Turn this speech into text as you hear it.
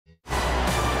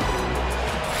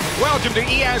Welcome to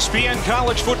ESPN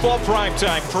College Football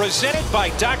Primetime, presented by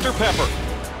Dr. Pepper.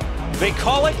 They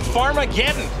call it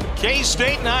Farmageddon.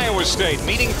 K-State and Iowa State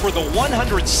meeting for the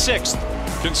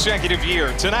 106th consecutive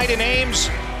year. Tonight in Ames,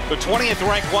 the 20th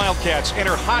ranked Wildcats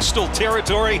enter hostile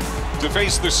territory to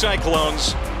face the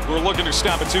Cyclones, who are looking to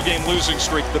stop a two-game losing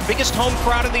streak. The biggest home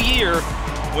crowd of the year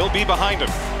will be behind them.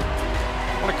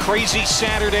 What a crazy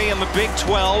Saturday in the Big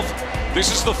 12.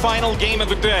 This is the final game of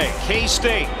the day.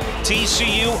 K-State,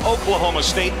 TCU, Oklahoma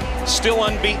State, still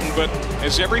unbeaten, but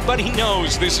as everybody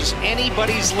knows, this is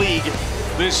anybody's league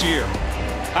this year.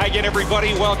 Hi again,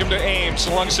 everybody. Welcome to Ames.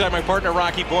 Alongside my partner,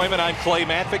 Rocky Boyman, I'm Clay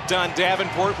Matvick. Don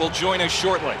Davenport will join us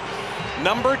shortly.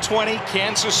 Number 20,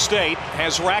 Kansas State,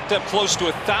 has racked up close to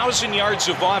 1,000 yards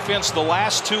of offense the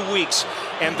last 2 weeks,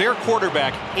 and their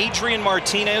quarterback, Adrian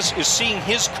Martinez, is seeing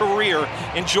his career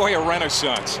enjoy a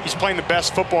renaissance. He's playing the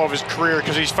best football of his career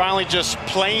because he's finally just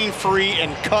playing free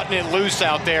and cutting it loose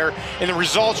out there, and the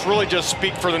results really just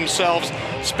speak for themselves,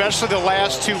 especially the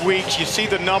last 2 weeks. You see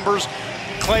the numbers.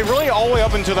 Clay, really all the way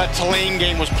up until that Tulane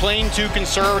game, was playing too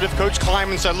conservative. Coach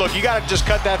Kleiman said, look, you got to just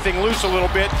cut that thing loose a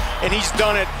little bit, and he's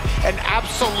done it. An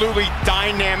absolutely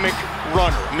dynamic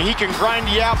runner. I mean, he can grind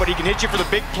you out, but he can hit you for the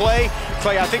big play.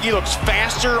 Clay, I think he looks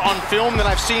faster on film than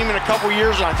I've seen him in a couple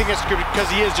years, and I think that's because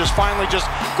he is just finally just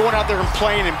going out there and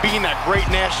playing and being that great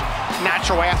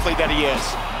natural athlete that he is.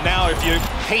 Now, if you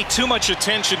pay too much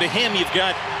attention to him, you've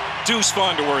got Deuce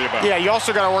Vaughn to worry about. Yeah, you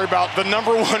also got to worry about the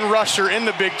 #1 rusher in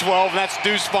the Big 12, and that's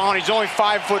Deuce Vaughn. He's only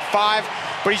 5'5",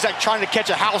 but he's like trying to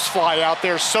catch a housefly out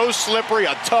there. So slippery,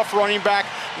 a tough running back.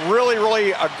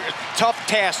 Really a tough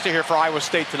task to here for Iowa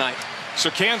State tonight. So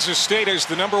Kansas State is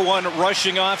the #1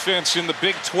 rushing offense in the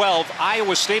Big 12.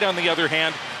 Iowa State, on the other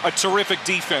hand, a terrific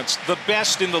defense. The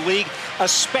best in the league,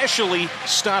 especially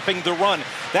stopping the run.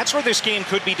 That's where this game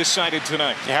could be decided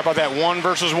tonight. Yeah, how about that 1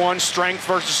 versus 1, strength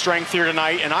versus strength here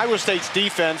tonight? And Iowa State's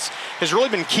defense has really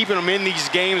been keeping them in these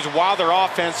games while their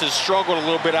offense has struggled a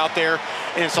little bit out there.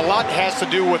 And it's a lot that has to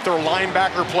do with their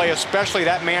linebacker play, especially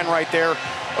that man right there,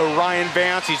 Orion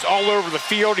Vance. He's all over the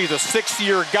field. He's a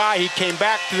 6th-year guy. He came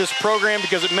back to this program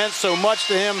because it meant so much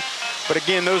to him. But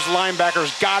again, those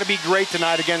linebackers got to be great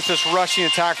tonight against this rushing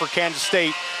attack for Kansas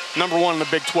State, #1 in the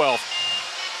Big 12.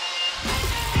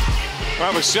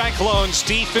 Well, the Cyclones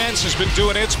defense has been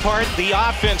doing its part. The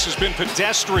offense has been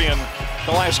pedestrian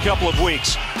the last couple of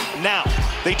weeks. Now,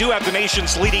 they do have the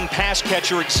nation's leading pass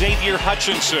catcher, Xavier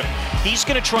Hutchinson. He's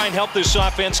going to try and help this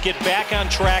offense get back on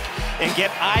track and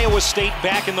get Iowa State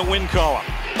back in the win column.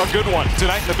 A good one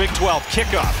tonight in the Big 12.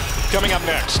 Kickoff coming up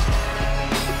next.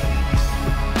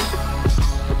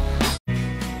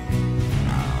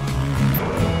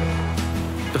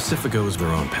 Pacifico's their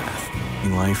own path.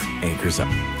 In life, anchors up.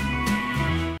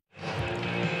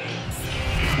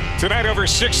 Tonight, over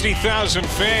 60,000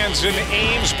 fans in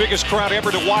Ames. Biggest crowd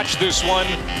ever to watch this one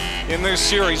in this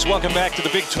series. Welcome back to the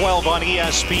Big 12 on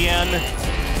ESPN.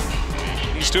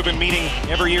 These two have been meeting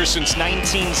every year since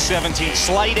 1917.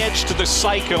 Slight edge to the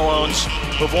Cyclones,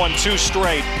 who've won 2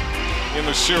 straight in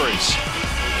the series.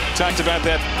 Talked about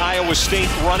that Iowa State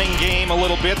running game a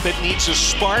little bit that needs a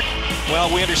spark.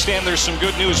 Well, we understand there's some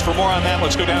good news. For more on that,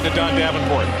 let's go down to Don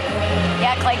Davenport.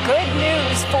 Yeah, Clay, good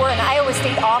news for an Iowa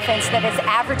State offense that is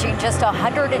averaging just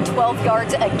 112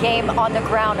 yards a game on the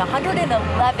ground,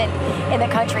 111 in the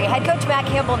country. Head coach Matt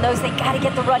Campbell knows they got to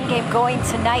get the run game going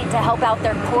tonight to help out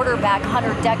their quarterback,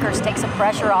 Hunter Deckers, take some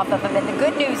pressure off of him. And the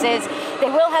good news is they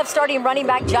will have starting running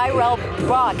back Jyrel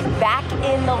Brock back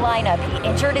in the lineup. He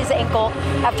injured his ankle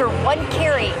after 1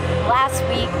 carry last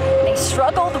week. They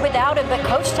struggled without him, but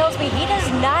coach tells me he does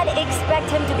not expect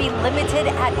him to be limited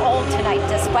at all tonight,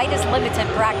 despite his limited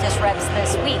practice reps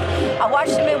this week. I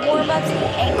watched him in warm-ups.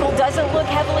 Ankle doesn't look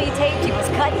heavily taped. He was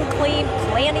cutting clean,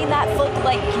 planting that foot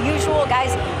like usual.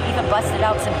 Guys even busted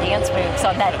out some dance moves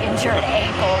on that injured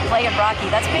ankle. Playing Rocky,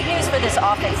 that's big news for this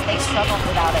offense. They struggled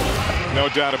without it. No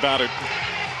doubt about it.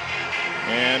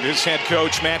 And his head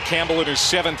coach, Matt Campbell, in his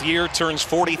 7th year, turns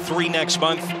 43 next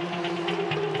month.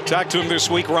 Talked to him this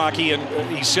week, Rocky, and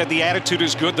he said the attitude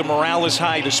is good, the morale is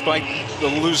high despite the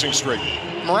losing streak.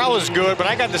 Morale is good, but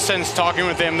I got the sense talking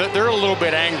with them that they're a little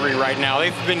bit angry right now.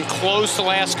 They've been close the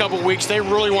last couple of weeks. They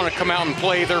really want to come out and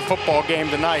play their football game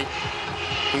tonight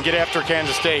and get after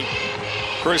Kansas State.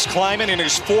 Chris Kleiman, in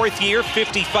his 4th year,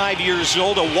 55 years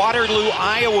old, a Waterloo,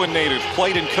 Iowa native,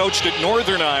 played and coached at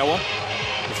Northern Iowa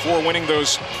before winning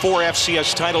those 4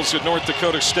 FCS titles at North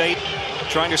Dakota State.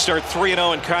 Trying to start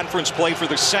 3-0 in conference play for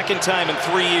the 2nd time in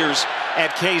 3 years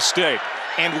at K-State.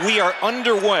 And we are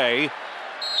underway.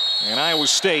 And Iowa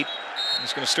State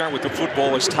is going to start with the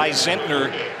football as Ty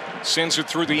Zentner sends it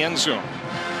through the end zone.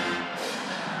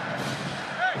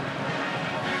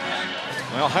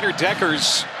 Well, Hunter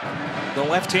Deckers, the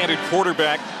left-handed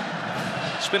quarterback,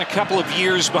 spent a couple of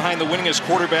years behind the winningest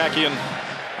quarterback in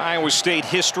Iowa State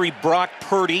history, Brock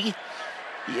Purdy.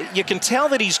 You can tell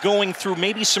that he's going through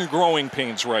maybe some growing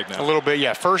pains right now. A little bit,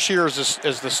 yeah. First year as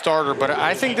the starter, but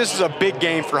I think this is a big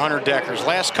game for Hunter Deckers.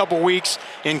 Last couple weeks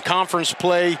in conference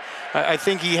play, I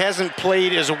think he hasn't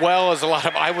played as well as a lot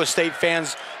of Iowa State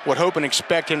fans would hope and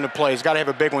expect him to play. He's got to have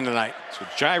a big one tonight. So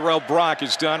Jyrell Brock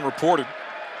is done reported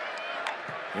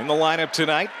in the lineup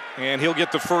tonight, and he'll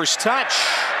get the first touch.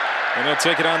 And he'll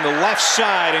take it on the left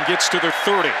side and gets to the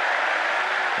 30.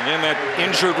 Again, that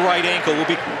injured right ankle, we'll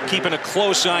be keeping a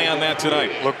close eye on that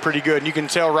tonight. Look pretty good. And you can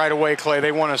tell right away, Clay,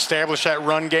 they want to establish that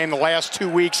run game. The last 2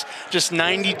 weeks, just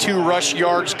 92 rush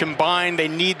yards combined. They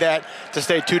need that to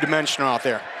stay two-dimensional out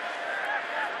there.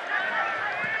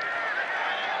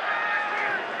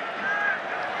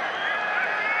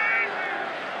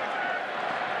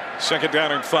 Second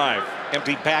down and 5.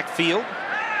 Empty backfield.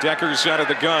 Deckers out of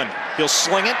the gun. He'll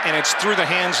sling it, and it's through the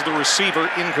hands of the receiver,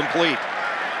 incomplete.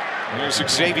 There's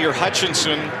Xavier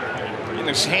Hutchinson getting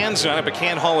his hands on it, but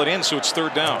can't haul it in, so it's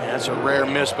third down. Yeah, that's a rare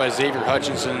miss by Xavier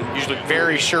Hutchinson. Usually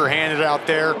very sure-handed out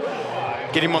there.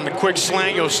 Get him on the quick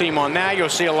slant. You'll see him on that. You'll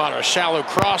see a lot of shallow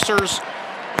crossers.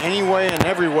 Any way and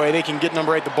every way they can get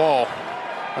number 8 the ball.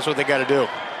 That's what they got to do.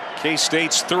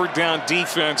 K-State's third down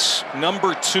defense,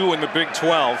 number 2 in the Big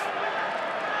 12.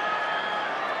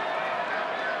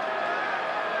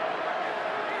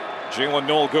 Jalen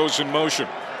Knoll goes in motion.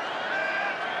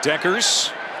 Deckers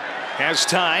has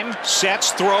time,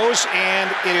 sets, throws,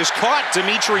 and it is caught.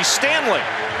 Dimitri Stanley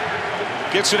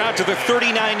gets it out to the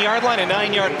 39-yard line, a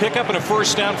 9-yard pickup and a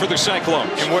first down for the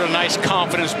Cyclones. And what a nice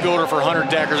confidence builder for Hunter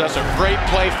Deckers. That's a great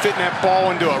play, fitting that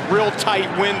ball into a real tight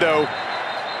window.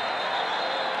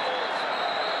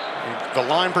 The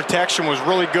line protection was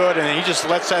really good, and he just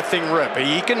lets that thing rip.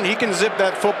 He can zip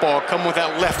that football, come with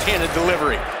that left-handed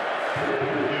delivery.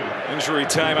 Injury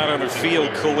time out on the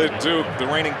field. Khalid Duke, the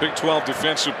reigning Big 12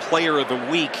 Defensive Player of the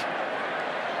Week,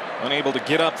 unable to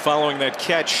get up following that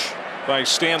catch by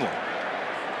Stanley.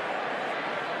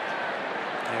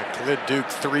 Yeah, Khalid Duke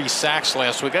 3 sacks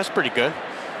last week. That's pretty good.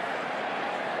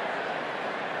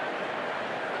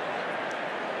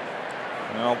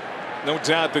 Well, no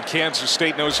doubt that Kansas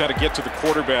State knows how to get to the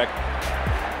quarterback.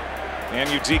 And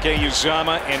Udike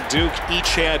Uzama and Duke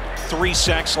each had 3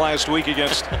 sacks last week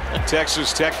against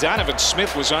Texas Tech. Donovan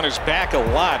Smith was on his back a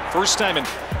lot. First time in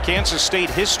Kansas State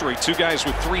history, 2 guys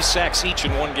with 3 sacks each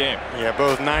in one game. Yeah,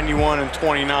 both 91 and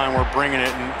 29 were bringing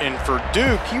it. And for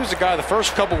Duke, he was a guy the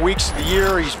first couple weeks of the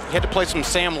year. He had to play some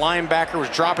Sam linebacker, was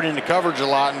dropping into coverage a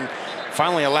lot, and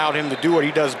finally allowed him to do what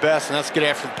he does best, and that's get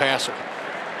after the passer.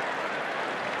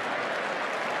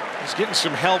 He's getting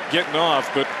some help getting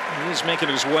off, but he's making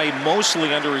his way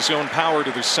mostly under his own power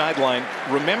to the sideline.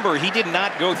 Remember, he did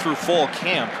not go through fall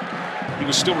camp. He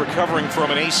was still recovering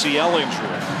from an ACL injury.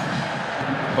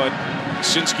 But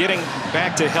since getting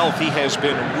back to health, he has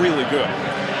been really good.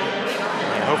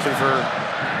 And hopefully for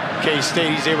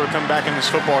K-State, he's able to come back in this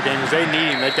football game because they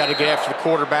need him. They've got to get after the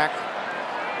quarterback.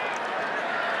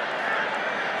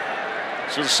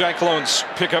 So the Cyclones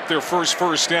pick up their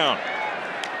first down.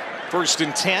 1st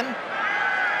and 10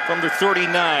 from the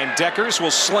 39. Deckers will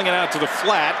sling it out to the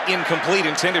flat. Incomplete,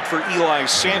 intended for Eli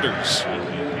Sanders.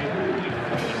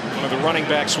 One of the running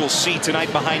backs we'll see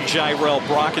tonight behind Jyrell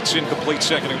Brock. It's incomplete,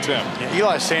 2nd and 10. Yeah,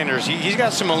 Eli Sanders, he's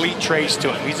got some elite traits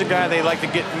to him. He's a guy they like to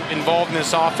get involved in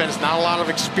this offense, not a lot of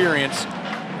experience.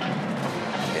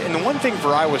 And the one thing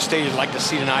for Iowa State I'd like to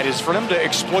see tonight is for them to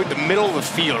exploit the middle of the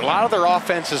field. A lot of their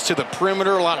offense is to the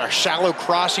perimeter, a lot of shallow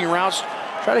crossing routes.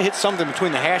 Try to hit something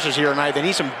between the hashes here tonight. They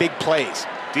need some big plays.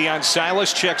 Deion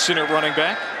Silas checks in at running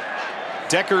back.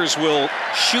 Deckers will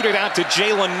shoot it out to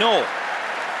Jalen Knoll.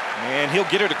 And he'll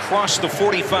get it across the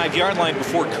 45-yard line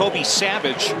before Kobe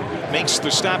Savage makes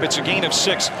the stop. It's a gain of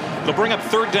 6. They'll bring up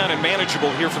 3rd down and manageable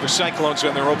here for the Cyclones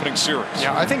on their opening series.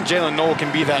 Yeah, I think Jalen Knoll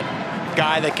can be that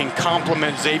guy that can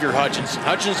complement Xavier Hutchinson.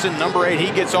 Hutchinson, number 8,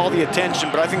 he gets all the attention,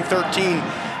 but I think 13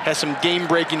 has some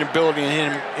game-breaking ability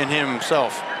in him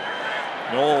himself.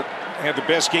 Knoll had the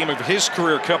best game of his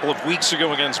career a couple of weeks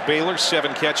ago against Baylor.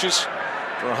 7 catches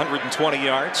for 120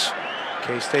 yards.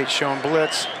 K-State showing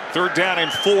blitz. 3rd down and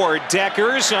 4.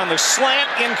 Deckers on the slant,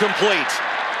 incomplete.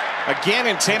 Again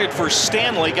intended for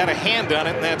Stanley. Got a hand on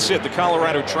it, and that's it. The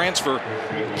Colorado transfer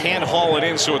can't haul it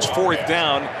in, so it's 4th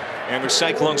down, and the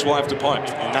Cyclones will have to punt.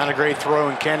 And not a great throw,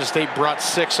 and Kansas State brought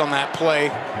 6 on that play.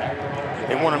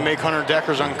 They want to make Hunter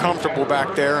Deckers uncomfortable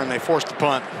back there, and they forced the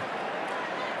punt.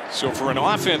 So for an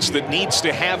offense that needs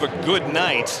to have a good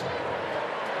night,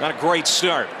 not a great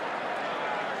start.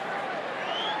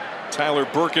 Tyler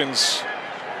Perkins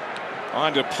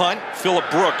On to punt, Phillip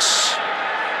Brooks.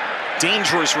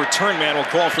 Dangerous return man will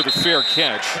call for the fair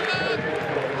catch.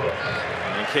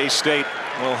 And K-State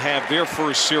will have their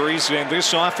first series. And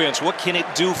this offense, what can it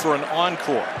do for an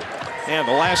encore? And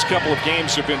the last couple of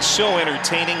games have been so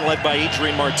entertaining, led by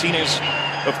Adrian Martinez.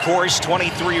 Of course,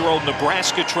 23-year-old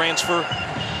Nebraska transfer.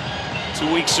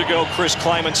 2 weeks ago, Chris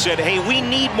Kleiman said, hey, we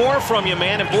need more from you,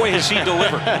 man. And boy, has he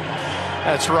delivered.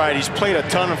 That's right. He's played a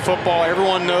ton of football.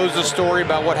 Everyone knows the story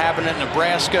about what happened at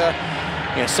Nebraska.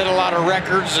 You know, set a lot of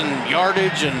records and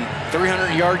yardage and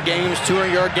 300-yard games,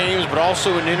 200-yard games, but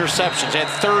also in interceptions. He had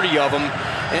 30 of them.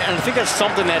 And I think that's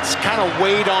something that's kind of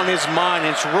weighed on his mind.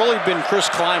 It's really been Chris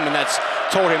Kleiman that's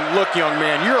told him, look, young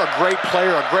man, you're a great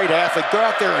player, a great athlete. Go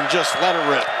out there and just let it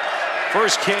rip.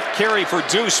 First carry for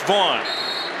Deuce Vaughn.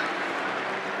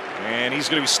 And he's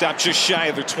going to be stopped just shy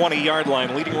of the 20-yard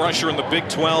line. Leading rusher in the Big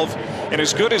 12. And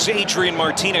as good as Adrian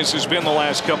Martinez has been the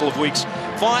last couple of weeks,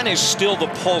 Vaughn is still the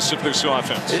pulse of this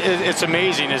offense. It's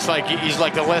amazing. It's like he's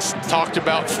like the less talked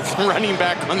about running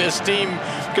back on this team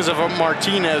because of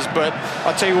Martinez. But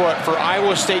I'll tell you what, for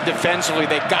Iowa State defensively,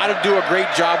 they got to do a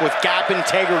great job with gap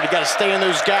integrity. You got to stay in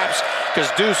those gaps because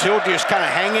Deuce, he'll just kind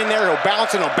of hang in there. He'll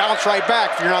bounce and he'll bounce right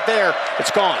back. If you're not there,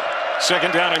 it's gone.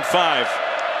 2nd down and 5.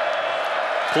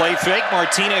 Play fake,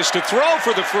 Martinez to throw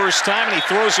for the first time, and he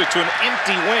throws it to an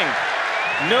empty wing.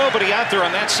 Nobody out there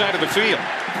on that side of the field.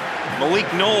 Malik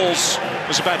Knowles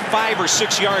was about 5 or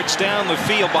 6 yards down the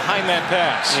field behind that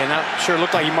pass. Yeah, not sure. It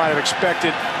looked like he might have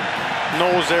expected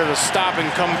Knowles there to stop and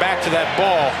come back to that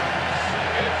ball.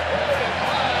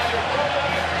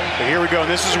 But here we go.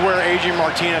 And this is where Adrian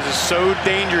Martinez is so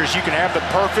dangerous. You can have the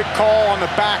perfect call on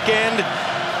the back end,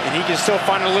 and he can still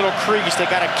find a little crease. They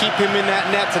got to keep him in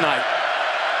that net tonight.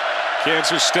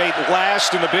 Kansas State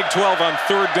last in the Big 12 on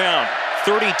 3rd down.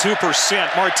 32%.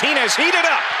 Martinez heated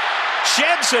up.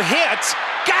 Sheds a hit.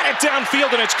 Got it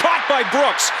downfield, and it's caught by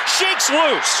Brooks. Shakes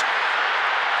loose.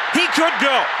 He could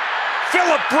go.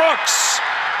 Phillip Brooks.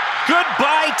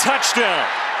 Goodbye touchdown.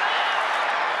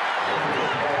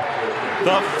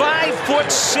 The 5'7"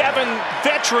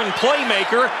 veteran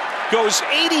playmaker goes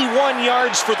 81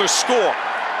 yards for the score.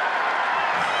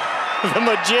 The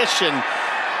magician.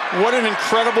 What an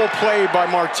incredible play by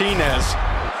Martinez.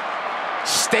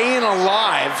 Staying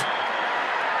alive.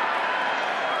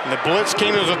 And the blitz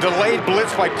came. It was a delayed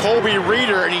blitz by Colby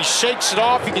Reeder, and he shakes it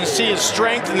off. You can see his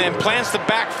strength, and then plants the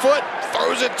back foot,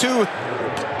 throws it to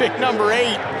big number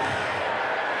 8.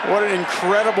 What an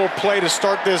incredible play to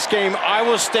start this game.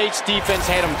 Iowa State's defense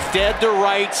had them dead to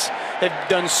rights. They've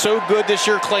done so good this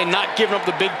year, Clay, not giving up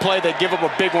the big play. They give up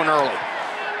a big one early.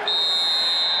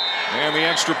 And the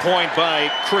extra point by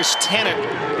Chris Tennant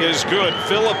is good.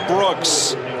 Phillip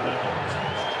Brooks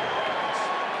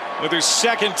with his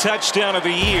 2nd touchdown of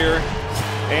the year.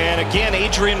 And again,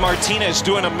 Adrian Martinez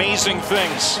doing amazing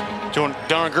things. Done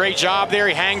a great job there.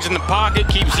 He hangs in the pocket,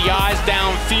 keeps the eyes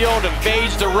downfield,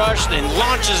 evades the rush, then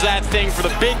launches that thing for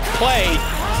the big play.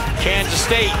 Kansas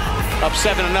State up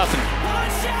 7-0.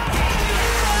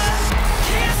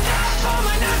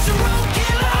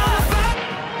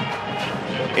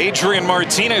 Adrian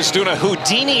Martinez doing a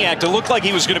Houdini act. It looked like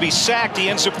he was going to be sacked. He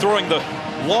ends up throwing the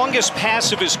longest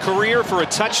pass of his career for a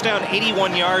touchdown,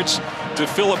 81 yards to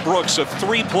Phillip Brooks. A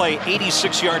 3-play,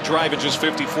 86-yard drive in just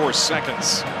 54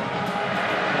 seconds.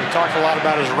 We talked a lot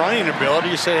about his running ability.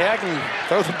 You said, hey, I can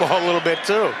throw the ball a little bit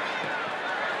too.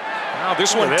 Wow,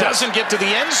 this one doesn't get to the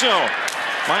end zone.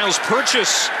 Miles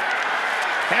Purchase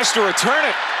has to return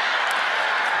it.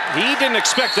 He didn't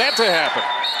expect that to happen.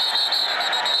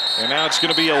 And now it's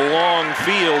going to be a long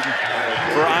field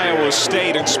for Iowa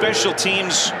State. And special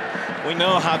teams, we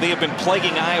know how they have been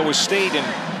plaguing Iowa State in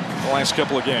the last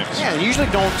couple of games. Yeah, and usually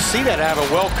don't see that out of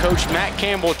a well-coached Matt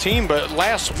Campbell team, but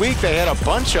last week they had a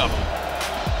bunch of them.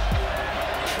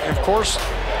 And of course,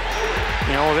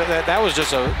 you know, that was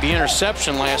just the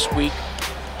interception last week.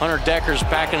 Hunter Decker's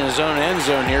back in his own end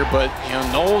zone here, but you know,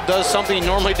 Noel does something he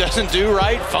normally doesn't do,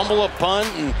 right? Fumble a punt,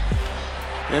 and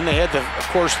then they had, of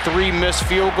course, 3 missed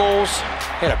field goals.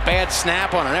 Had a bad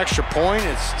snap on an extra point.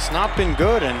 It's not been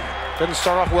good, and doesn't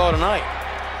start off well tonight.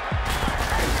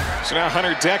 So now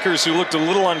Hunter Deckers, who looked a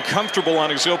little uncomfortable on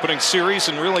his opening series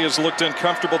and really has looked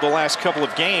uncomfortable the last couple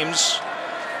of games,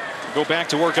 go back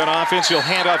to work on offense. He'll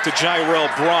hand off to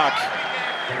Jyrell Brock.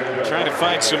 Trying to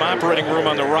find some operating room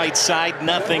on the right side.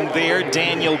 Nothing there.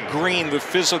 Daniel Green, the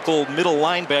physical middle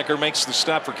linebacker, makes the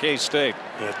stop for K-State.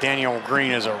 Yeah, Daniel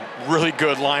Green is a really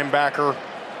good linebacker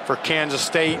for Kansas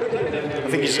State. I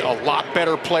think he's a lot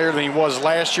better player than he was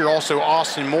last year. Also,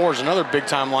 Austin Moore is another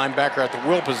big-time linebacker at the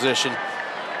will position.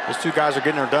 Those 2 guys are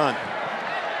getting her done.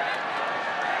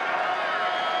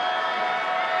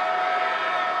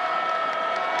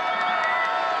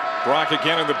 Brock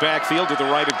again in the backfield to the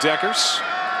right of Deckers.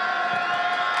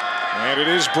 And it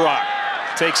is Brock.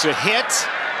 Takes a hit.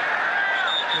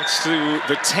 It's to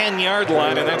the 10-yard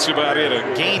line, and that's about it.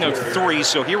 A gain of 3.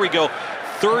 So here we go.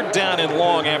 3rd down and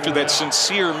long after that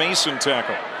Sincere Mason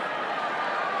tackle.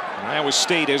 And Iowa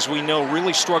State, as we know,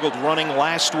 really struggled running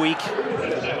last week.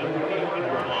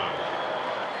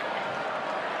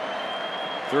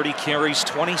 30 carries,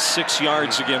 26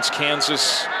 yards against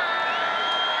Kansas.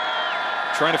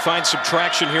 Trying to find some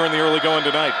traction here in the early going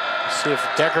tonight. See if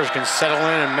Deckers can settle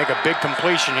in and make a big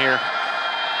completion here.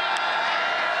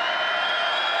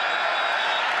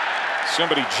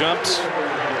 Somebody jumped.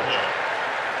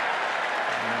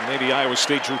 Maybe Iowa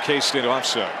State drew K-State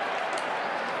offside.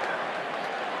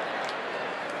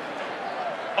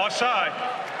 Offside.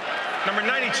 Number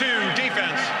 92,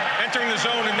 defense, entering the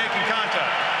zone and making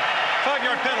contact.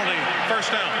 5-yard penalty,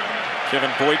 1st down.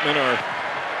 Kevin Boitman,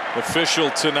 our official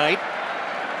tonight.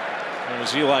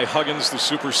 There's Eli Huggins, the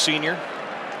super senior.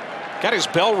 Got his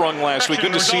bell rung last week.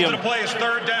 Good to see him. The play is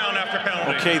 3rd down after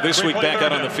penalty. Okay, this week back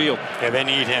out on the field. Yeah, they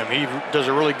need him. He does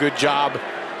a really good job.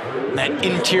 That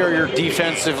interior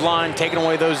defensive line, taking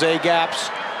away those A gaps.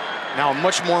 Now a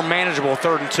much more manageable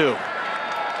 3rd and 2.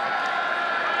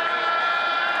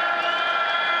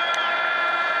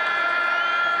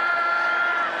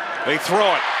 They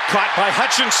throw it. Caught by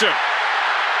Hutchinson.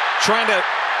 Trying to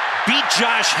beat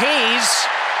Josh Hayes.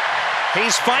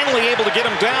 Hayes finally able to get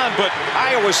him down, but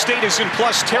Iowa State is in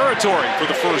plus territory for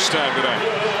the first time tonight.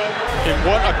 And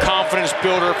what a confidence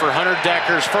builder for Hunter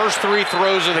Deckers. First 3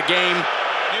 throws of the game.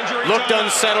 Looked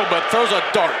unsettled, but throws a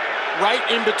dart right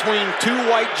in between 2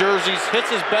 white jerseys.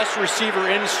 Hits his best receiver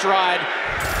in stride.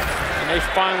 And they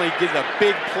finally get a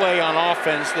big play on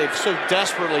offense they've so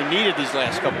desperately needed these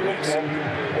last couple weeks.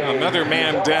 Another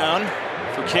man down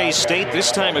for K-State.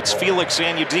 This time it's Felix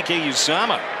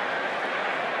Anudike-Uzomah.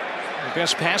 The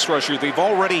best pass rusher. They've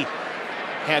already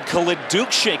had Khalid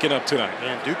Duke shaken up tonight.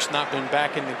 And Duke's not been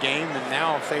back in the game, and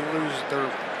now if they lose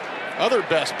their other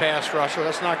best pass rusher,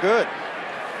 that's not good.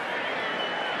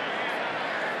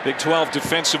 Big 12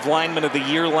 Defensive Lineman of the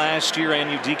Year last year,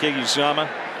 Anudike-Uzomah.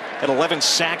 Had 11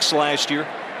 sacks last year.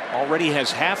 Already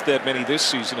has half that many this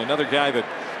season. Another guy that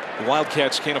the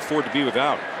Wildcats can't afford to be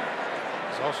without.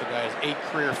 He's also got his 8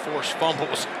 career forced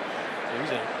fumbles. So he's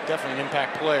definitely an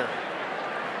impact player.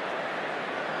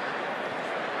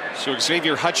 So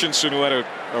Xavier Hutchinson, who had a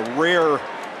rare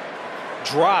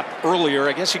drop earlier,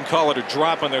 I guess you can call it a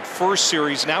drop on that first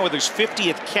series, now with his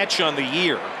 50th catch on the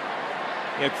year.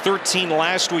 He had 13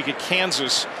 last week at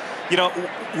Kansas. You know,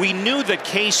 we knew that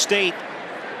K-State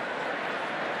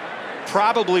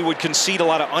probably would concede a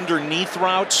lot of underneath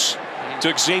routes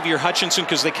to Xavier Hutchinson,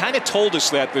 because they kind of told us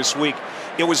that this week.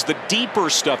 It was the deeper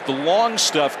stuff, the long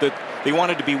stuff, that they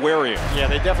wanted to be wary of. Yeah,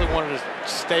 they definitely wanted to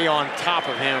stay on top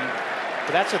of him.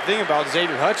 But that's the thing about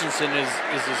Xavier Hutchinson is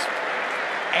his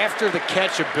after the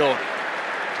catch ability.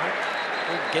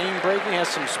 Game breaking, has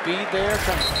some speed there,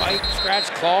 trying to fight, scratch,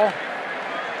 claw.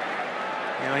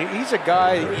 You know, he's a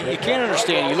guy you can't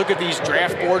understand. You look at these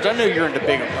draft boards. I know you're into a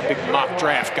big mock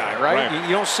draft guy, right?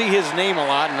 You don't see his name a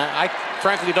lot, and I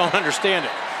frankly don't understand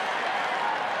it.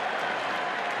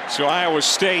 So Iowa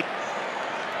State,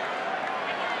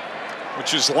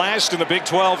 which is last in the Big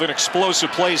 12 in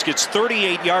explosive plays, gets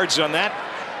 38 yards on that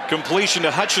completion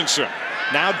to Hutchinson.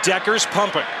 Now Deckers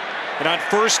pumping. And on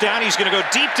 1st down, he's going to go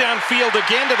deep downfield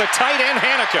again to the tight end,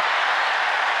 Hanukkah.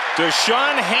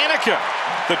 Deshaun Hanukkah,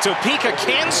 the Topeka,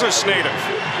 Kansas native,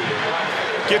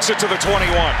 gets it to the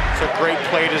 21. It's a great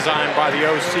play design by the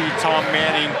OC, Tom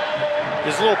Manning.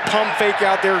 His little pump fake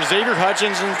out there, Xavier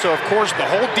Hutchinson. So, of course, the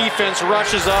whole defense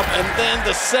rushes up, and then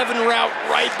the 7 route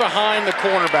right behind the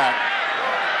cornerback.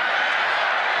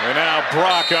 And now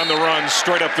Brock on the run,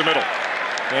 straight up the middle.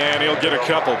 And he'll get a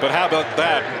couple. But how about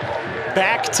that?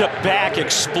 Back-to-back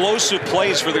explosive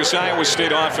plays for this Iowa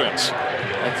State offense.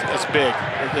 That's big.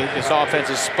 This offense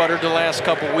has sputtered the last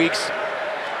couple weeks.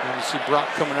 And you see Brock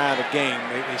coming out of the game.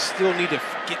 They still need to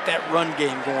get that run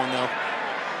game going, though.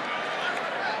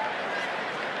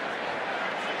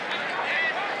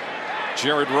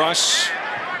 Jared Russ,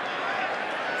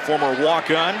 former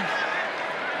walk-on.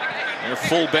 Their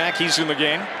fullback, he's in the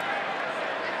game.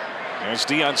 As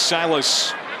Deion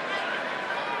Silas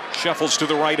shuffles to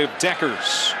the right of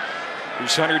Deckers.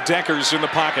 There's Hunter Deckers in the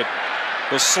pocket.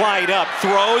 The slide up,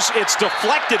 throws, it's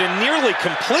deflected and nearly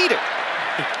completed.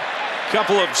 A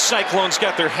couple of Cyclones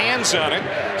got their hands on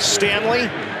it. Stanley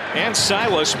and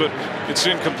Silas, but it's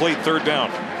incomplete, 3rd down.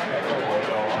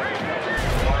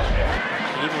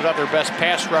 Even without their best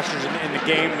pass rushers in the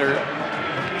game, they're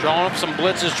drawing up some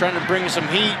blitzes, trying to bring some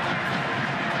heat.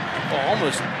 Ball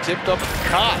almost tipped up and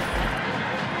caught.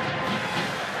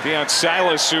 Deion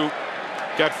Silas, who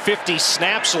got 50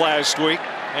 snaps last week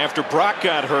after Brock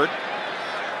got hurt,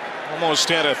 almost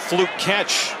had a fluke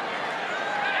catch.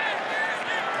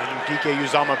 And DK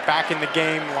Uzama back in the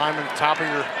game, lineman top of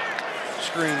your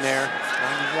screen there,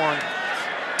 91.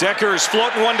 Decker's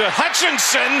floating one to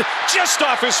Hutchinson, just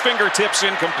off his fingertips,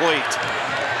 incomplete.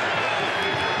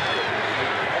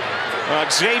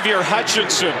 Xavier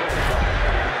Hutchinson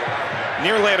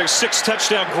nearly had a 6th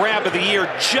touchdown grab of the year,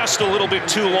 just a little bit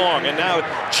too long, and now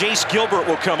Jace Gilbert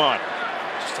will come on.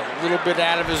 Just a little bit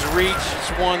out of his reach.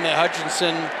 It's one that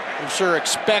Hutchinson, I'm sure,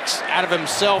 expects out of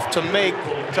himself to make.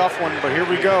 Tough one, but here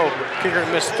we go. Kicker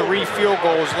missed 3 field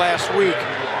goals last week.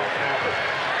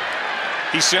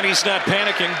 He said he's not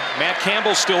panicking. Matt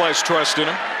Campbell still has trust in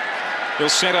him. He'll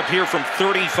set up here from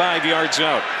 35 yards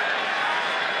out.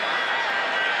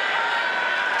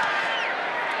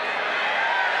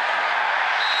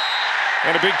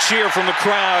 And a big cheer from the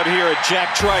crowd here at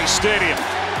Jack Trice Stadium.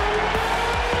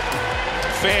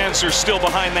 Fans are still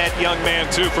behind that young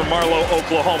man, too, from Marlow,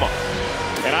 Oklahoma.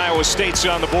 And Iowa State's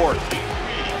on the board.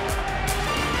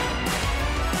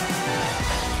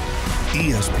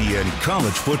 ESPN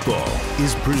College Football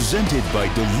is presented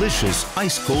by delicious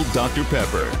ice-cold Dr.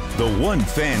 Pepper, the one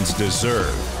fans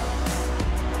deserve.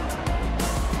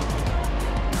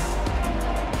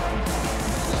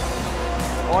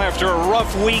 Well, after a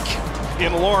rough week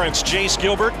in Lawrence, Jace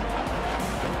Gilbert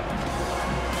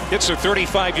hits a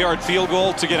 35-yard field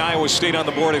goal to get Iowa State on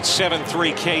the board at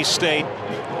 7-3 K-State.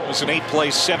 It was an 8-play,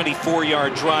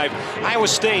 74-yard drive. Iowa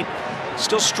State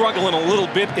still struggling a little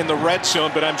bit in the red zone,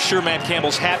 but I'm sure Matt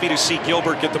Campbell's happy to see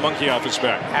Gilbert get the monkey off his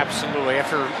back. Absolutely.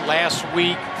 After last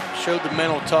week, showed the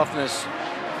mental toughness.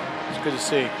 It's good to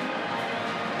see.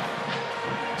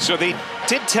 So they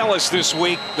did tell us this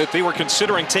week that they were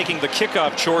considering taking the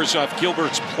kickoff chores off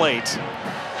Gilbert's plate.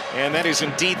 And that is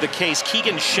indeed the case.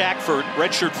 Keegan Shackford,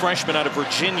 redshirt freshman out of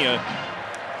Virginia,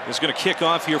 is going to kick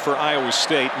off here for Iowa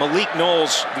State. Malik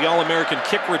Knowles, the All-American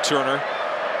kick returner,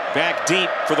 back deep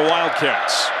for the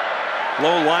Wildcats.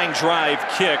 Low line drive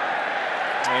kick,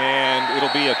 and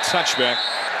it'll be a touchback.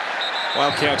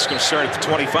 Wildcats going to start at the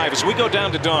 25 as we go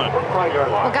down to Dawn.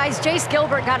 Well, guys, Jace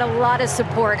Gilbert got a lot of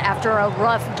support after a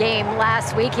rough game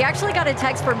last week. He actually got a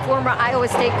text from former Iowa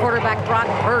State quarterback Brock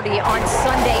Purdy on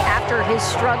Sunday after his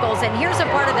struggles, and here's a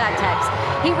part of that text.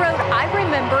 He wrote, "I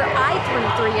remember I threw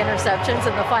 3 interceptions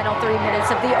in the final 3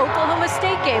 minutes of the Oklahoma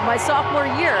State game my sophomore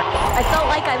year. I felt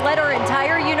like I let our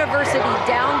entire university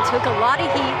down, took a lot of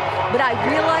heat, but I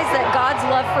realized that God's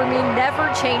love for me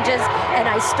never changes, and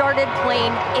I started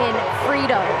playing in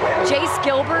freedom." Jace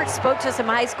Gilbert spoke to some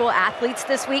high school athletes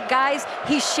this week, guys.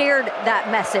 He shared that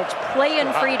message. Play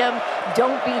in freedom.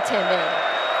 Don't be timid.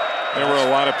 There were a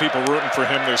lot of people rooting for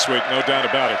him this week, no doubt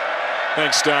about it.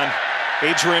 Thanks, Don.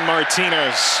 Adrian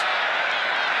Martinez.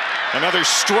 Another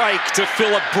strike to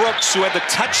Phillip Brooks, who had the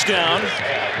touchdown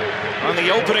on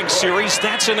the opening series.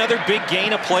 That's another big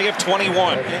gain, a play of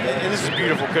 21. And this is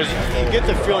beautiful because you get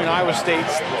the feeling Iowa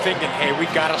State's thinking, hey, we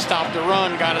got to stop the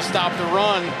run, got to stop the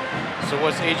run. So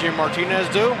what's Adrian Martinez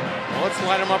do? Well, let's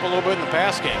light him up a little bit in the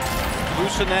pass game.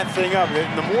 Loosen that thing up.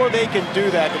 The more they can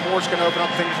do that, the more it's going to open up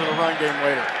things for the run game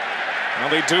later. Well,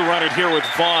 they do run it here with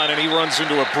Vaughn, and he runs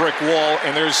into a brick wall,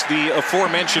 and there's the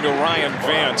aforementioned Orion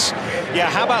Vance. Yeah,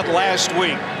 how about last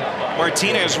week?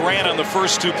 Martinez ran on the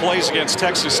first 2 plays against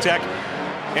Texas Tech,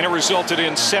 and it resulted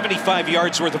in 75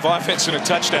 yards worth of offense and a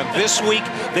touchdown. This week,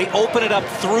 they open it up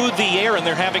through the air, and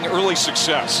they're having early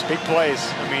success. Big plays.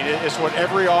 I mean, it's what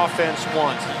every offense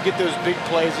wants. You get those big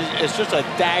plays, it's just a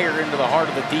dagger into the heart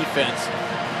of the defense.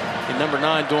 And number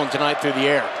 9 doing tonight through the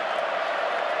air.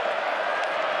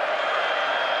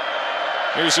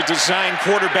 Here's a design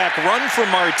quarterback run from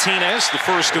Martinez, the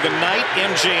first of the night.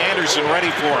 MJ Anderson ready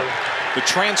for him. The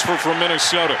transfer from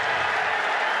Minnesota.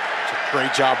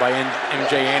 Great job by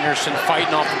MJ Anderson,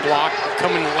 fighting off the block,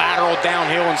 coming lateral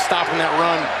downhill and stopping that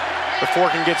run before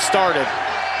it can get started.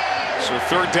 So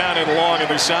 3rd down and long, and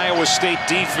this Iowa State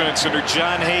defense under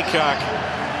John Haycock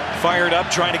fired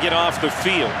up, trying to get off the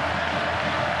field.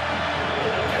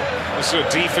 This is a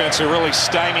defense that really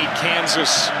stymied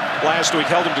Kansas last week,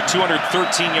 held them to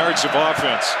 213 yards of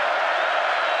offense.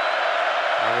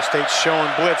 Iowa State's showing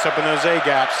blitz up in those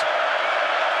A-gaps.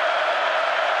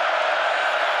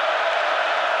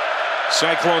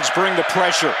 Cyclones bring the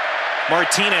pressure.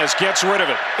 Martinez gets rid of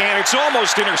it, and it's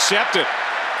almost intercepted.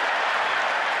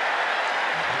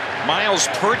 Miles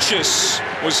Purchase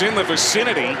was in the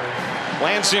vicinity.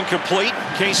 Lands incomplete.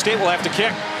 K-State will have to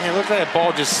kick. Yeah, it looked like that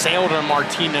ball just sailed on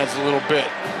Martinez a little bit.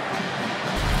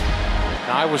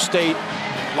 Iowa State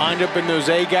lined up in those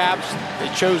A-gaps.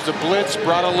 They chose the blitz,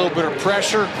 brought a little bit of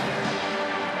pressure.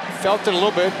 Felt it a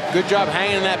little bit. Good job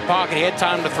hanging in that pocket. He had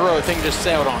time to throw. The thing just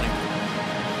sailed on him.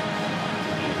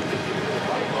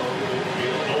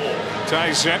 Ty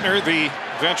Zentner, the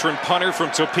veteran punter from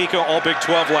Topeka, all Big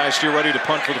 12 last year, ready to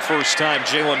punt for the first time.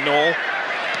 Jalen Knoll,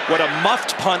 what a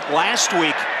muffed punt last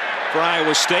week for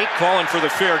Iowa State, calling for the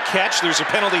fair catch. There's a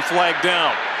penalty flag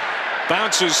down.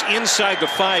 Bounces inside the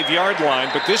 5-yard line,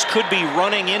 but this could be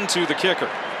running into the kicker,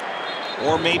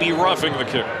 or maybe roughing the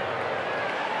kicker.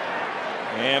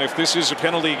 And if this is a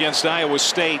penalty against Iowa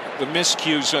State, the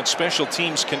miscues on special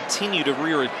teams continue to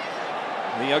rear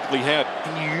the ugly head.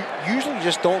 And you usually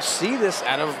just don't see this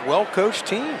out of well-coached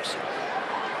teams.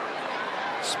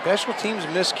 Special teams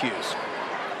miscues.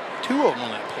 2 of them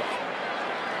on that play.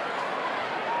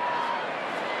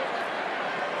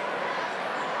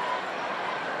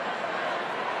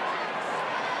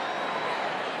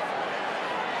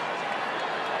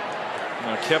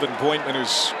 Now Kevin Boynton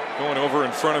is going over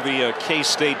in front of the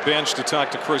K-State bench to talk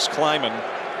to Chris Kleiman.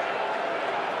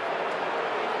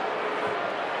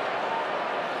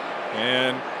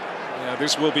 And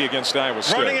this will be against Iowa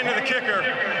State. Running into the kicker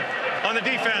on the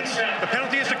defense. The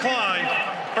penalty is declined.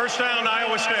 First down,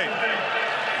 Iowa State.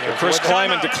 Yeah, Chris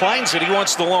Kleiman declines it. He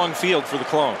wants the long field for the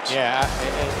Clones. Yeah,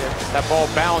 that ball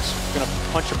bounce. Going to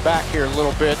punch it back here a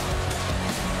little bit.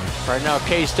 Right now,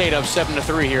 K-State up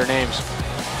 7-3 here in Ames.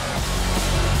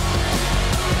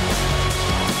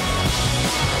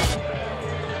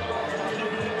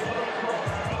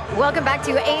 Welcome back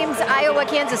to Ames, Iowa.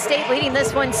 Kansas State leading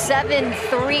this one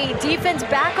 7-3. Defense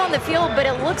back on the field, but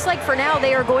it looks like for now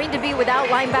they are going to be without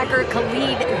linebacker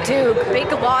Khalid Duke.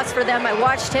 Big loss for them. I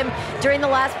watched him during the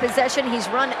last possession. He's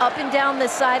run up and down the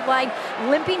sideline,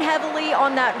 limping heavily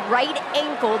on that right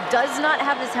ankle. Does not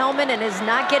have his helmet and is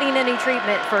not getting any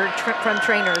treatment from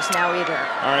trainers now either.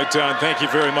 All right, Don, thank you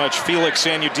very much. Felix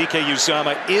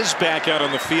Anudike-Uzomah is back out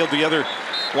on the field. The other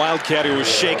Wildcat who was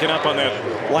shaken up on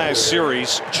that last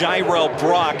series. Jyrell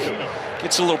Brock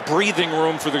gets a little breathing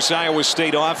room for this Iowa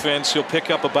State offense. He'll pick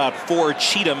up about 4.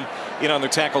 Cheatham in on the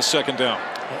tackle, second down.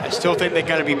 I still think they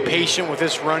got to be patient with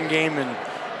this run game and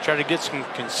try to get some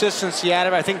consistency out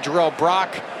of it. I think Jyrell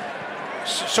Brock,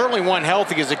 certainly one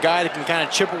healthy, is a guy that can kind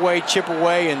of chip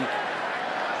away and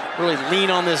really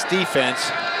lean on this defense.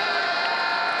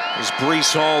 As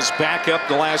Breece Hall's back up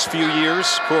the last few years.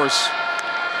 Of course,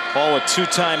 Hall a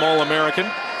 2-time All-American.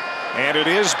 And it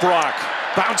is Brock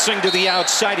bouncing to the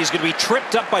outside. He's going to be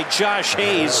tripped up by Josh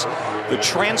Hayes, the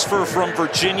transfer from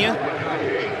Virginia,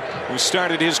 who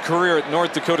started his career at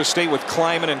North Dakota State with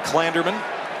Kleiman and Klanderman.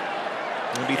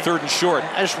 It'll be 3rd and short.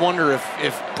 I just wonder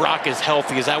if Brock is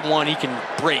healthy. Is that one he can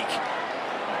break?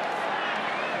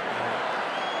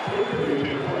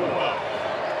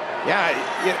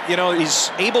 Yeah, you know,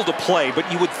 he's able to play, but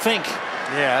you would think,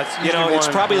 yeah, that's it's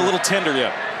probably a little tender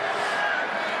yet.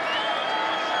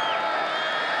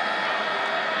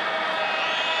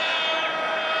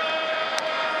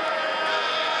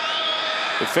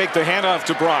 They fake the handoff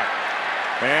to Brock.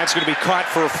 And it's going to be caught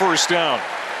for a first down.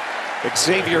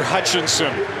 Xavier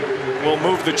Hutchinson will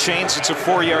move the chains. It's a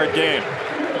 4-yard gain.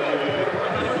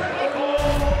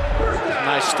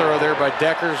 Nice throw there by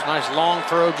Deckers. Nice long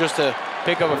throw just to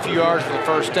pick up a few yards for the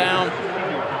first down.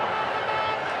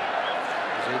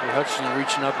 Xavier Hutchinson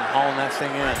reaching up and hauling that thing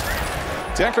in.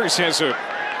 Deckers has a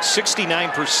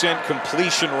 69%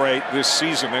 completion rate this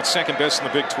season. That's second best in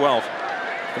the Big 12.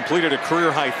 Completed a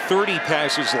career-high 30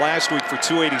 passes last week for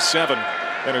 287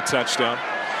 and a touchdown.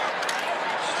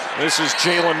 This is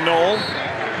Jalen Knoll.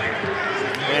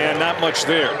 And not much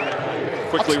there.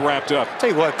 Quickly wrapped up.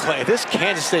 Tell you what, Clay, this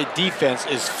Kansas State defense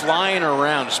is flying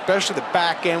around, especially the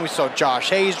back end. We saw Josh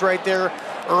Hayes right there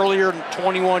earlier,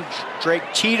 21,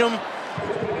 Drake Cheatham.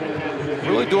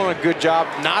 Really doing a good job,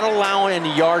 not allowing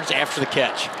any yards after the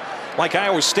catch. Like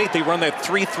Iowa State, they run that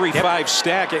 3-3-5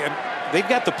 stack, and they've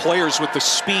got the players with the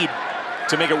speed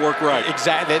to make it work right.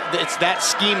 Exactly. It's that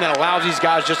scheme that allows these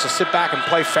guys just to sit back and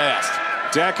play fast.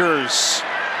 Deckers,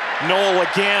 Knoll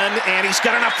again, and he's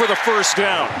got enough for the first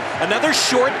down. Another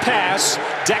short pass.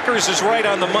 Deckers is right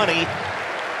on the money,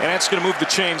 and that's going to move the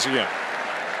chains again.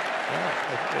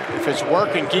 Yeah, if it's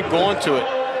working, keep going to it.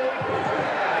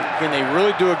 Again, they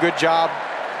really do a good job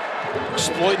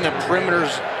exploiting the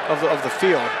perimeters of the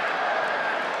field.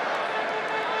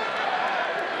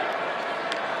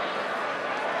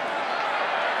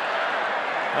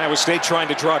 Iowa State trying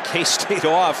to draw K-State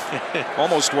off.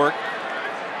 Almost worked.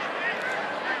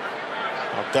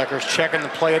 Well, Deckers checking the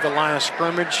play at the line of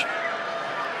scrimmage.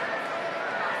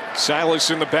 Silas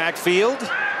in the backfield.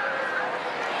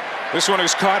 This one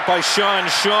is caught by Sean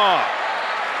Shaw.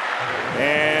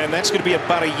 And that's going to be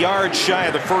about a yard shy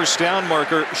of the first down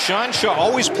marker. Sean Shaw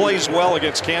always plays well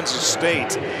against Kansas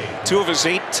State. 2 of his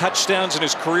 8 touchdowns in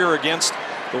his career against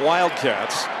the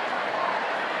Wildcats.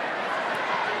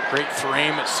 Great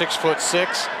frame at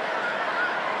 6'6",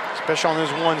 especially on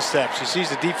those one steps. He sees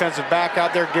the defensive back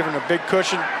out there giving a big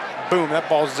cushion. Boom, that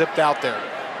ball's zipped out there.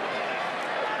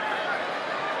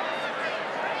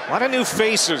 A lot of new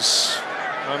faces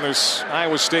on this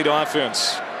Iowa State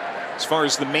offense as far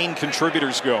as the main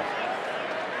contributors go.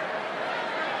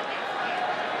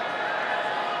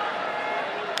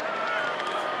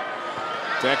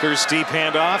 Decker's deep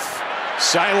handoff.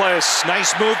 Silas,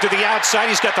 nice move to the outside.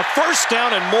 He's got the first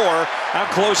down and more out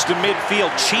close to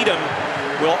midfield. Cheatham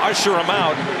will usher him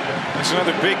out. That's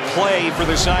another big play for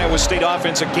this Iowa State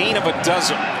offense, a gain of 12.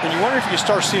 And you wonder if you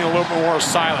start seeing a little bit more of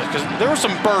Silas, because there was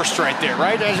some burst right there,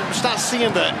 right? I'm just not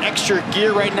seeing the extra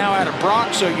gear right now out of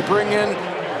Brock, so you bring in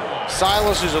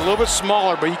Silas, who's a little bit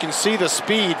smaller, but you can see the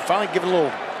speed, finally giving a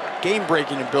little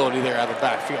game-breaking ability there out of the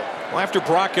backfield. Well, after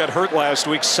Brock got hurt last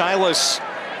week, Silas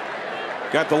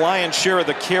got the lion's share of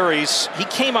the carries. He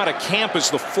came out of camp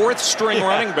as the 4th string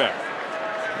running back.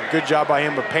 Good job by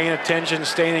him, but paying attention,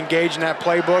 staying engaged in that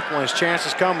playbook. When his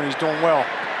chances come, and he's doing well.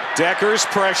 Decker's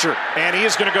pressure, and he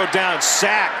is going to go down,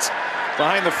 sacked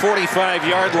behind the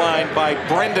 45-yard line by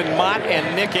Brendan Mott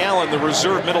and Nick Allen, the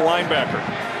reserve middle linebacker.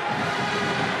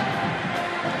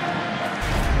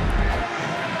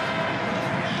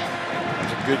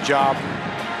 That's a good job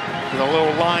with a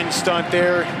little line stunt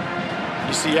there.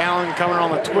 You see Allen coming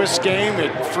on the twist game.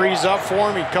 It frees up for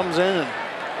him. He comes in and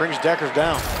brings Deckers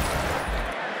down.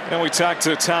 And we talked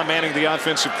to Tom Manning, the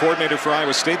offensive coordinator for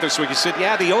Iowa State this week. He said,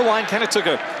 yeah, the O-line kind of took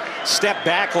a step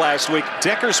back last week.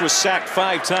 Deckers was sacked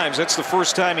 5 times. That's the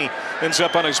first time he ends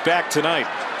up on his back tonight.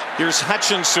 Here's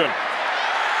Hutchinson.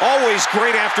 Always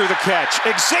great after the catch.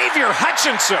 Xavier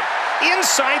Hutchinson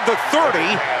inside the 30.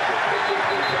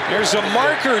 There's a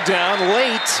marker down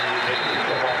late.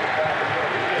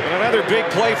 And another big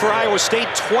play for Iowa State,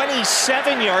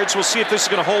 27 yards. We'll see if this is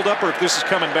going to hold up or if this is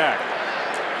coming back.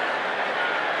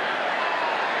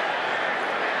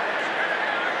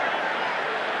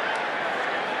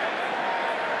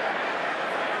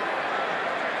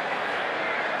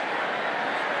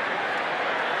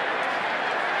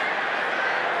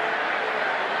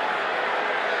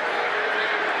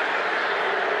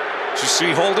 Did you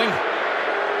see holding? I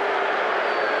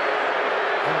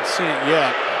haven't seen it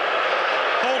yet.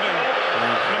 Holding,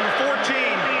 number 14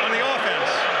 on the offense.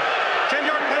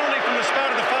 10-yard penalty from the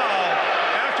spot of the foul.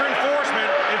 After enforcement,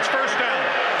 it's first down.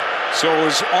 So it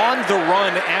was on the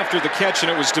run after the catch,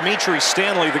 and it was Dimitri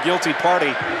Stanley, the guilty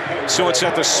party. So it's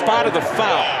at the spot of the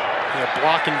foul. Yeah,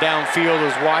 blocking downfield,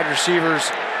 those wide receivers.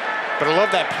 But I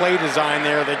love that play design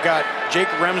there. They got Jake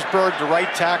Remsburg, the right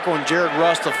tackle, and Jared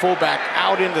Russ, the fullback,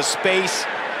 out into space.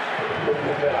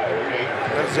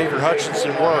 Let Xavier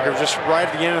Hutchinson work. It was just right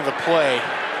at the end of the play.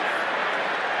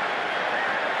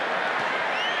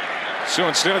 So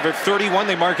instead of the 31,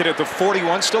 they mark it at the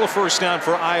 41. Still a first down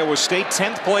for Iowa State.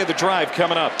 10th play of the drive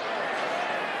coming up.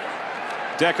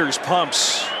 Deckers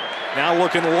pumps. Now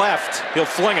looking left. He'll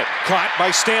fling it. Caught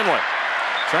by Stanley.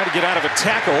 Trying to get out of a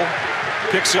tackle.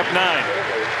 Picks up 9.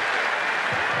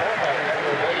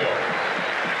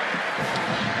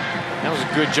 That was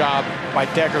a good job by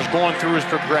Deckers going through his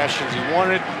progressions. He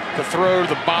wanted to throw to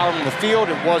the bottom of the field.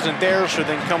 It wasn't there, so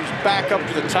then comes back up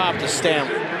to the top to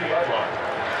Stanley.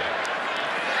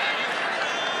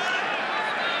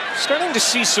 Starting to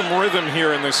see some rhythm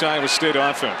here in this Iowa State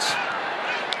offense.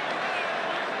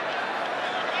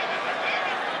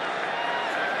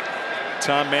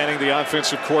 Tom Manning, the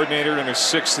offensive coordinator in his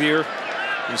 6th year.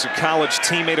 He's a college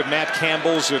teammate of Matt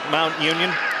Campbell's at Mount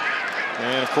Union.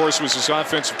 And, of course, was his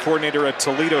offensive coordinator at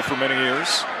Toledo for many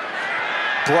years.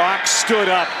 Brock stood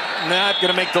up. Not going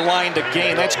to make the line to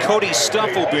gain. That's Cody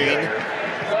Stufflebean.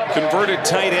 Converted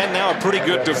tight end, now a pretty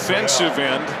good defensive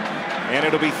end. And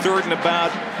it'll be 3rd and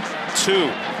about 2.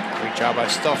 Great job by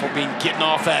Stufflebean getting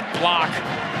off that block.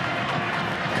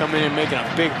 Coming in and making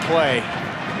a big play.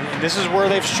 And this is where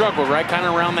they've struggled, right? Kind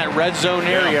of around that red zone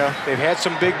area. They've had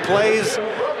some big plays,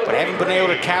 but haven't been able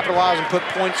to capitalize and put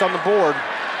points on the board.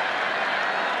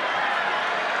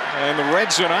 And the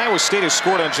red zone, Iowa State has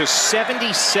scored on just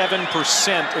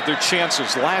 77% of their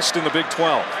chances, last in the Big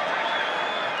 12.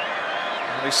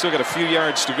 And they still got a few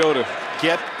yards to go to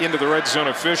get into the red zone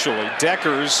officially.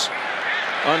 Deckers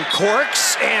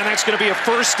uncorks, and that's going to be a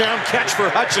first down catch for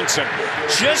Hutchinson.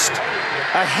 Just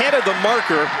ahead of the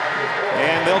marker,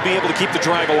 and they'll be able to keep the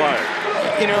drive alive.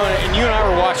 You know, and you and I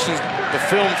were watching the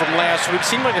film from last week.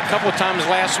 Seemed like a couple of times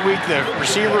last week the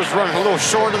receiver was running a little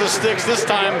short of the sticks. This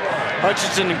time,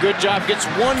 Hutchinson, a good job, gets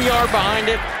 1 yard behind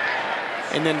it.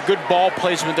 And then good ball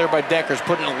placement there by Deckers,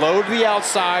 putting it low to the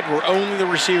outside where only the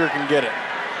receiver can get it.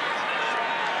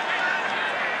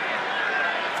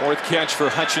 Fourth catch for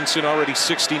Hutchinson, already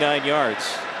 69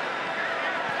 yards.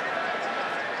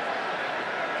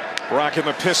 Brock in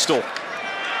the pistol.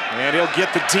 And he'll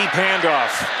get the deep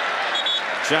handoff.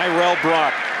 Jyrell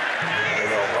Brock.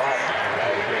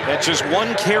 Had just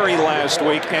 1 carry last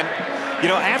week. And, you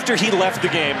know, after he left the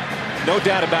game, no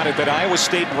doubt about it, that Iowa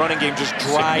State running game just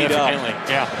dried up.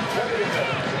 Yeah.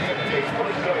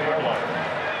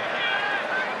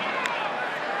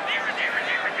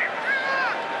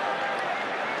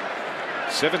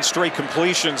 Seven straight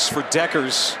completions for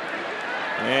Deckers.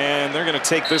 And they're going to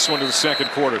take this one to the second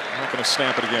quarter. Not going to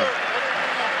snap it again.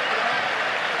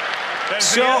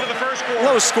 So,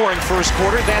 low-scoring first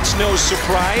quarter. That's no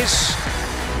surprise.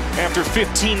 After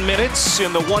 15 minutes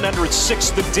in the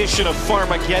 106th edition of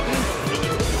Farmageddon.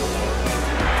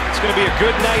 It's going to be a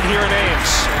good night here in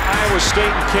Ames. Iowa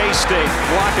State and K-State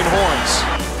locking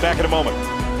horns. Back in a moment.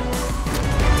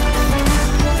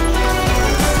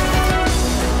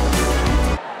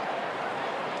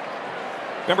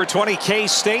 Number 20,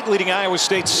 K-State leading Iowa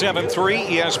State 7-3.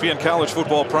 ESPN College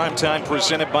Football Primetime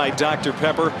presented by Dr.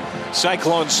 Pepper.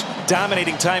 Cyclones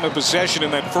dominating time of possession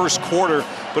in that first quarter,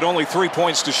 but only 3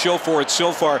 points to show for it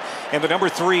so far. And the number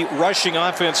 3 rushing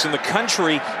offense in the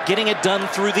country, getting it done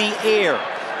through the air.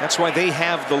 That's why they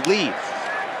have the lead.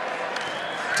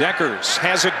 Deckers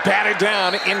has it batted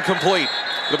down, incomplete.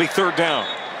 It'll be third down.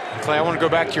 Clay, I want to go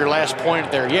back to your last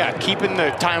point there. Yeah, keeping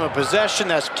the time of possession.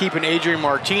 That's keeping Adrian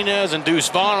Martinez and Deuce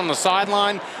Vaughn on the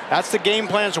sideline. That's the game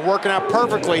plans are working out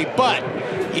perfectly, but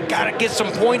you got to get some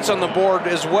points on the board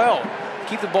as well.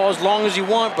 Keep the ball as long as you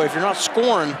want, but if you're not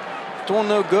scoring, it's doing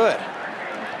no good.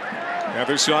 Now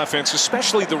this offense,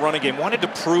 especially the running game, wanted to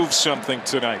prove something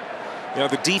tonight. You know,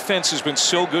 the defense has been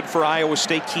so good for Iowa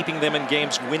State, keeping them in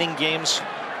games, winning games.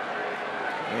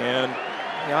 And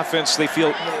the offense, they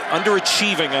feel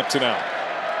underachieving up to now.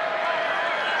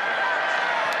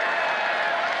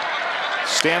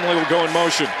 Stanley will go in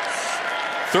motion.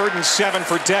 3rd and 7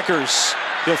 for Deckers.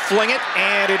 He'll fling it,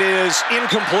 and it is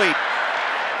incomplete.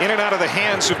 In and out of the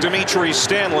hands of Dimitri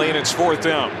Stanley, and it's 4th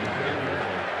down.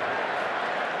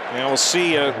 Now we'll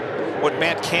see what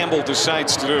Matt Campbell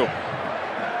decides to do.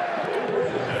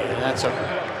 And that's a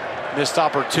missed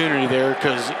opportunity there,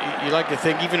 because you like to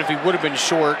think even if he would have been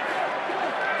short,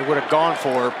 he would have gone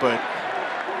for it, but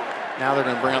now they're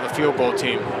going to bring out the field goal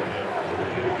team.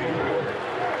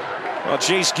 Well,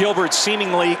 Jace Gilbert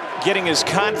seemingly getting his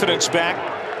confidence back,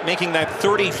 making that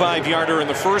 35-yarder in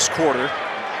the first quarter.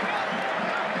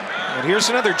 And here's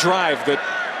another drive that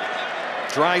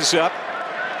dries up.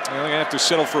 They're going to have to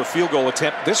settle for a field goal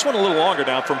attempt. This one a little longer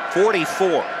now, from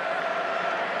 44.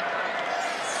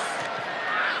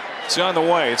 It's on the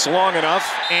way. It's long enough,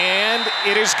 and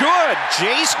it is good.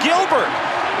 Jace Gilbert.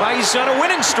 Well, he's on a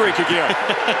winning streak again.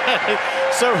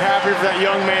 So happy for that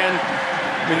young man.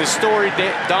 I mean, the story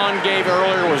Don gave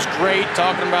earlier was great,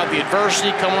 talking about the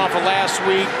adversity coming off of last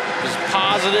week. It was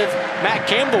positive. Matt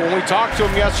Campbell, when we talked to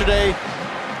him yesterday,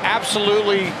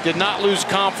 absolutely did not lose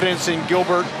confidence in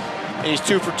Gilbert, and he's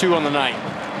 2 for 2 on the night.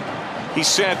 He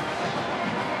said,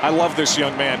 I love this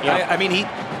young man. Yeah. I mean, he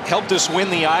helped us win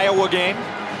the Iowa game.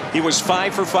 He was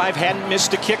 5 for 5, hadn't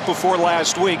missed a kick before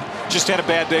last week, just had a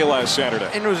bad day last Saturday.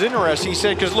 And it was interesting, he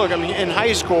said, because look, I mean, in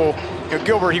high school, you know,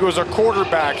 Gilbert, he was a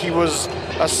quarterback, he was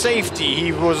a safety,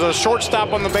 he was a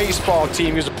shortstop on the baseball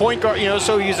team, he was a point guard, you know,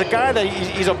 so he's a guy that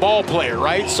he's a ball player,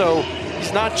 right? So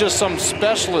he's not just some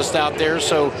specialist out there.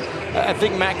 So I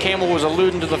think Matt Campbell was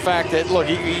alluding to the fact that, look,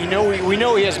 we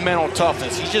know he has mental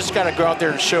toughness. He's just got to go out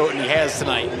there and show it, and he has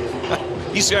tonight.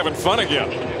 He's having fun again.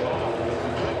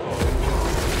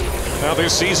 Now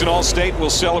this season, All-State will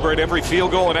celebrate every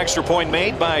field goal and extra point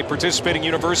made by participating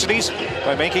universities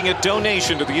by making a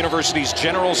donation to the university's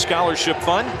General Scholarship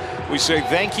Fund. We say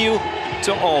thank you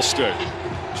to All-State.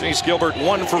 Jace Gilbert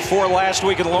 1 for 4 last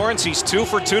week in Lawrence. He's 2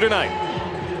 for 2 tonight.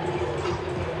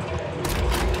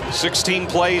 16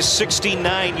 plays,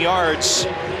 69 yards.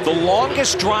 The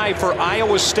longest drive for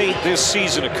Iowa State this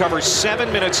season. It covers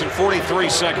 7 minutes and 43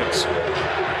 seconds.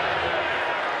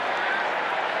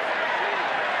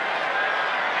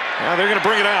 Now they're going to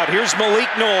bring it out. Here's Malik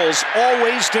Knowles,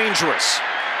 always dangerous,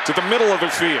 to the middle of the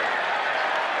field.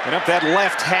 And up that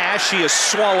left hash, he is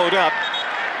swallowed up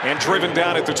and driven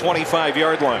down at the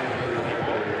 25-yard line.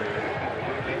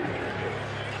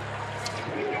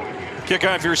 Kick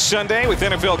off your Sunday with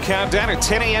NFL Countdown at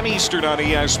 10 a.m. Eastern on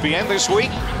ESPN this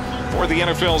week. For the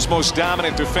NFL's most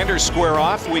dominant defenders square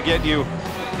off, we get you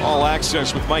all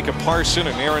access with Micah Parson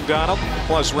and Aaron Donald,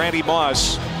 plus Randy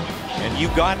Moss, and you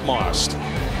got mossed.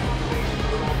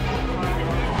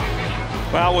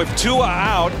 Well, with Tua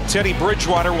out, Teddy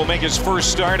Bridgewater will make his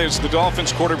first start as the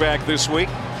Dolphins quarterback this week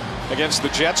against the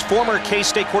Jets. Former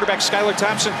K-State quarterback Skylar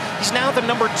Thompson, he's now the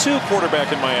 #2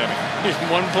 quarterback in Miami. He's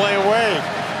one play away.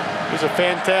 He's a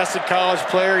fantastic college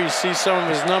player. You see some of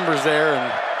his numbers there,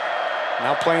 and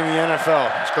now playing the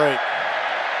NFL. It's great.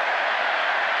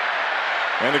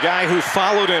 And the guy who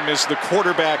followed him is the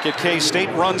quarterback at K-State,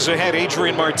 runs ahead,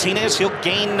 Adrian Martinez. He'll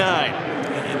gain 9.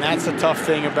 And that's the tough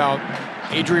thing about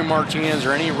Adrian Martinez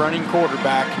or any running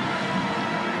quarterback.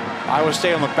 Iowa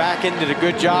State on the back end did a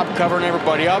good job covering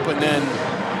everybody up, and then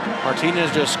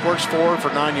Martinez just squirts forward for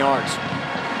 9 yards.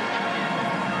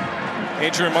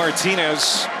 Adrian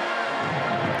Martinez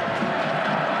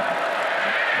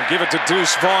will give it to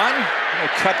Deuce Vaughn. A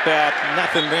cutback,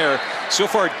 nothing there. So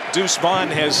far, Deuce Vaughn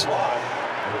has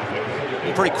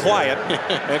been pretty quiet.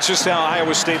 That's just how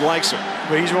Iowa State likes him.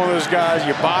 But he's one of those guys,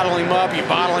 you bottle him up,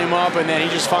 and then he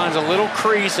just finds a little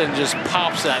crease and just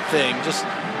pops that thing. Just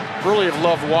really have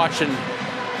loved watching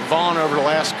Vaughn over the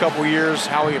last couple years,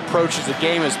 how he approaches the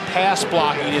game. His pass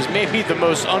blocking is maybe the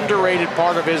most underrated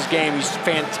part of his game. He's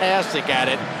fantastic at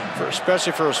it,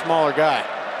 especially for a smaller guy.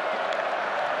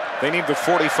 They need the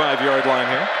 45-yard line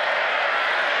here.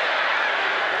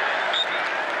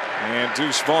 And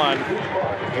Deuce Vaughn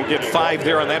will get 5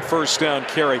 there on that first down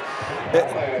carry.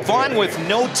 Vaughn with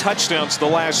no touchdowns the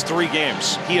last 3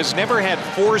 games. He has never had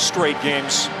 4 straight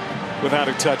games without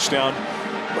a touchdown.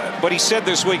 But he said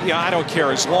this week, yeah, I don't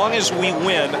care. As long as we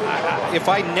win, if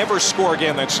I never score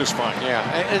again, that's just fine. Yeah,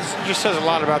 it just says a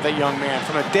lot about that young man.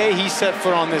 From the day he set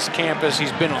foot on this campus,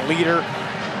 he's been a leader.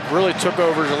 Really took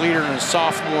over as a leader in his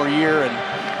sophomore year, and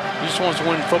he just wants to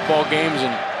win football games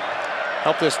and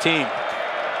help this team.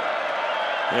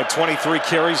 He had 23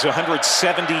 carries,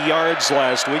 170 yards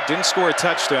last week. Didn't score a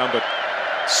touchdown, but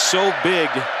so big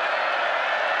in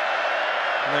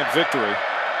that victory.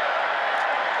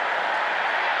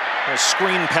 A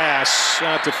screen pass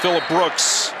out to Phillip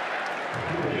Brooks.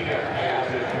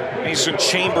 Mason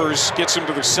Chambers gets him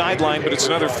to the sideline, but it's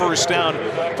another first down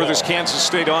for this Kansas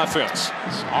State offense.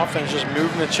 This offense just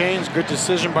moving the chains. Good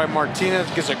decision by Martinez.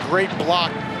 Gets a great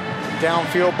block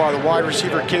downfield by the wide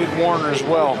receiver, Cade Warner, as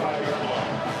well.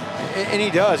 And he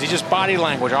does. He's just body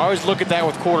language. I always look at that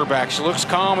with quarterbacks. He looks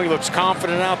calm. He looks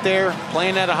confident out there,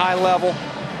 playing at a high level.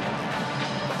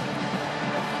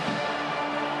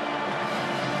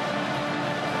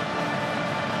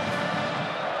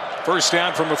 First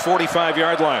down from the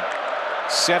 45-yard line.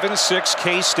 7-6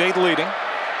 K-State leading.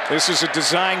 This is a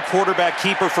design quarterback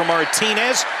keeper for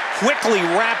Martinez. Quickly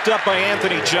wrapped up by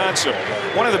Anthony Johnson.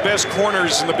 One of the best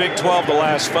corners in the Big 12 the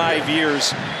last 5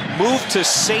 years. Moved to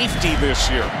safety this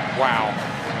year. Wow.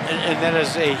 And that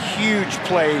is a huge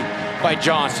play by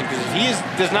Johnson, because if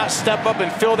he does not step up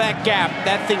and fill that gap,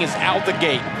 that thing is out the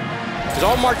gate. Because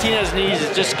all Martinez needs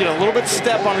is just get a little bit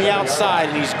step on the outside,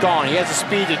 and he's gone. He has the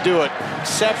speed to do it.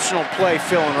 Exceptional play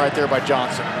filling right there by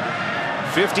Johnson.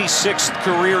 56th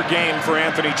career game for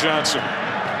Anthony Johnson.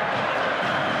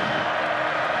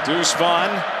 Deuce Vaughn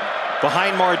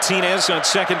behind Martinez on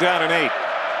 2nd down and 8.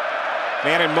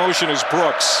 Man in motion is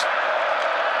Brooks.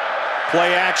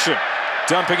 Play action.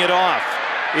 Dumping it off.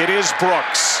 It is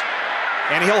Brooks.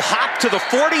 And he'll hop to the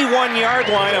 41-yard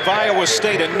line of Iowa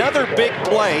State. Another big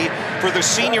play for the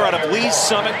senior out of Lee's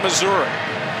Summit, Missouri.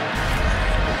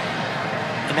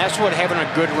 And that's what having a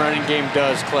good running game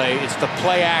does, Clay. It's the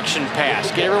play action pass.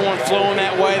 Get everyone flowing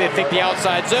that way. They think the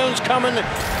outside zone's coming.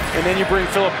 And then you bring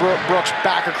Phillip Brooks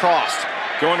back across.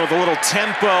 Going with a little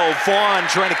tempo. Vaughn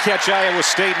trying to catch Iowa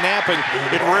State napping.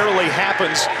 It rarely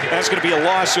happens. That's going to be a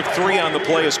loss of 3 on the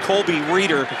play as Colby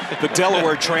Reeder, the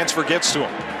Delaware transfer, gets to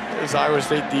him. This Iowa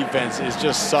State defense is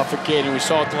just suffocating. We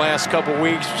saw it the last couple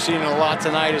weeks. We've seen it a lot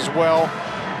tonight as well.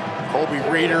 Colby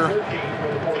Reeder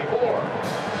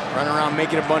running around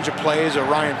making a bunch of plays. Or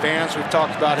Ryan Vance, we've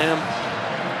talked about him.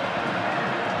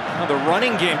 Well, the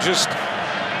running game just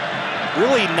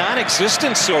really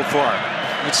non-existent so far.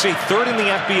 Let's see, 3rd in the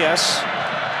FBS.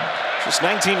 Just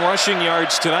 19 rushing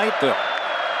yards tonight, though.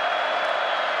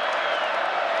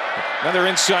 Another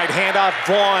inside handoff.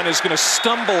 Vaughn is going to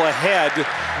stumble ahead.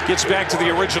 Gets back to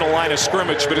the original line of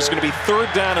scrimmage, but it's going to be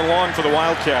 3rd down and long for the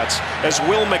Wildcats. As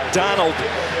Will McDonald,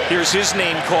 here's his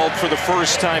name called for the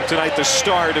first time tonight, the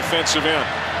star defensive end.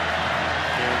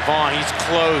 And Vaughn, he's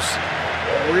close.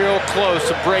 Real close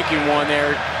to breaking one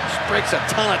there. Just breaks a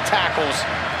ton of tackles.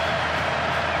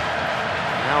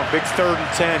 Now a big 3rd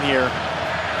and 10 here.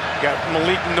 Got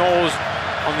Malik Knowles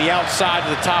on the outside to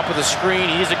the top of the screen.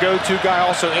 He's a go-to guy,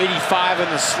 also 85 in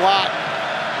the slot.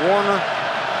 Warner.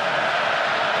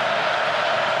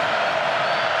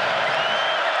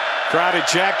 Crowded.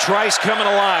 Jack Trice coming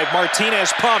alive.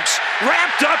 Martinez pumps.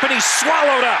 Wrapped up, and he's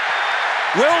swallowed up.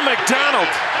 Will McDonald,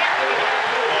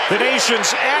 the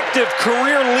nation's active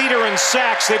career leader in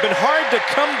sacks. They've been hard to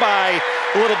come by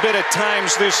a little bit at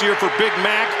times this year for Big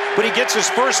Mac, but he gets his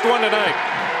first one tonight.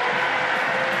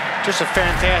 Just a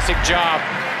fantastic job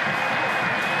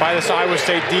by this Iowa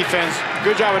State defense.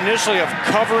 Good job initially of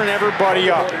covering everybody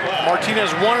up.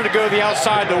 Martinez wanted to go the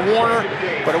outside to Warner,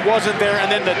 but it wasn't there.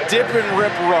 And then the dip and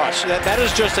rip rush. That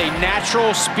is just a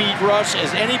natural speed rush,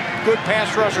 as any good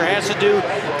pass rusher has to do.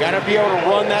 Got to be able to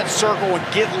run that circle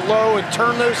and get low and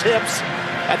turn those hips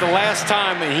at the last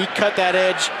time. And he cut that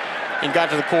edge and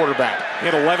got to the quarterback. He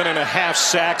had 11.5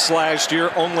 sacks last year,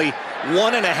 only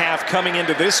 1.5 coming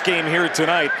into this game here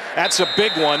tonight. That's a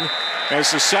big one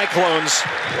as the Cyclones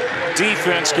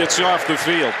defense gets off the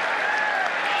field.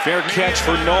 Fair catch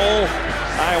for Knoll.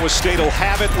 Iowa State will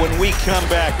have it when we come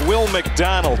back. Will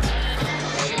McDonald.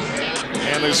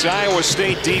 And this Iowa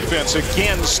State defense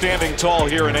again standing tall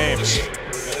here in Ames.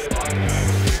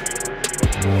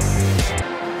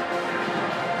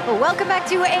 Welcome back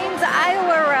to Ames,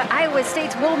 Iowa. Iowa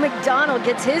State's Will McDonald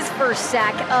gets his first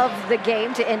sack of the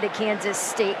game to end a Kansas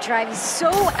State drive. He's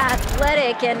so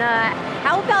athletic, and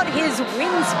how about his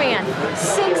wingspan?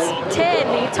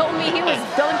 6'10". He told me he was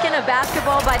dunking a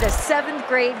basketball by the 7th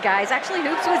grade, guys. Actually,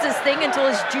 hoops was his thing until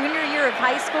his junior year of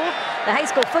high school. The high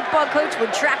school football coach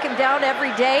would track him down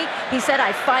every day. He said,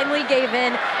 I finally gave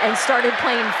in and started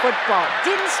playing football.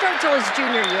 Didn't start till his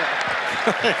junior year.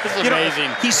 This is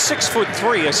amazing. He's 6'3",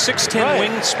 a 6'10"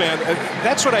 wingspan.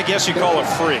 That's what I guess you call a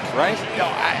freak, right? No,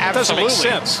 absolutely. Doesn't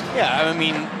make sense. Yeah, I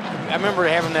mean, I remember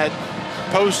having that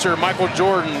poster, Michael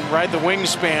Jordan, right, the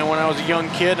wingspan when I was a young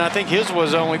kid, and I think his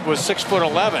was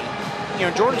 6'11". You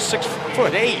know, Jordan's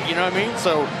 6'8". You know what I mean?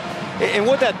 So, and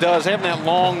what that does, having that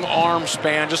long arm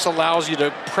span, just allows you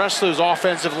to press those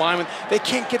offensive linemen. They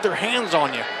can't get their hands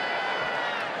on you.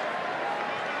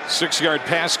 6-yard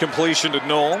pass completion to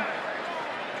Knoll.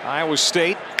 Iowa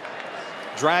State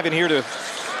driving here to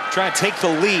try and take the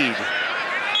lead.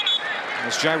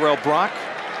 As Jyrell Brock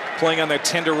playing on that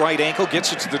tender right ankle,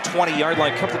 gets it to the 20-yard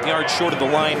line, a couple of yards short of the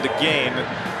line to gain.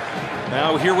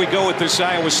 Now here we go with this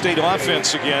Iowa State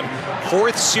offense again.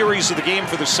 4th series of the game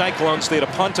for the Cyclones. They had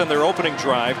a punt on their opening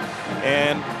drive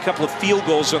and a couple of field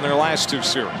goals on their last 2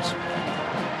 series.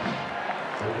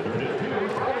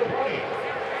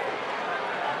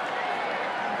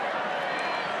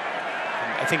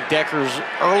 I think Deckers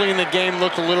early in the game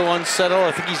looked a little unsettled.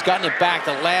 I think he's gotten it back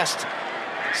the last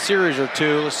series or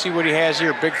 2. Let's see what he has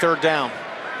here. Big 3rd down.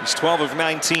 He's 12 of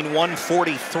 19,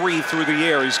 143 through the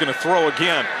air. He's going to throw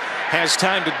again. Has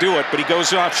time to do it, but he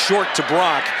goes off short to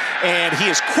Brock, and he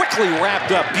is quickly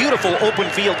wrapped up. Beautiful open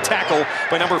field tackle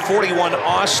by number 41,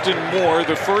 Austin Moore,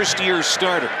 the first-year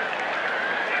starter.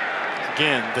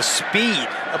 Again, the speed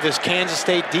of this Kansas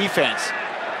State defense.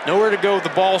 Nowhere to go with the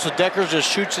ball, so Deckers just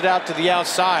shoots it out to the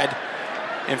outside.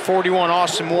 And 41,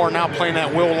 Austin Moore, now playing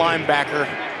that will linebacker.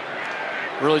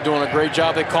 Really doing a great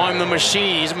job. They call him the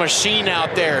machine. He's a machine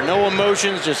out there. No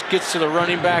emotions, just gets to the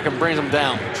running back and brings him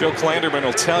down. Joe Klanderman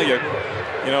will tell you,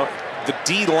 you know, the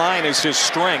D-line is his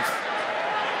strength.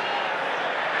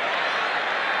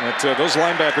 But those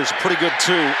linebackers are pretty good,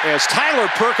 too. As Tyler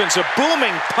Perkins, a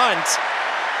booming punt,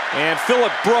 and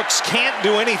Phillip Brooks can't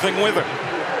do anything with it.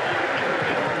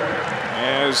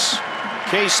 As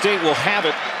K-State will have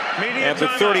it at the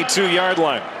 32-yard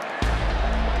line.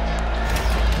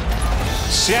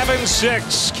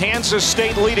 7-6, Kansas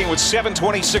State leading with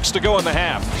 7:26 to go in the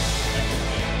half.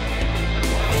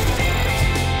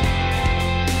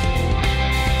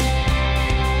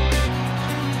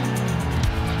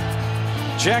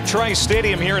 Jack Trice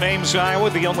Stadium here in Ames, Iowa,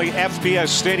 the only FBS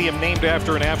stadium named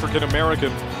after an African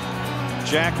American.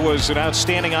 Jack was an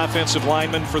outstanding offensive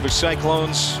lineman for the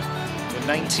Cyclones in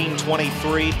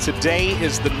 1923. Today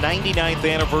is the 99th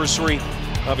anniversary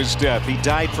of his death. He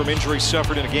died from injury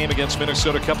suffered in a game against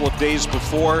Minnesota a couple of days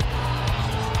before.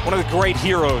 One of the great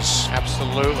heroes.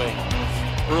 Absolutely.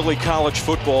 Early college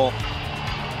football.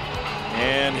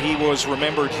 And he was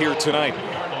remembered here tonight.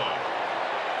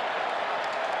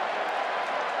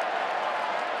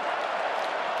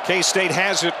 K-State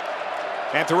has it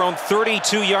at their own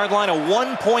 32-yard line, a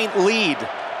 1-point lead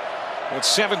with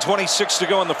 7:26 to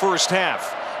go in the first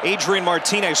half. Adrian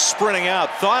Martinez sprinting out,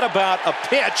 thought about a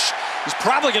pitch. He's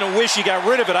probably going to wish he got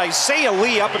rid of it. Isaiah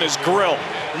Lee up in his grill,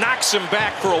 knocks him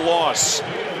back for a loss.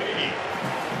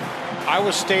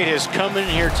 Iowa State has come in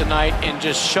here tonight and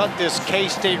just shut this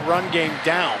K-State run game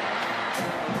down.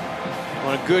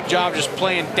 Doing a good job just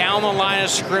playing down the line of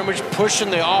scrimmage, pushing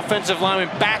the offensive lineman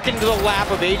back into the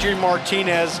lap of Adrian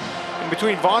Martinez. And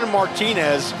between Vaughn and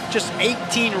Martinez, just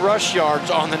 18 rush yards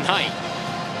on the night.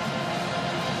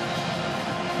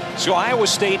 So Iowa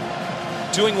State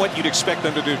doing what you'd expect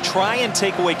them to do, try and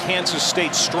take away Kansas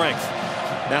State's strength.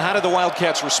 Now, how did the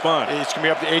Wildcats respond? It's going to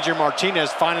be up to Adrian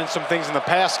Martinez finding some things in the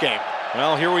pass game.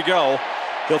 Well, here we go.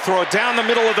 He'll throw it down the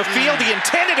middle of the field. He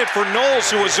intended it for Knowles,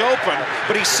 who was open,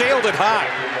 but he sailed it high.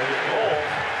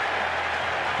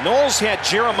 Knowles had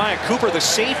Jeremiah Cooper, the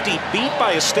safety, beat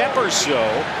by a step or so,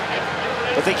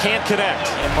 but they can't connect.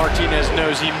 And Martinez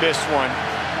knows he missed one.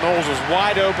 Knowles was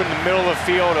wide open in the middle of the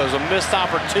field. It was a missed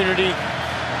opportunity.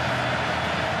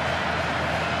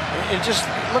 It just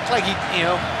looked like he,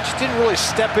 just didn't really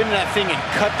step into that thing and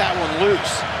cut that one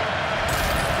loose.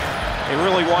 They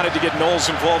really wanted to get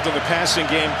Knowles involved in the passing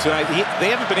game tonight.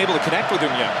 They haven't been able to connect with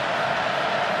him yet.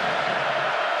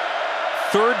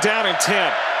 3rd down and 10.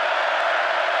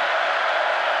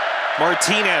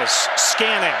 Martinez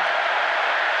scanning.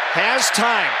 Has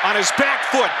time on his back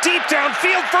foot. Deep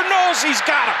downfield for Knowles. He's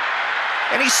got him.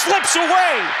 And he slips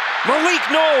away. Malik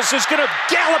Knowles is going to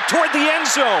gallop toward the end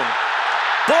zone.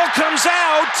 Ball comes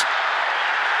out.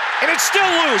 And it's still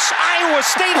loose. Iowa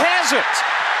State has it.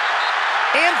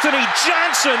 Anthony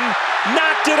Johnson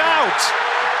knocked it out.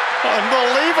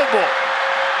 Unbelievable.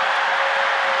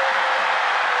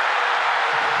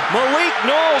 Malik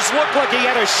Knowles looked like he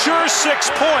had a sure 6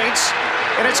 points,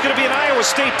 and it's going to be an Iowa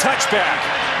State touchback.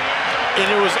 And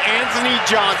it was Anthony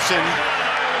Johnson,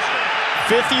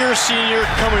 5th-year senior,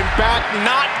 coming back,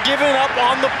 not giving up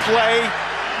on the play.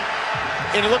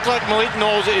 And it looked like Malik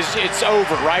Knowles it's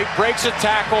over, right? Breaks a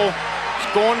tackle,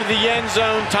 he's going to the end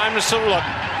zone, time to look.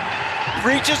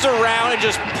 Reaches around and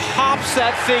just pops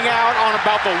that thing out on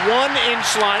about the 1-inch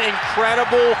line.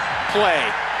 Incredible play.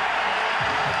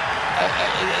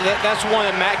 That's one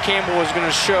that Matt Campbell was going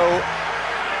to show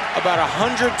about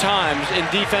 100 times in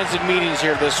defensive meetings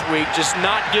here this week. Just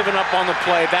not giving up on the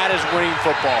play. That is winning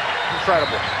football.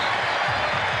 Incredible.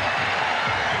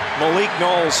 Malik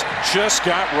Knowles just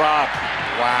got robbed.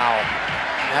 Wow.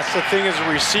 That's the thing as a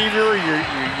receiver,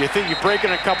 you think you're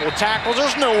breaking a couple of tackles.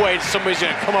 There's no way somebody's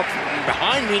going to come up from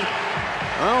behind me.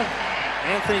 Well,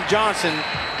 Anthony Johnson,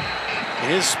 in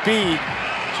his speed,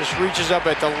 just reaches up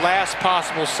at the last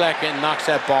possible second and knocks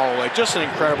that ball away. Just an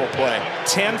incredible play.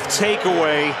 10th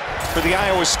takeaway for the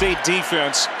Iowa State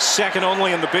defense, second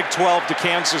only in the Big 12 to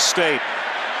Kansas State.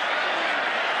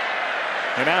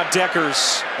 And now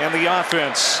Deckers and the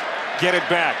offense get it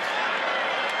back.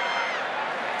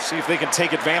 See if they can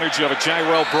take advantage of it.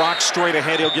 Jyrell Brock straight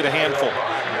ahead. He'll get a handful.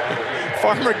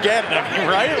 Farmageddon, I mean,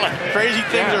 right? Like crazy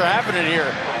things are happening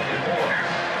here.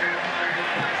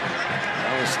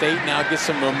 Iowa State now gets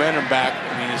some momentum back.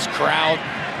 I mean, his crowd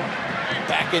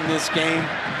back in this game.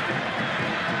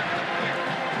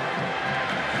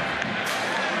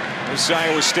 This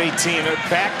Iowa State team,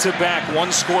 back-to-back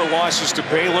one-score losses to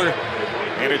Baylor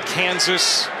and at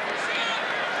Kansas.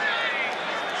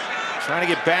 Trying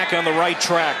to get back on the right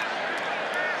track.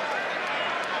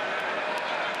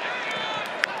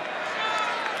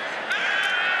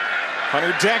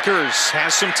 Hunter Deckers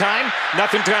has some time.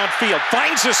 Nothing downfield.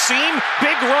 Finds a seam.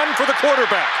 Big run for the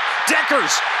quarterback.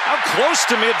 Deckers out close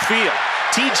to midfield.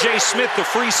 T.J. Smith, the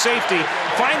free safety,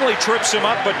 finally trips him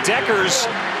up, but Deckers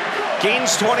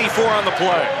gains 24 on the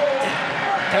play.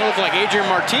 That looked like Adrian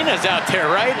Martinez out there,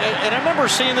 right? And I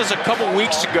remember seeing this a couple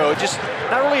weeks ago. Just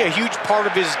not really a huge part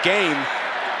of his game,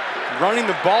 running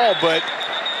the ball, but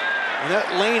when that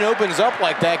lane opens up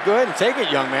like that, go ahead and take it,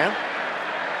 young man.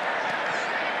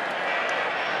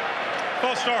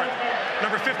 False start.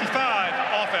 Number 55,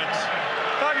 offense.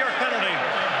 5-yard penalty.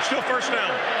 Still first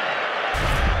down.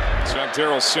 It's on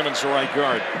Darrell Simmons, right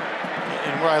guard.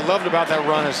 And what I loved about that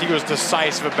run is he was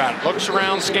decisive about it. Looks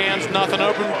around, scans, nothing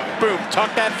open, boom,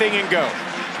 tuck that thing and go.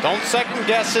 Don't second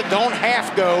guess it, don't half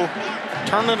go,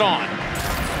 turn it on.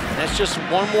 That's just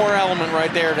one more element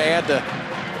right there to add to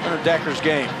Hunter Deckers'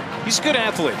 game. He's a good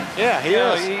athlete. Yeah, he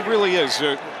is. He really is.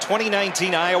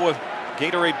 2019 Iowa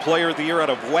Gatorade Player of the Year out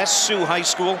of West Sioux High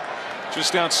School,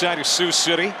 just outside of Sioux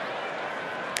City.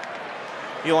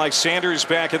 Eli Sanders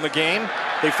back in the game.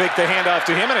 They fake the handoff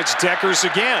to him, and it's Deckers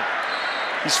again.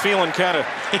 He's feeling kind of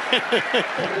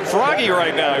froggy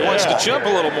right now. He wants to jump a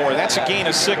little more. That's a gain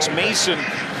of 6. Mason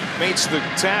makes the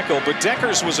tackle, but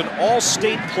Deckers was an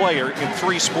all-state player in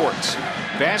 3 sports: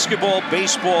 basketball,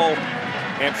 baseball,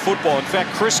 and football. In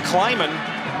fact, Chris Kleiman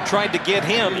tried to get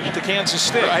him to Kansas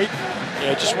State. Right.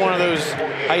 Yeah, just one of those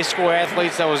high school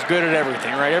athletes that was good at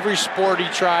everything, right? Every sport he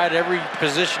tried, every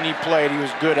position he played, he was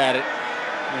good at it.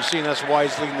 And you're seeing that's why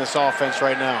he's leading this offense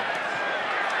right now.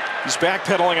 He's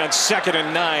backpedaling on 2nd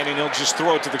and 9, and he'll just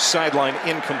throw it to the sideline,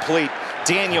 incomplete.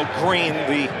 Daniel Green,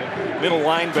 the middle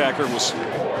linebacker, was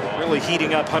really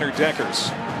heating up Hunter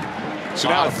Deckers. So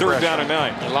now 3rd down and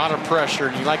 9. A lot of pressure,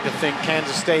 and you like to think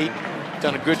Kansas State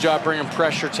done a good job bringing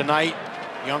pressure tonight.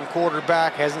 Young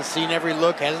quarterback, hasn't seen every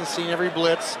look, hasn't seen every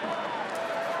blitz.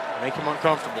 Make him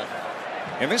uncomfortable.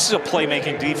 And this is a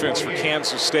playmaking defense for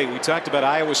Kansas State. We talked about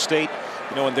Iowa State,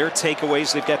 you know, and their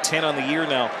takeaways. They've got 10 on the year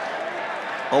now.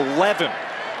 11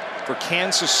 for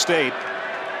Kansas State.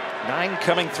 9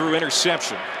 coming through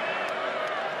interception.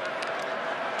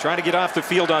 Trying to get off the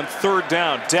field on 3rd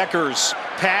down. Deckers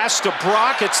pass to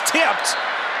Brock. It's tipped,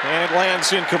 and it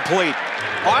lands incomplete.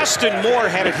 Austin Moore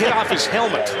had it hit off his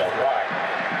helmet.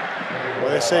 Well,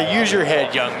 they say use your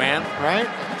head, young man, right?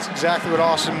 That's exactly what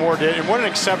Austin Moore did, and what an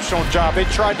exceptional job. They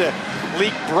tried to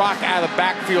leak Brock out of the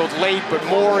backfield late, but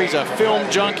Moore, he's a film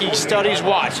junkie, he studies.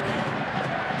 Watch.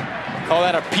 Call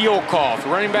that a peel call. If the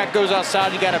running back goes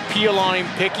outside, you got to peel on him,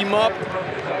 pick him up,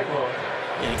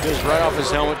 and he goes right off his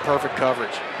helmet. Perfect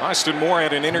coverage. Austin Moore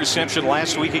had an interception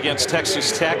last week against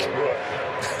Texas Tech.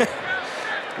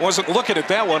 Wasn't looking at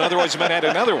that one, otherwise he might have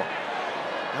had another one.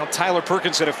 Now Tyler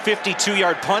Perkins had a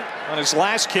 52-yard punt on his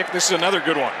last kick. This is another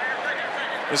good one.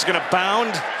 This is going to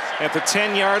bound at the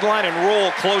 10-yard line and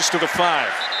roll close to the 5.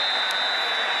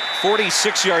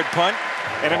 46-yard punt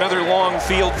and another long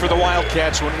field for the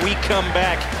Wildcats when we come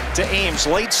back to Ames.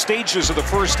 Late stages of the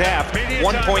first half,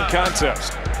 1-point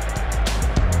contest.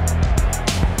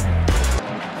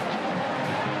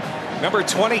 Number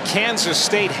 20, Kansas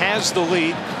State has the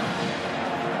lead.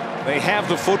 They have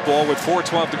the football with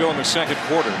 4:12 to go in the 2nd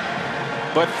quarter.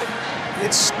 But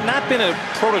it's not been a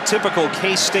prototypical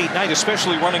K-State night,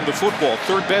 especially running the football.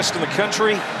 3rd best in the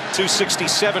country,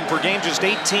 267 per game, just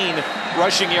 18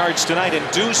 rushing yards tonight. And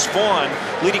Deuce Vaughn,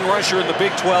 leading rusher in the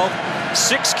Big 12,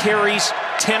 6 carries,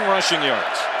 10 rushing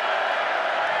yards.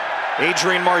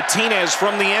 Adrian Martinez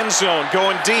from the end zone,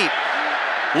 going deep,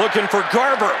 looking for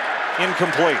Garber,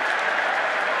 incomplete.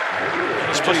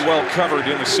 It's pretty well covered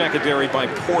in the secondary by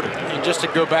Porter. And just to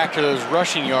go back to those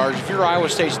rushing yards, if you're Iowa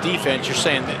State's defense, you're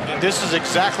saying that this is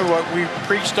exactly what we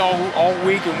preached all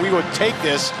week, and we would take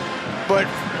this. But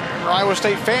for Iowa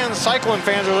State fans, Cyclone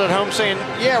fans are at home saying,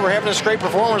 yeah, we're having this great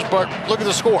performance, but look at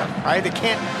the score, right? They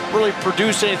can't really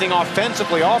produce anything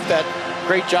offensively off that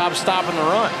great job stopping the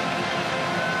run.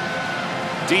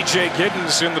 DJ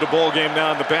Giddens into the ball game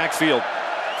now in the backfield.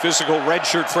 Physical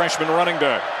redshirt freshman running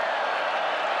back.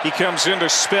 He comes in to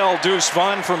spell Deuce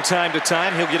Vaughn from time to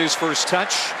time. He'll get his first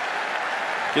touch.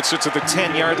 Gets it to the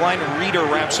 10-yard line. Reeder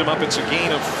wraps him up. It's a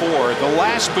gain of 4. The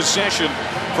last possession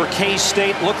for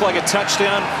K-State looked like a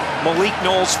touchdown. Malik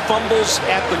Knowles fumbles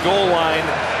at the goal line.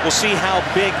 We'll see how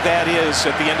big that is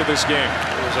at the end of this game.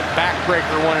 It was a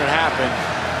backbreaker when it happened.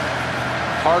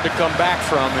 Hard to come back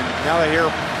from, and now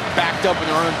they're backed up in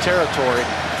their own territory.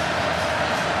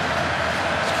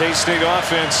 K-State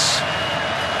offense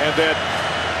and that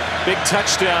big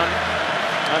touchdown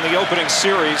on the opening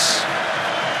series.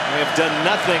 They have done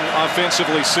nothing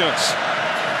offensively since.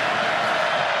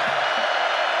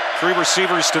 3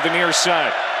 receivers to the near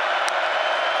side.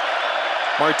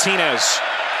 Martinez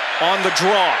on the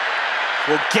draw.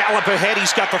 Will gallop ahead.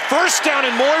 He's got the first down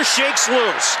and more. Shakes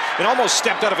loose. And almost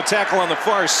stepped out of a tackle on the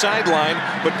far sideline.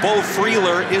 But Bo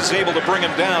Freeler is able to bring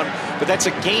him down. But that's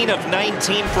a gain of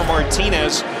 19 for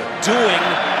Martinez, doing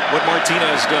what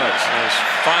Martinez does. He's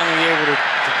finally able to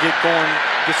get going,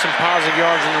 get some positive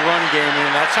yards in the run game,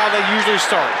 and that's how they usually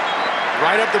start.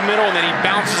 Right up the middle, and then he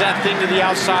bounces that thing to the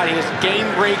outside. He has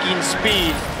game-breaking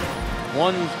speed.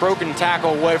 One broken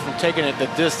tackle away from taking it the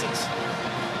distance.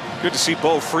 Good to see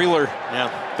Bo Freeler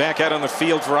back out on the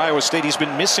field for Iowa State. He's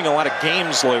been missing a lot of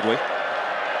games lately.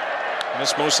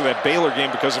 Missed most of that Baylor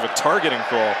game because of a targeting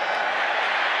call.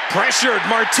 Pressured,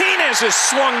 Martinez is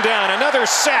swung down. Another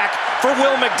sack for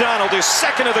Will McDonald, his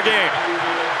 2nd of the game.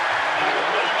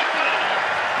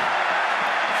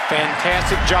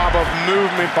 Fantastic job of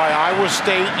movement by Iowa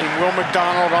State and Will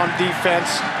McDonald on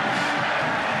defense.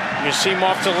 You see him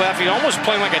off to the left. He's almost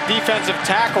playing like a defensive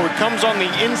tackle. He comes on the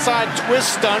inside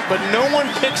twist stunt, but no one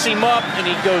picks him up, and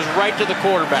he goes right to the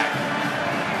quarterback.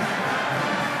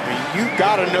 I mean, you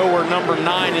got to know where number 9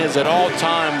 is at all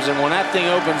times, and when that thing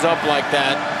opens up like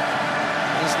that,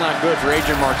 it's not good for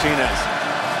Adrian Martinez.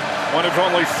 One of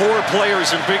only 4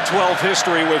 players in Big 12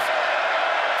 history with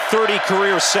 30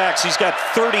 career sacks. He's got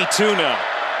 32 now.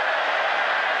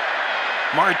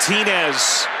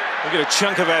 Martinez We'll get a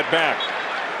chunk of that back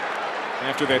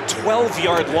after that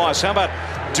 12-yard loss. How about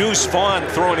Deuce Vaughn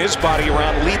throwing his body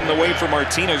around, leading the way for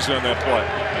Martinez on that play?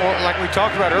 Well, like we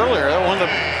talked about earlier, one of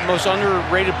the most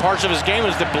underrated parts of his game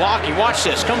is the blocking. Watch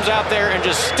this. Comes out there and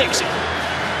just sticks it.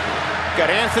 Got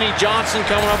Anthony Johnson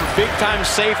coming up, a big-time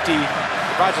safety.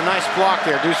 Provides a nice block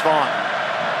there, Deuce Vaughn.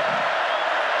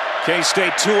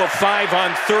 K-State 2 of 5 on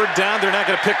 3rd down. They're not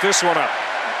going to pick this one up.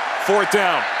 4th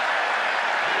down.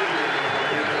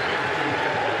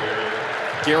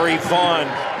 Gary Vaughn,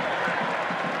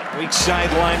 weak side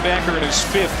linebacker in his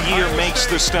 5th year, makes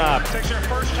the stop.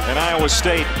 And Iowa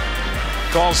State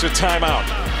calls a timeout.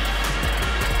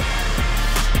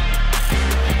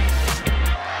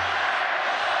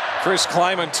 Chris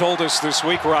Kleiman told us this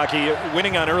week, Rocky,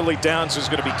 winning on early downs is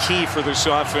going to be key for this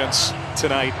offense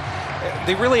tonight.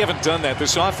 They really haven't done that.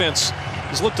 This offense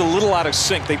has looked a little out of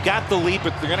sync. They've got the lead, but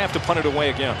they're going to have to punt it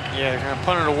away again. Yeah, they're going to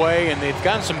punt it away, and they've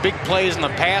gotten some big plays in the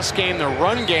pass game, the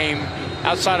run game,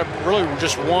 outside of really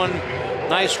just one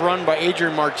nice run by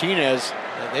Adrian Martinez.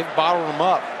 They've bottled them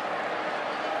up.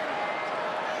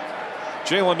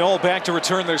 Jalen Knoll back to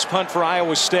return this punt for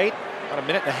Iowa State. About a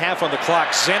minute and a half on the clock.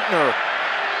 Zentner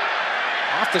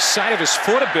off the side of his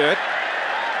foot a bit.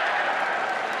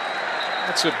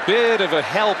 That's a bit of a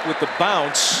help with the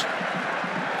bounce.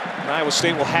 And Iowa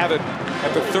State will have it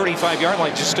at the 35-yard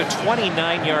line. Just a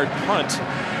 29-yard punt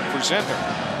for Zentner.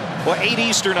 Well, 8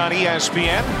 Eastern on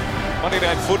ESPN. Monday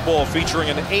Night Football featuring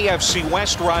an AFC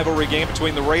West rivalry game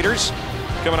between the Raiders,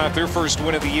 coming out their first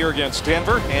win of the year against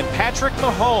Denver, and Patrick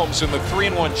Mahomes and the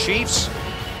 3-1 Chiefs.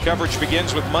 Coverage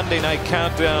begins with Monday Night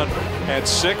Countdown at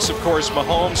 6. Of course,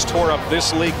 Mahomes tore up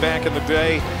this league back in the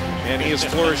day, and he is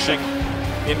flourishing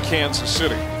in Kansas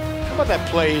City. How about that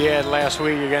play he had last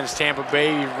week against Tampa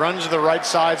Bay? He runs to the right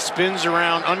side, spins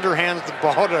around, underhands the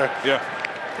ball to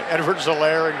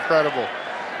Edwards-Helaire. Incredible.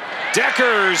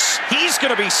 Deckers, he's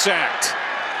going to be sacked.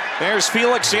 There's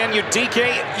Felix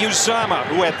Anudike-Uzomah,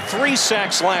 who had 3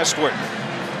 sacks last week.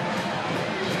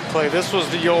 Play. This was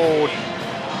the old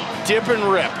dip and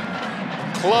rip,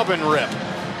 club and rip.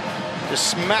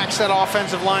 Just smacks that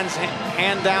offensive line's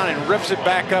hand down and rips it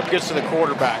back up, gets to the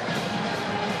quarterback.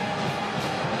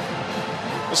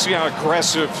 We'll see how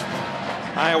aggressive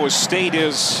Iowa State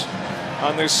is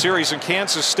on this series. In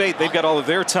Kansas State, they've got all of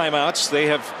their timeouts. They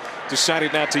have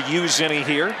decided not to use any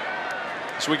here.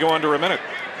 So we go under a minute.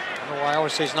 I don't know why Iowa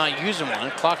State's not using one.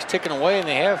 The clock's ticking away, and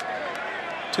they have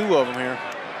 2 of them here.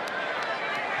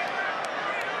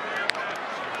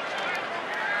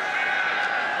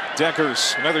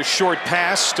 Deckers, another short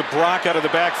pass to Brock out of the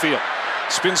backfield.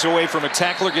 Spins away from a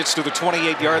tackler, gets to the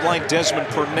 28-yard line. Desmond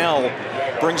Purnell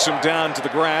brings him down to the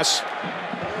grass.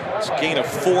 It's a gain of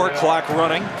 4, clock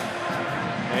running.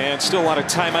 And still a lot of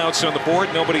timeouts on the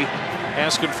board. Nobody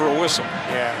asking for a whistle.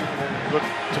 Yeah, look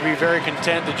to be very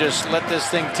content to just let this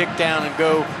thing tick down and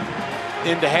go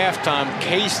into halftime.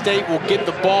 K-State will get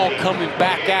the ball coming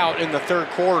back out in the 3rd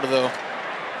quarter, though.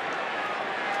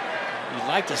 You'd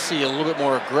like to see a little bit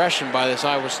more aggression by this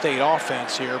Iowa State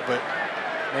offense here, but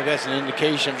maybe that's an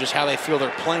indication of just how they feel they're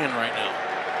playing right now.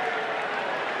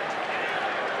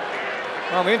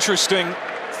 Well, interesting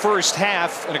first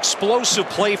half. An explosive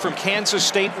play from Kansas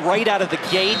State right out of the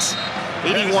gate.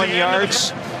 81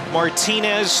 yards.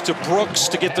 Martinez to Brooks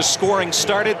to get the scoring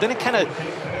started. Then it kind of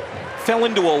fell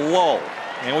into a lull.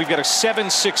 And we've got a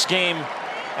 7-6 game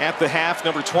at the half.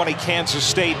 Number 20, Kansas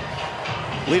State,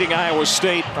 leading Iowa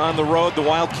State on the road. The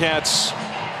Wildcats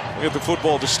with the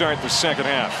football to start the second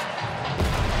half.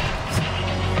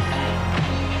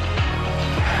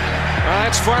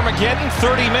 That's Farmageddon,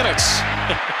 30 minutes.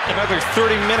 Another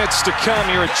 30 minutes to come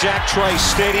here at Jack Trice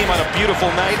Stadium on a beautiful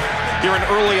night here in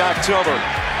early October.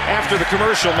 After the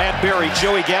commercial, Matt Berry,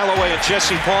 Joey Galloway, and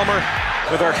Jesse Palmer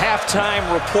with our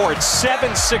halftime report.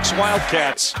 7-6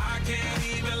 Wildcats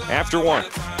after 1.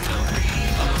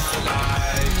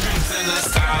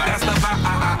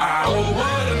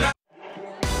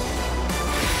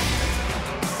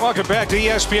 Welcome back to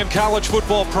ESPN College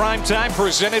Football Primetime,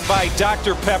 presented by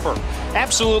Dr. Pepper.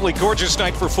 Absolutely gorgeous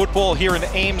night for football here in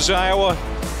Ames, Iowa.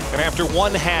 And after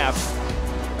 1 half,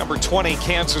 number 20,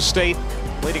 Kansas State,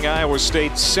 leading Iowa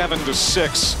State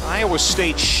 7-6. Iowa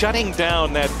State shutting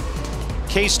down that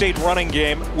K-State running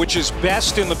game, which is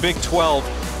best in the Big 12.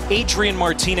 Adrian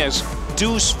Martinez,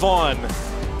 Deuce Vaughn.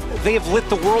 They have lit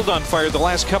the world on fire the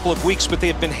last couple of weeks, but they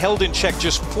have been held in check.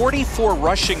 Just 44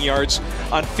 rushing yards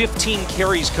on 15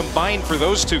 carries combined for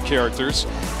those 2 characters.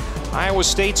 Iowa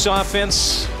State's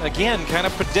offense, again, kind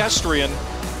of pedestrian.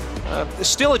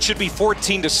 Still, it should be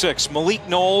 14-6. Malik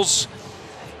Knowles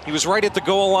He was right at the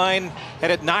goal line, had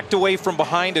it knocked away from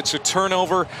behind. It's a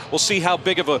turnover. We'll see how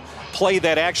big of a play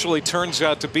that actually turns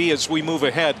out to be as we move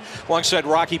ahead. Alongside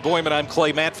Rocky Boyman, I'm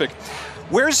Clay Matvick.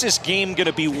 Where's this game going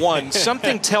to be won?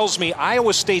 Something tells me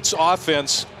Iowa State's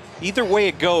offense, either way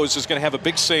it goes, is going to have a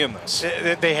big say in this.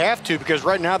 They have to, because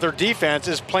right now their defense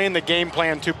is playing the game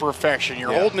plan to perfection.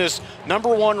 You're holding this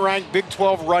 #1 ranked Big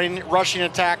 12 rushing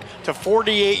attack to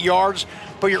 48 yards,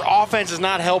 but your offense is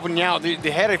not helping you out.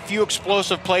 They had a few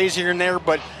explosive plays here and there,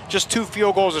 but just 2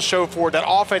 field goals to show for it. That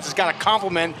offense has got to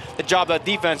complement the job that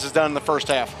defense has done in the first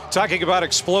half. Talking about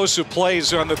explosive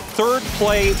plays, on the 3rd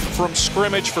play from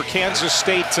scrimmage for Kansas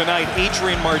State tonight,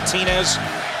 Adrian Martinez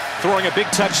throwing a big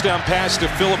touchdown pass to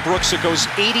Phillip Brooks that goes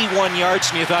 81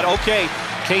 yards, and you thought, okay,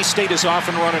 K-State is off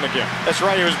and running again. That's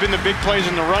right. There's been the big plays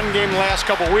in the run game the last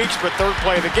couple weeks, but 3rd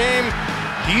play of the game,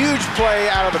 huge play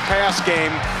out of the pass game,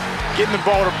 getting the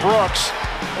ball to Brooks,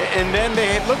 and then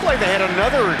they looked like they had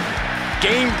another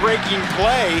game-breaking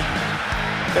play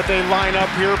that they line up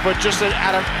here, but just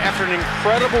after an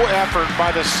incredible effort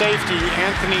by the safety,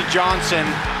 Anthony Johnson,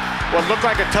 what looked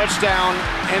like a touchdown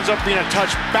ends up being a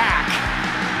touchback.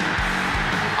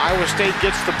 Iowa State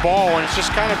gets the ball, and it's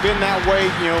just kind of been that way.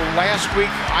 You know, last week,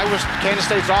 Kansas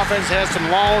State's offense has some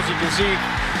lulls. You can see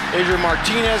Adrian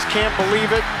Martinez can't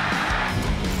believe it.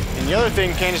 And the other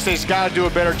thing Kansas State's got to do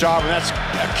a better job, and that's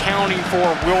accounting for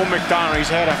Will McDonald.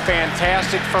 He's had a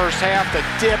fantastic first half. The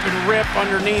dip and rip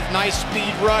underneath, nice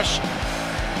speed rush.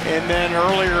 And then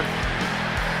earlier,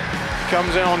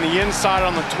 comes in on the inside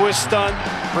on the twist stunt,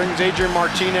 brings Adrian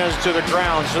Martinez to the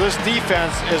ground. So this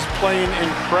defense is playing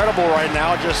incredible right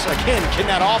now. Just, again, getting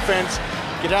that offense,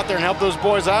 get out there and help those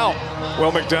boys out.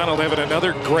 Well, McDonald having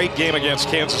another great game against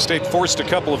Kansas State, forced a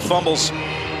couple of fumbles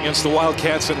against the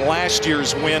Wildcats in last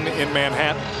year's win in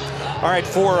Manhattan. All right,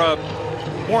 for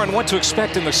more on what to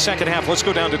expect in the second half, let's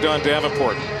go down to Don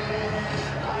Davenport.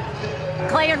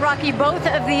 Clay and Rocky, both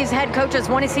of these head coaches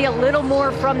want to see a little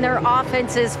more from their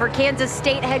offenses. For Kansas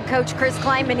State head coach Chris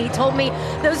Klieman, he told me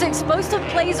those explosive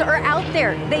plays are out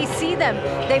there. They see them.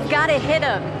 They've got to hit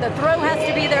them. The throw has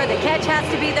to be there. The catch has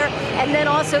to be there. And then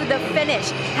also the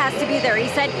finish has to be there. He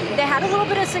said they had a little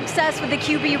bit of success with the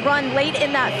QB run late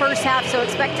in that first half, so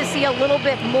expect to see a little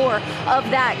bit more of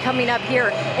that coming up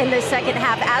here in the second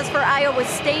half. As for Iowa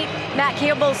State, Matt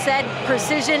Campbell said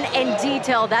precision and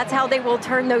detail. That's how they will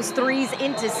turn those threes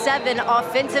into 7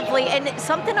 offensively. And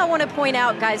something I want to point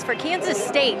out, guys, for Kansas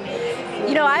State,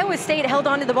 you know, Iowa State held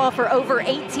onto the ball for over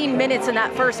 18 minutes in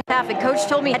that first half, and Coach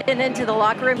told me heading into the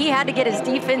locker room, he had to get his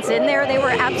defense in there. They were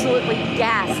absolutely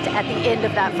gassed at the end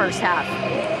of that first half.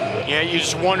 Yeah, you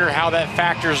just wonder how that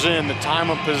factors in, the time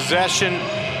of possession.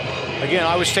 Again,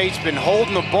 Iowa State's been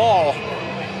holding the ball,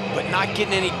 but not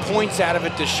getting any points out of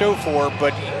it to show for.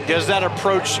 But does that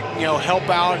approach, you know, help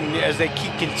out, and as they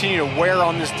continue to wear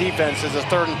on this defense as the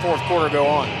 3rd and 4th quarter go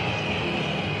on?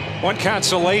 One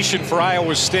consolation for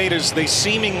Iowa State is they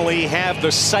seemingly have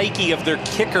the psyche of their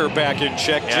kicker back in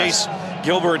check. Yes. Jace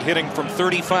Gilbert hitting from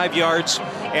 35 yards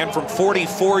and from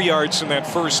 44 yards in that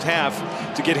first half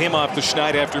to get him off the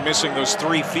schneid after missing those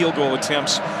 3 field goal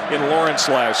attempts in Lawrence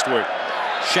last week.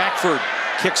 Shackford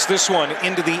kicks this one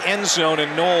into the end zone,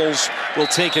 and Knowles will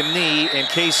take a knee, and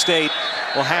K-State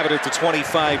will have it at the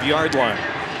 25-yard line.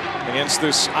 Against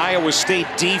this Iowa State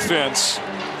defense,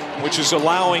 which is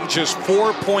allowing just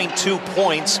 4.2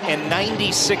 points and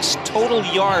 96 total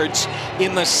yards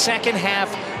in the second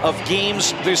half of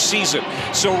games this season.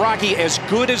 So, Rocky, as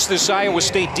good as this Iowa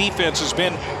State defense has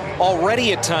been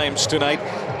already at times tonight,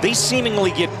 they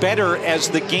seemingly get better as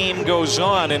the game goes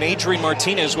on, and Adrian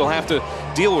Martinez will have to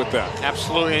deal with that.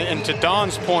 Absolutely, and to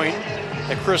Don's point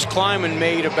that Chris Klieman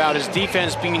made about his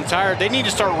defense being tired, they need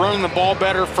to start running the ball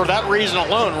better for that reason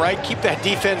alone, right? Keep that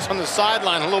defense on the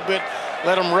sideline a little bit,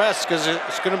 let them rest, because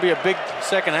it's going to be a big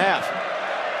second half.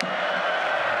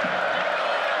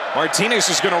 Martinez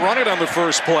is going to run it on the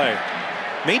first play.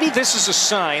 Maybe this is a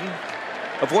sign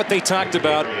of what they talked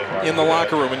about in the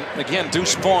locker room. And again,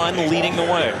 Deuce Vaughn leading the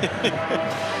way.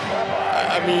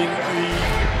 I mean,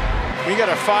 we got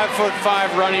a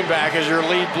 5'5" running back as your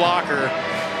lead blocker.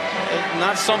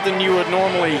 Not something you would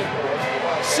normally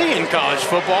see in college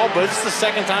football, but it's the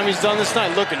second time he's done this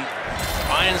night. Looking,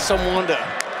 find someone to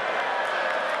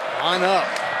line up.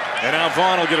 And now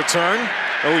Vaughn will get a turn.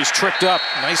 Oh, he's tripped up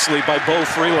nicely by Bo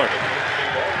Freeler.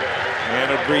 And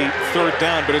it'll be 3rd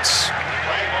down, but it's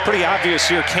pretty obvious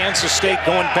here. Kansas State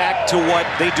going back to what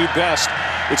they do best.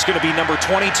 It's going to be number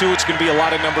 22. It's going to be a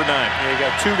lot of number 9. You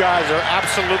got 2 guys that are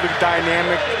absolutely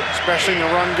dynamic, especially in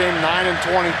the run game, 9 and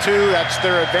 22. That's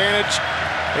their advantage.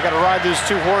 They got to ride these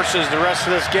 2 horses the rest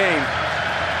of this game.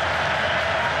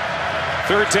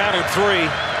 3rd down and 3.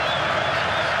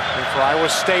 for Iowa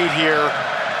State here.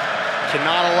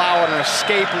 Cannot allow an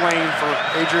escape lane for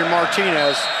Adrian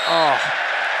Martinez. Oh.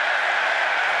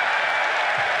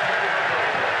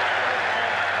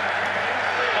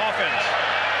 Offense.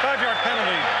 5-yard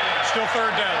penalty. Still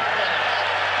third down.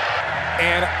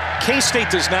 And K-State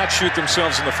does not shoot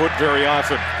themselves in the foot very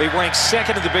often. They rank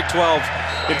second in the Big 12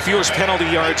 in fewest penalty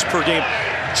yards per game.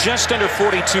 Just under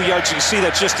 42 yards. You can see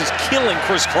that just is killing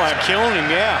Chris Klein. Killing him,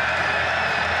 yeah.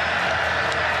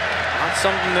 Not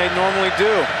something they normally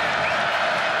do.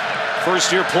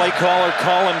 First-year play caller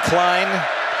Colin Klein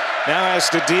now has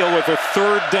to deal with a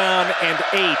 3rd down and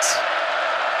 8.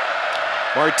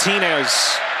 Martinez,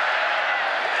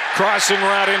 crossing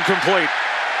route incomplete.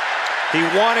 He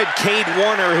wanted Cade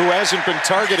Warner, who hasn't been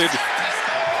targeted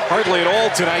hardly at all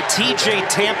tonight. TJ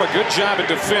Tampa, good job in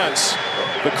defense.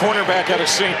 The cornerback out of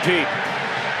St. Pete.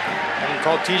 I haven't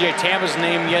called TJ Tampa's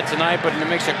name yet tonight, but he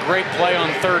makes a great play on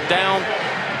 3rd down.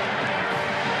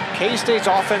 K-State's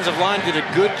offensive line did a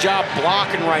good job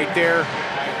blocking right there.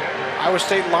 Iowa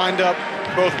State lined up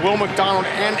both Will McDonald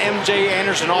and MJ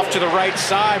Anderson off to the right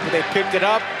side, but they picked it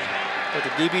up, but the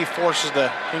DB forces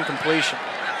the incompletion.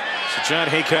 So John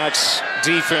Haycock's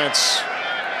defense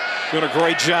doing a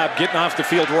great job getting off the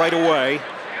field right away.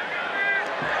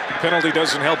 The penalty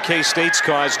doesn't help K-State's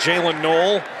cause. Jalen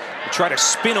Knoll will try to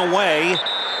spin away.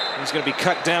 He's going to be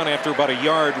cut down after about a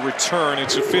yard return.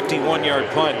 It's a 51-yard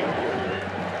punt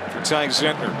for Ty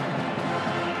Zentner.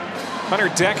 Hunter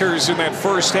Deckers in that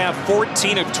first half,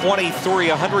 14 of 23,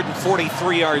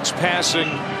 143 yards passing,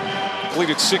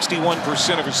 completed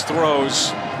 61% of his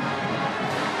throws.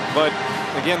 But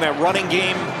again, that running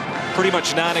game pretty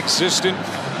much non-existent,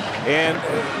 and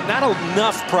not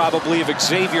enough probably of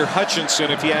Xavier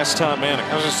Hutchinson, if you ask Tom Manning.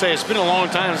 I was going to say, it's been a long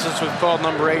time since we've called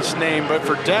number 8's name, but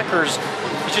for Deckers,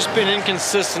 he's just been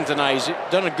inconsistent tonight. He's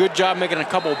done a good job making a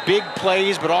couple big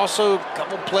plays, but also a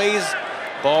couple plays,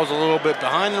 ball's a little bit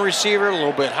behind the receiver, a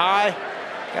little bit high.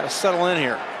 Got to settle in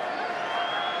here.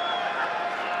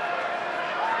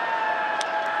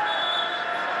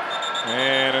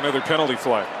 And another penalty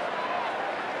flag.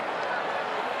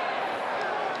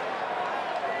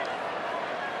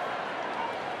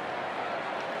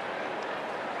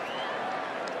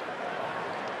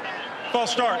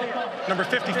 False start. Number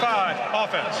 55,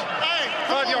 offense.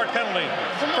 5-yard penalty.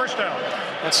 First down.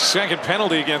 That's the second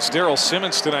penalty against Darrell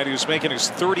Simmons tonight. He was making his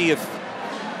 30th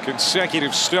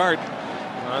consecutive start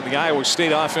on the Iowa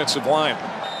State offensive line.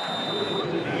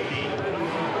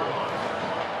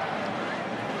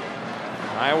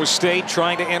 Iowa State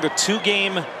trying to end a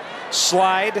 2-game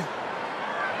slide.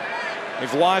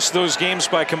 They've lost those games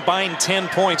by combined 10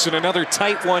 points, and another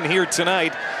tight one here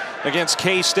tonight against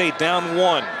K-State, down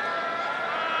 1.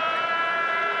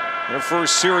 Their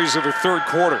first series of the 3rd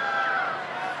quarter.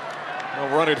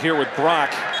 They'll run it here with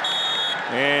Brock,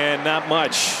 and not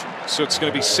much. So it's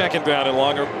going to be 2nd down and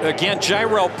longer. Again,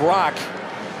 Jirel Brock,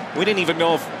 we didn't even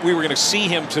know if we were going to see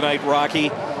him tonight, Rocky,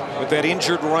 with that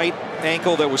injured right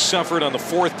ankle that was suffered on the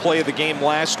 4th play of the game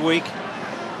last week.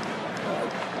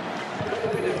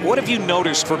 What have you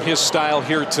noticed from his style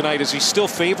here tonight? Is he still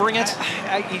favoring it?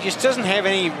 He just doesn't have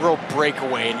any real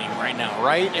breakaway in him right now,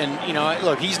 right? And, you know,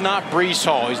 look, he's not Breece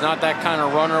Hall. He's not that kind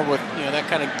of runner with, you know, that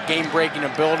kind of game-breaking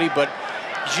ability, but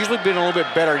he's usually been a little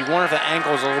bit better. You wonder if the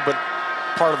ankle is a little bit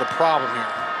part of the problem here.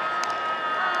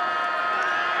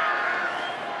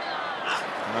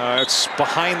 It's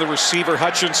behind the receiver,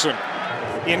 Hutchinson.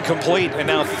 Incomplete, and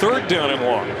now 3rd down and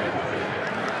long.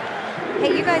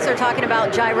 Hey, you guys are talking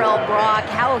about Jirel Brock,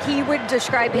 how he would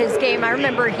describe his game. I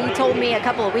remember he told me a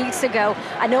couple of weeks ago,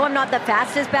 I know I'm not the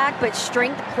fastest back, but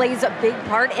strength plays a big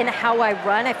part in how I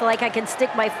run. I feel like I can stick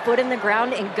my foot in the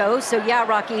ground and go. So yeah,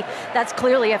 Rocky, that's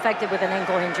clearly affected with an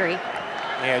ankle injury.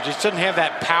 Yeah, just doesn't have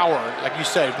that power, like you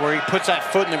said, where he puts that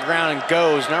foot in the ground and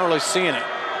goes. Not really seeing it.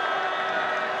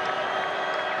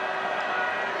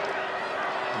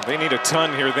 They need a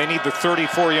ton here. They need the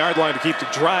 34-yard line to keep the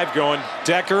drive going.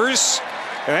 Deckers,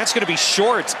 and that's going to be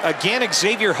short. Again,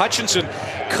 Xavier Hutchinson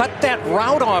cut that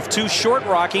route off too short,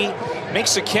 Rocky.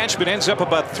 Makes the catch, but ends up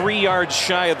about 3 yards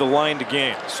shy of the line to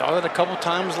gain. Saw that a couple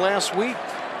times last week,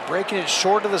 breaking it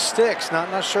short of the sticks.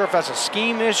 Not sure if that's a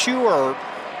scheme issue or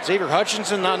Xavier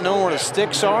Hutchinson not knowing where the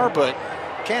sticks are, but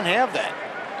can't have that,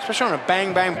 especially on a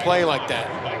bang-bang play like that.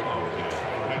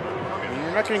 I mean,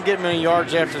 you're not going to get many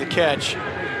yards after the catch.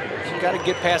 You got to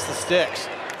get past the sticks.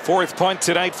 4th punt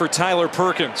tonight for Tyler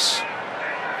Perkins.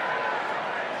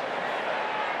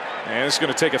 And it's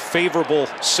going to take a favorable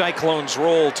Cyclones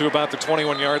roll to about the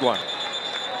 21-yard line.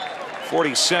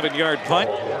 47-yard punt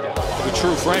for the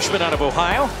true freshman out of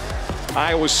Ohio.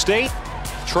 Iowa State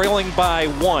trailing by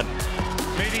 1.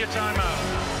 Media timeout.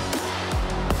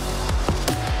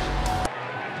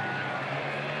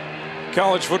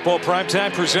 College football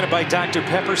primetime presented by Dr.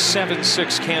 Pepper.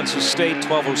 7-6 Kansas State,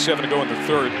 12:07 to go in the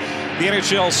third. The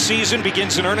NHL season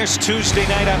begins in earnest Tuesday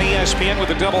night on ESPN with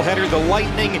a doubleheader. The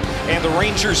Lightning and the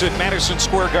Rangers at Madison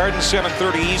Square Garden,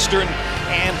 7:30 Eastern.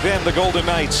 And then the Golden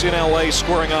Knights in LA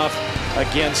squaring off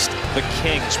against the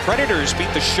Kings. Predators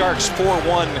beat the Sharks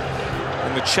 4-1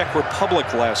 in the Czech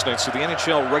Republic last night. So the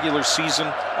NHL regular season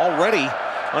already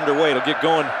underway. It'll get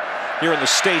going here in the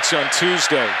States on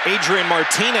Tuesday. Adrian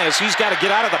Martinez, he's got to get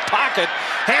out of the pocket.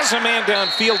 Has a man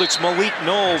downfield. It's Malik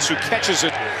Knowles who catches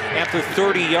it at the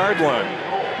 30-yard line.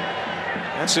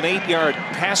 That's an 8-yard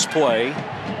pass play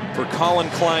for Colin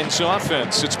Klein's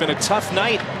offense. It's been a tough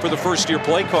night for the first-year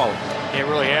play caller. It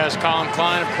really has. Colin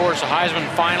Klein, of course, a Heisman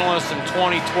finalist in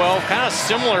 2012. Kind of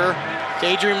similar to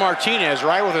Adrian Martinez,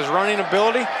 right, with his running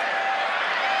ability.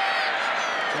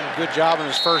 Good job in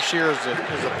his first year as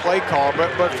a play caller.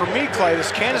 But for me, Clay,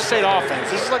 this Kansas State offense,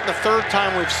 this is like the third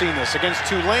time we've seen this against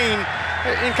Tulane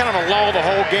in kind of a lull the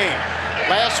whole game.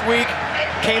 Last week,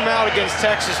 came out against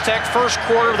Texas Tech. First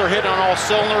quarter, they're hitting on all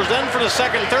cylinders. Then for the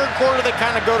second, third quarter, they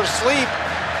kind of go to sleep.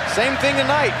 Same thing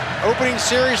tonight. Opening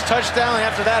series, touchdown, and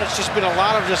after that, it's just been a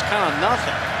lot of just kind of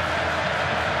nothing.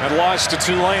 That loss to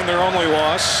Tulane, their only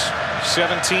loss.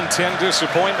 17-10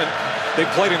 disappointment. They've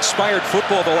played inspired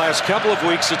football the last couple of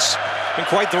weeks. It's been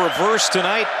quite the reverse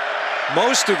tonight,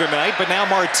 most of the night. But now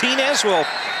Martinez will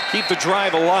keep the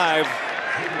drive alive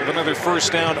with another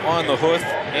first down on the hoof.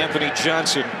 Anthony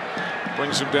Johnson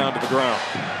brings him down to the ground.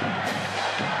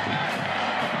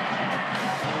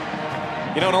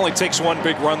 You know, it only takes one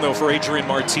big run, though, for Adrian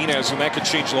Martinez, and that could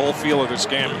change the whole feel of this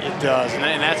game. It does, and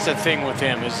that's the thing with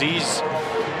him, is he's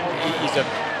a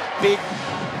big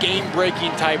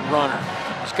game-breaking type runner.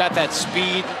 He's got that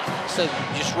speed,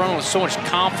 just running with so much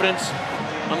confidence,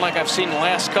 unlike I've seen the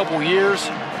last couple years.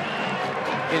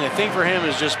 And the thing for him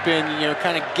has just been, you know,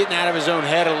 kind of getting out of his own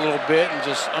head a little bit and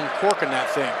just uncorking that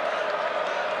thing.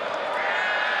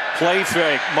 Play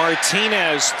fake.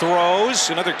 Martinez throws.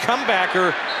 Another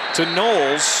comebacker to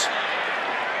Knowles.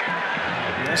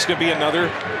 And that's going to be another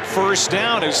first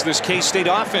down as this K-State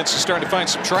offense is starting to find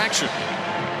some traction.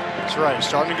 That's right.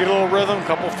 Starting to get a little rhythm. A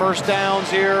couple first downs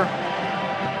here.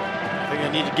 I think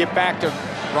they need to get back to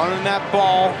running that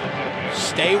ball.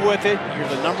 Stay with it. You're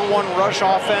the #1 rush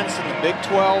offense in the Big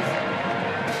 12.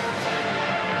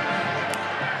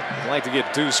 I'd like to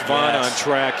get Deuce Vaughn on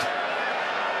track.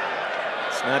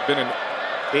 It's not been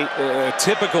a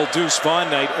typical Deuce Vaughn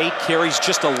night. 8 carries,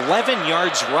 just 11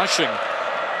 yards rushing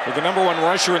for the #1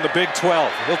 rusher in the Big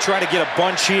 12. He'll try to get a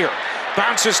bunch here.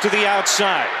 Bounces to the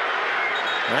outside.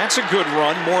 That's a good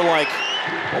run, more like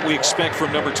what we expect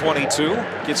from number 22.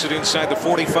 Gets it inside the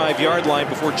 45-yard line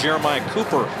before Jeremiah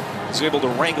Cooper is able to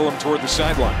wrangle him toward the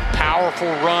sideline. Powerful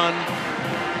run.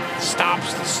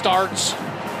 Stops and starts.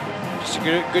 Just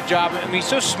a good job. I mean, he's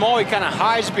so small, he kind of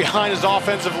hides behind his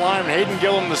offensive line. Hayden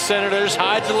Gillum, the center there, just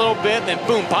hides a little bit, and then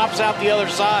boom, pops out the other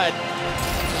side.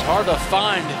 It's hard to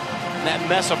find in that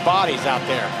mess of bodies out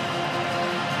there.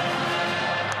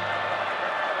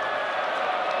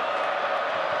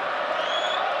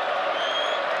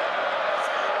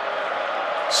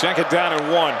 Second down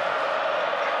and 1.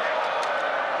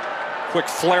 Quick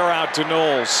flare out to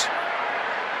Knowles.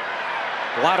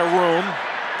 A lot of room.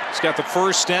 He's got the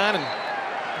first down and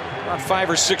about 5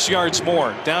 or 6 yards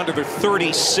more. Down to the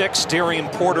 36. Darian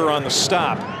Porter on the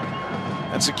stop.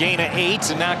 That's a gain of 8,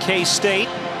 and now K-State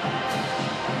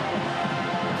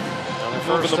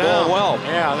moving the ball well.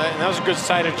 Yeah, that was a good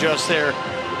side adjust there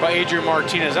by Adrian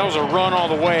Martinez. That was a run all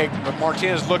the way, but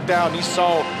Martinez looked out and he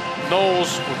saw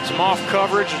Knowles with some off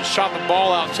coverage and shot the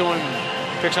ball out to him.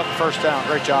 Picks up the first down.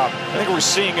 Great job. I think we're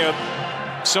seeing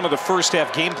some of the first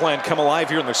half game plan come alive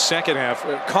here in the second half.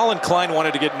 Colin Klein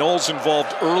wanted to get Knowles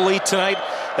involved early tonight.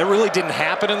 That really didn't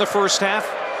happen in the first half.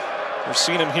 We're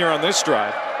seeing him here on this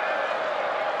drive.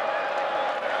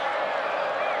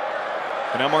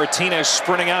 And now Martinez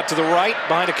sprinting out to the right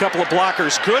behind a couple of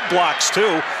blockers. Good blocks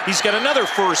too. He's got another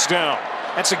first down.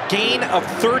 That's a gain of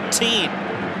 13.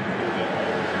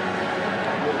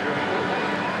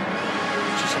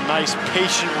 Nice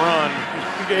patient run.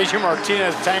 Adrian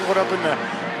Martinez tangled up in the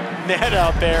net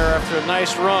out there after a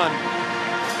nice run.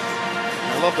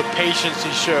 I love the patience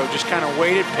he showed. Just kind of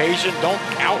waited, patient. Don't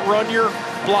outrun your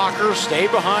blockers. Stay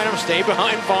behind him. Stay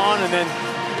behind Vaughn, and then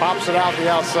pops it out the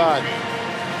outside.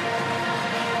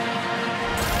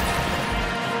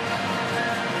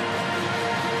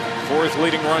 Fourth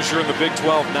leading rusher in the Big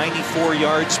 12, 94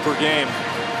 yards per game.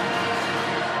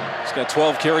 He's got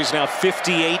 12 carries now,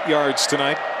 58 yards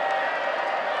tonight.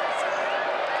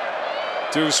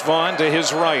 Deuce Vaughn to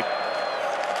his right.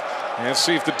 Let's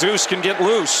see if the Deuce can get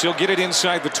loose. He'll get it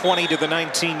inside the 20 to the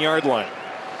 19-yard line.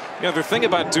 You know, the thing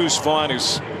about Deuce Vaughn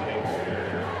is,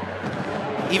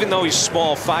 even though he's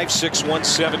small, 5'6",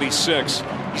 176,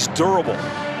 he's durable.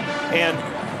 And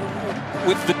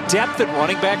with the depth at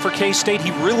running back for K-State,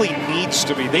 he really needs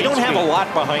to be. They don't have a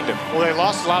lot behind him. Well, they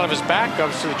lost a lot of his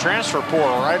backups to the transfer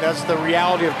portal, right? That's the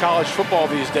reality of college football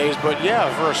these days. But yeah,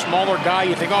 for a smaller guy,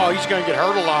 you think, oh, he's going to get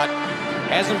hurt a lot.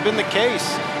 Hasn't been the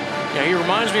case. You know, he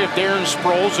reminds me of Darren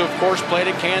Sproles, who of course played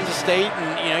at Kansas State,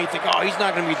 and you know, you think, oh, he's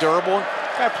not going to be durable.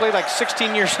 The guy played like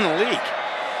 16 years in the league.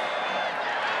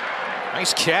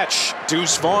 Nice catch,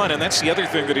 Deuce Vaughn, and that's the other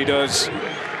thing that he does.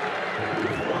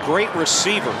 Great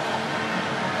receiver.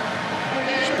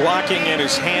 His blocking and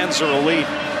his hands are elite.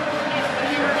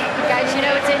 Guys, you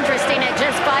know, it's interesting. At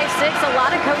just 5'6", a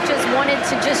lot of coaches wanted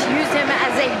to just use him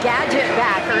as a gadget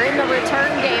back or in the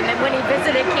return game. And when he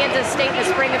visited Kansas State in the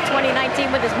spring of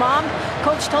 2019 with his mom,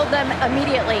 coach told them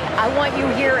immediately, I want you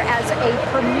here as a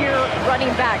premier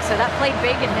running back. So that played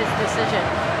big in his decision.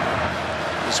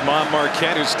 His mom,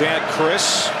 Marquette, his dad,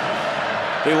 Chris.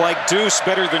 They like Deuce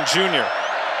better than Junior.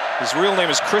 His real name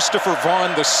is Christopher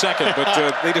Vaughn II, but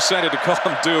they decided to call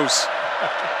him Deuce.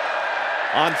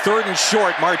 On 3rd and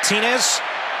short, Martinez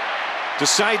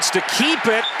decides to keep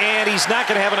it, and he's not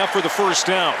going to have enough for the first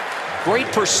down. Great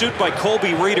pursuit by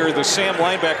Colby Reeder. The Sam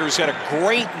linebackers had a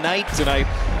great night tonight.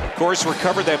 Of course,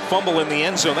 recovered that fumble in the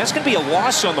end zone. That's going to be a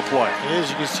loss on the play. It is.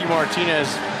 You can see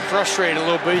Martinez frustrated a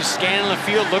little bit. He's scanning the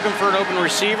field, looking for an open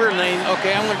receiver, and then,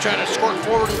 okay, I'm going to try to squirt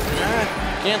forward.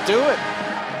 Can't do it.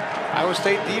 Iowa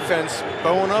State defense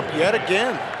bowing up yet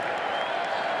again.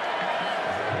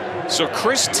 So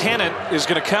Chris Tennant is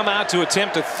going to come out to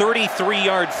attempt a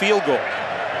 33-yard field goal.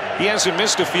 He hasn't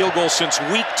missed a field goal since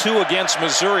week 2 against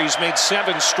Missouri. He's made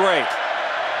 7 straight.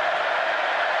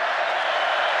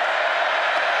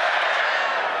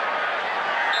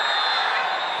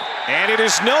 And it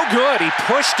is no good. He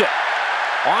pushed it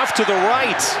off to the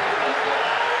right.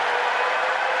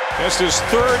 That's his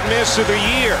 3rd miss of the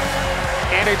year.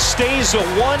 And it stays a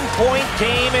 1-point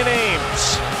game in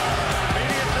Ames.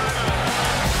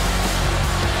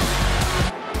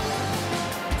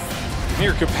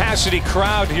 Near capacity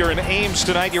crowd here in Ames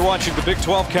tonight. You're watching the Big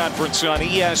 12 Conference on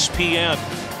ESPN.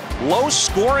 Low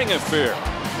scoring affair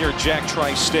here at Jack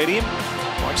Trice Stadium.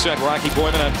 Alongside Rocky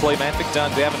Boyman on Playmatic,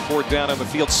 Don Davenport down on the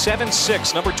field.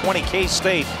 7-6, number 20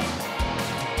 K-State.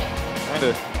 Trying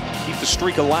to keep the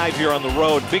streak alive here on the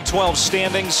road. Big 12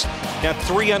 standings. Got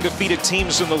 3 undefeated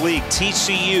teams in the league.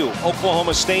 TCU,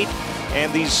 Oklahoma State,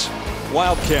 and these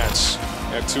Wildcats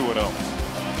at 2-0.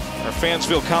 Our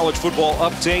Fansville College Football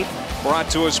Update brought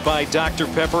to us by Dr.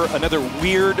 Pepper. Another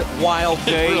weird, wild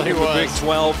day really in the Big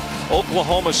 12.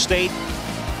 Oklahoma State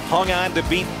hung on to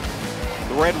beat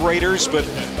the Red Raiders, but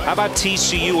how about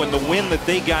TCU and the win that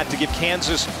they got to give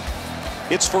Kansas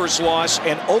its first loss,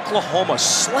 and Oklahoma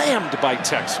slammed by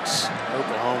Texas.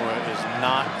 Oklahoma is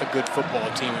not a good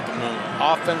football team at the moment.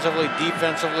 Offensively,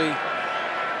 defensively.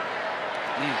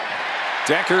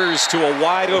 Deckers to a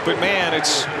wide open man.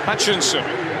 It's Hutchinson.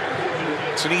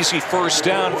 It's an easy first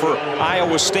down for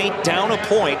Iowa State, down a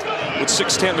point with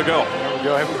 6:10 to go. There we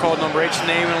go. Haven't called number 8's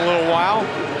name in a little while.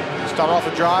 Start off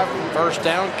a drive, first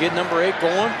down, get number 8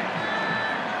 going.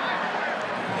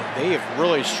 They have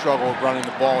really struggled running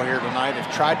the ball here tonight.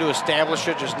 They've tried to establish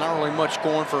it, just not really much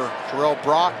going for Terrell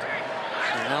Brock.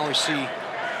 And now we see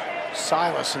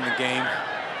Silas in the game.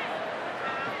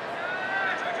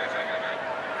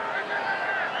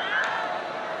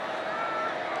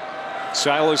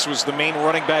 Silas was the main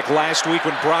running back last week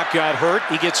when Brock got hurt.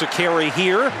 He gets a carry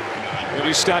here. And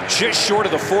he stopped just short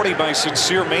of the 40 by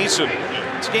Sincere Mason.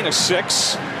 It's a gain of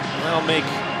 6. That'll make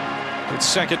it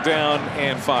 2nd down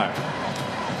and 5.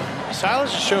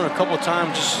 Silas has shown a couple of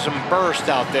times just some burst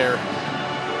out there.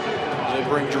 They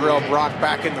bring Terrell Brock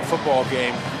back in the football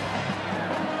game.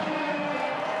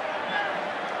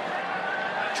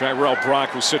 Tyrell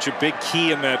Brock was such a big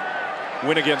key in that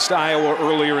win against Iowa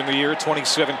earlier in the year.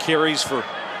 27 carries for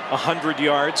 100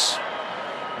 yards.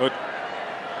 But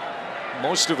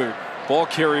most of the ball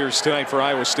carriers tonight for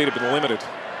Iowa State have been limited.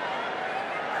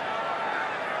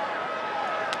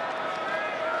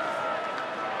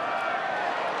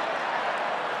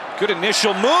 Good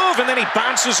initial move, and then he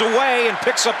bounces away and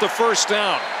picks up the first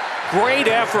down. Great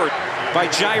effort by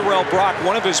Tyrell Brock,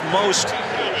 one of his most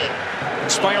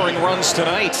inspiring runs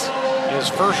tonight. His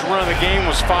first run of the game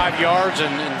was 5 yards,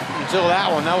 and until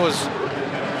that one,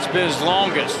 it's been his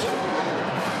longest.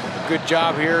 Good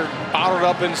job here. Bottled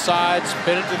up inside,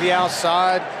 spin it to the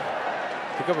outside,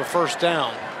 pick up a first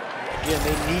down. Again,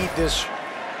 they need this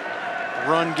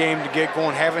run game to get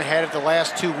going. Haven't had it the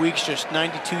last 2 weeks, just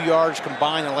 92 yards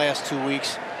combined the last 2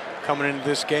 weeks coming into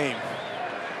this game.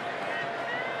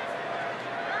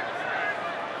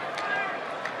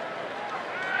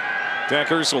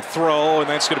 Deckers will throw, and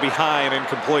that's going to be high and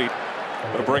incomplete.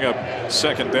 Going to bring up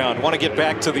second down. Want to get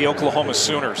back to the Oklahoma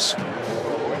Sooners.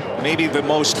 Maybe the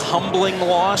most humbling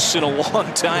loss in a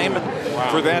long time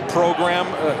for that program.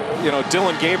 You know,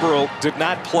 Dylan Gabriel did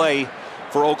not play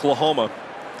for Oklahoma.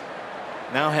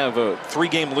 Now have a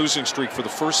 3-game losing streak for the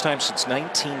first time since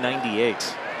 1998.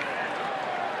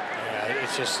 Yeah,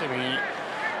 it's just, I mean,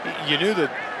 you knew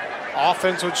the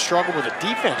offense would struggle, but the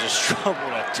defense has struggled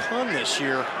a ton this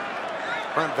year.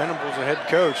 Brent Venables, the head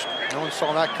coach. No one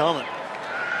saw that coming.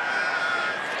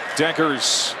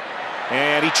 Deckers,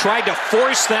 and he tried to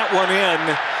force that one in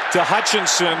to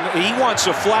Hutchinson. He wants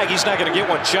a flag. He's not going to get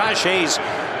one. Josh Hayes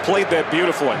played that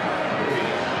beautifully.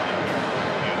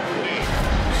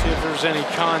 See if there's any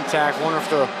contact. Wonder if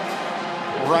the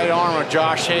right arm of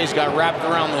Josh Hayes got wrapped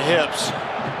around the hips.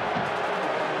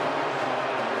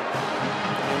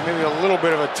 And maybe a little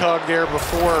bit of a tug there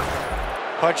before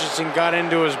Hutchinson got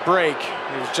into his break.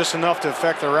 It was just enough to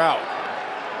affect the route.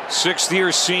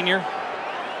 Sixth-year senior,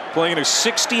 playing his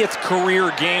 60th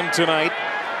career game tonight.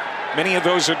 Many of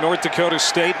those at North Dakota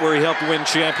State, where he helped win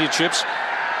championships.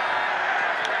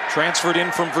 Transferred in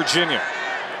from Virginia.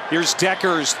 Here's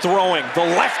Deckers throwing the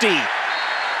lefty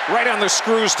right on the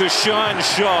screws to Sean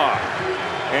Shaw.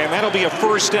 And that'll be a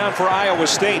first down for Iowa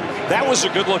State. That was a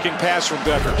good-looking pass from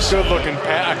Deckers. Good-looking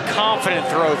pass, a confident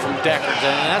throw from Deckers,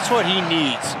 and that's what he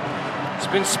needs.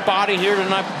 It's been spotty here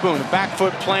tonight. Boom, the back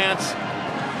foot plants,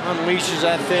 unleashes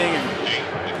that thing,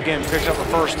 and again picks up a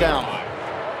first down.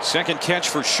 Second catch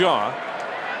for Shaw.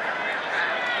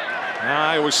 Now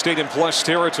Iowa State in plus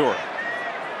territory.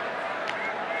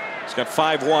 He's got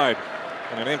 5 wide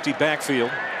and an empty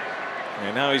backfield,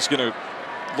 and now he's going to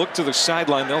look to the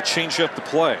sideline. They'll change up the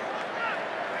play.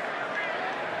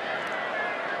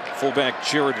 Fullback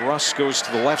Jared Russ goes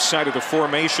to the left side of the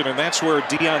formation, and that's where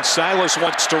Deion Silas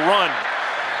wants to run.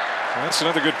 That's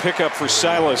another good pickup for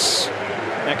Silas.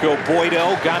 Echo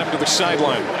Boydell got him to the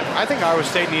sideline. I think Iowa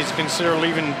State needs to consider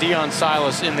leaving Deion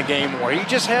Silas in the game more. He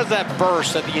just has that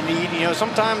burst that you need. You know,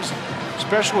 sometimes,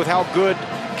 especially with how good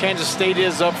Kansas State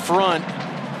is up front,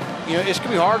 you know, it's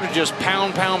going to be hard to just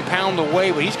pound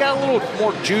away, but he's got a little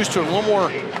more juice to it, a little more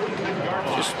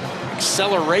just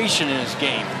acceleration in his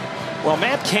game. Well,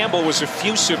 Matt Campbell was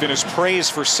effusive in his praise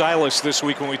for Silas this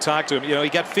week when we talked to him. You know, he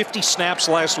got 50 snaps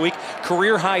last week,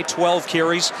 career high 12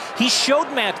 carries. He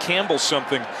showed Matt Campbell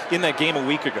something in that game a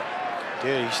week ago.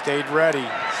 Did he stayed ready.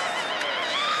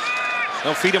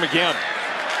 They'll feed him again.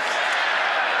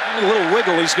 A little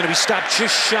wiggle. He's going to be stopped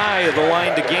just shy of the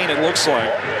line to gain, it looks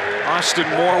like. Austin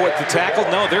Moore with the tackle.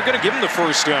 No, they're going to give him the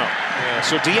first down. Yeah.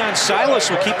 So Deion Silas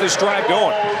will keep this drive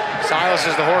going. Silas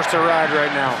is the horse to ride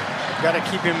right now. Got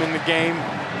to keep him in the game.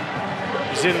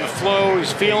 He's in the flow.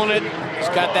 He's feeling it. He's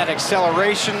got that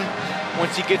acceleration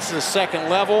once he gets to the second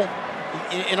level.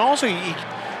 And also, he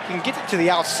can get to the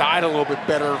outside a little bit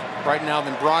better right now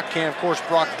than Brock can. Of course,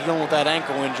 Brock dealing with that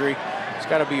ankle injury. It's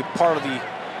got to be a part of the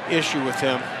issue with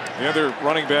him. The other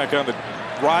running back on the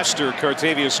roster,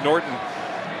 Cartavius Norton,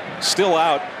 still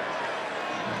out.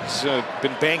 He's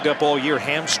been banged up all year.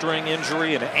 Hamstring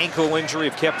injury and an ankle injury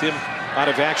have kept him out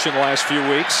of action the last few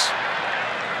weeks.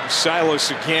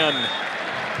 Silas again.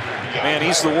 Man,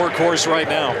 he's the workhorse right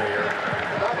now.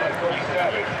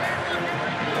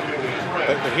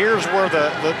 But here's where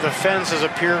the fence has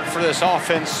appeared for this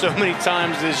offense so many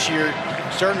times this year.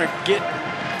 Starting to get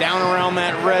down around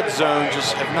that red zone.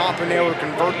 Just have not been able to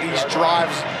convert these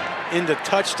drives into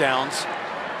touchdowns.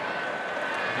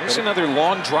 There's another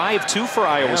long drive, too, for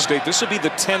Iowa State. This will be the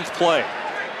 10th play.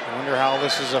 I wonder how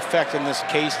this is affecting this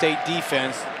K-State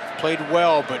defense. Played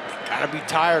well, but got to be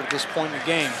tired at this point in the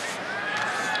game.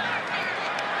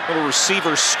 Little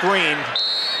receiver screen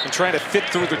and trying to fit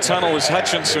through the tunnel is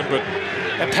Hutchinson, but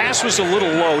that pass was a little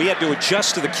low. He had to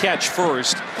adjust to the catch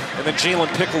first, and then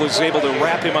Jalen Pickle is able to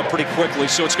wrap him up pretty quickly.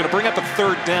 So it's going to bring up a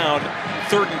third down,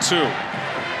 3rd and 2.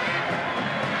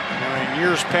 In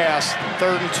years past,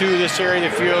 3rd and 2, this area of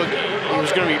the field, it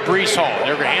was going to be Breece Hall.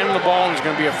 They're going to hand him the ball, and it's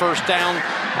going to be a first down.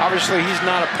 Obviously, he's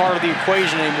not a part of the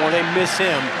equation anymore. They miss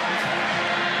him.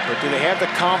 But do they have the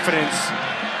confidence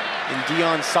in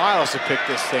Deion Silas to pick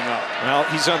this thing up? Well,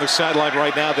 he's on the sideline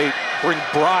right now. They bring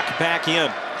Brock back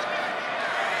in.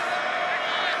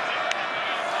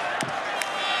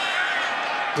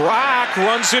 Brock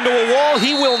runs into a wall.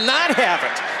 He will not have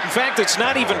it. In fact, it's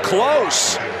not even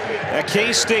close. That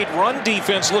K-State run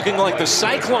defense looking like the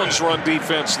Cyclones run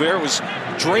defense there. Was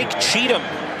Drake Cheatham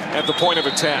at the point of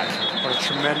attack. Well, A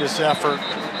tremendous effort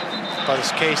by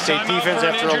this K-State defense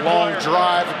after a long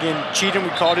drive. Again, Cheatham, we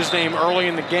called his name early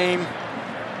in the game.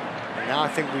 And now I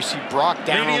think we see Brock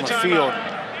down on the field.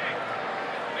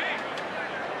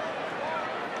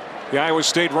 The Iowa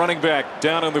State running back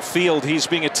down on the field. He's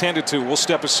being attended to. We'll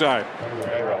step aside.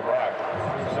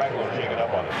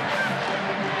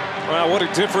 Wow, what a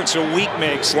difference a week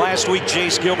makes. Last week,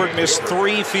 Jace Gilbert missed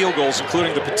 3 field goals,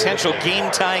 including the potential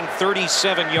game-tying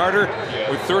 37-yarder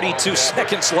with 32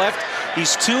 seconds left.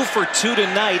 He's 2 for 2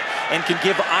 tonight and can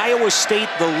give Iowa State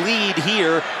the lead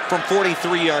here from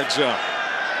 43 yards out.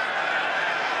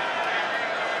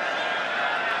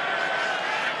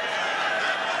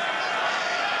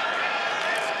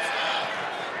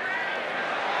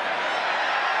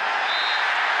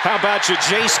 How about you,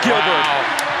 Jace Gilbert?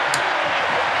 Wow.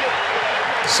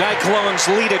 Cyclones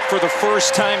lead it for the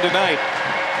first time tonight.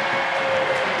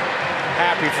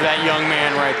 Happy for that young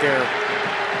man right there.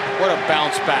 What a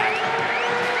bounce back.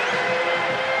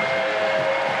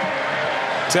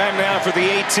 Time now for the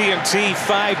AT&T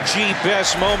 5G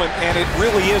best moment, and it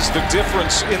really is the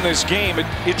difference in this game.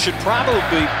 It should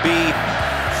probably be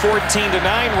 14-9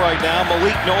 right now.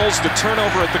 Malik Knowles, the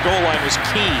turnover at the goal line was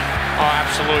key. Oh,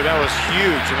 absolutely. That was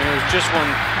huge. I mean, it was just when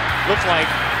it looked like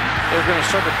they were going to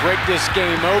start to break this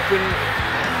game open,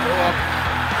 go up,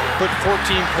 put 14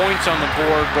 points on the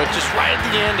board, but just right at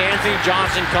the end, Anthony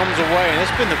Johnson comes away, and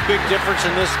that's been the big difference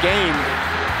in this game.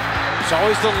 It's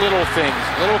always the little things.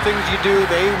 Little things you do,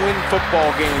 they win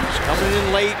football games. Coming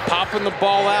in late, popping the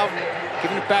ball out,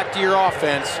 giving it back to your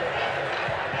offense.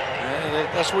 And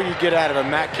that's what you get out of a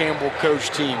Matt Campbell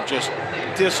coach team. Just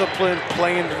discipline,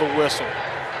 playing to the whistle.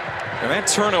 And that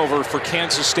turnover for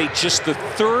Kansas State, just the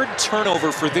 3rd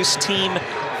turnover for this team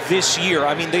this year.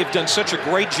 I mean, they've done such a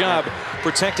great job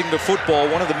protecting the football.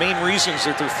 One of the main reasons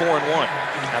that they're 4-1.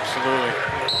 Absolutely.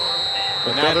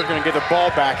 But now they're going to get the ball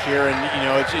back here, and you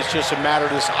know, it's just a matter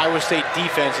of this Iowa State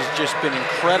defense has just been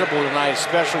incredible tonight,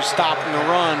 especially stopping the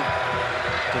run.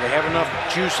 Do they have enough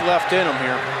juice left in them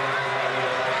here?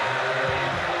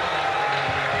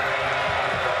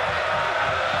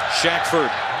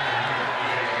 Shackford.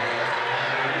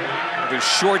 The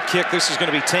short kick. This is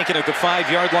going to be taken at the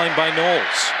 5-yard line by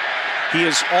Knowles. He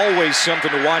is always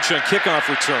something to watch on kickoff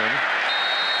return.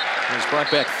 He's brought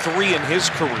back 3 in his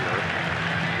career.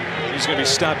 He's going to be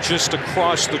stopped just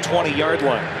across the 20-yard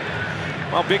line.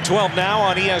 Well, Big 12 now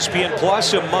on ESPN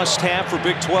Plus, a must-have for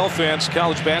Big 12 fans.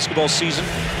 College basketball season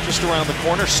just around the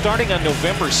corner, starting on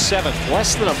November 7th,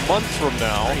 less than a month from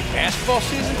now. Basketball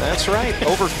season? That's right.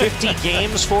 Over 50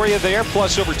 games for you there,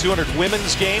 plus over 200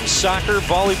 women's games, soccer,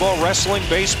 volleyball, wrestling,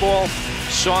 baseball,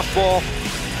 softball.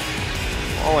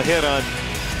 All ahead on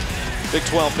Big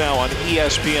 12 now on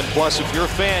ESPN Plus. If you're a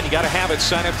fan, you got to have it.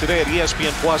 Sign up today at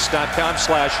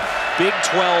espnplus.com/Big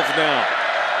 12 now.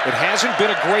 It hasn't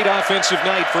been a great offensive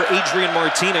night for Adrian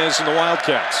Martinez and the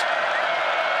Wildcats.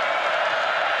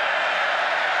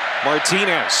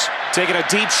 Martinez taking a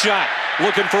deep shot,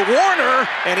 looking for Warner,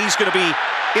 and he's going to be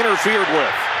interfered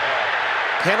with.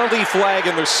 Penalty flag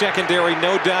in the secondary,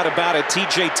 no doubt about it.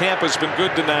 TJ Tampa's been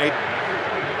good tonight,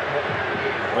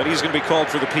 but he's going to be called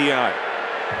for the PI.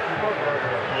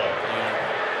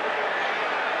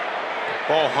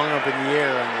 Ball hung up in the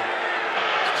air, and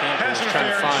Tampa was trying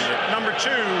to find it. Number 2,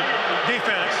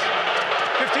 defense.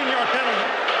 15-yard penalty,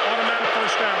 automatic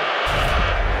first down.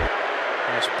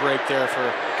 Nice break there for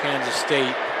Kansas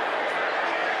State.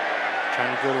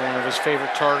 Trying to go to one of his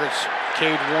favorite targets,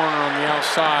 Cade Warner on the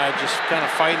outside, just kind of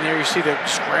fighting there. You see the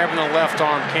grabbing the left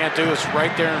arm, can't do it. It's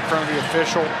right there in front of the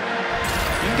official.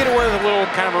 You can get away with a little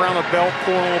kind of around the belt,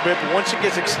 pulling a little bit, but once it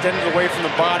gets extended away from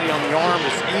the body on the arm,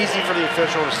 it's easy for the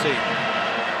official to see.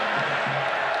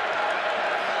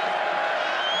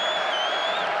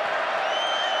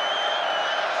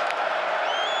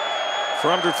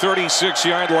 From the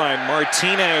 36-yard line,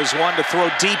 Martinez wanted to throw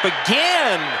deep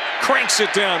again. Cranks it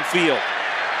downfield.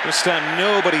 This time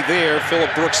nobody there.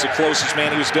 Phillip Brooks, the closest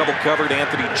man. He was double covered.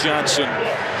 Anthony Johnson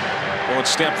going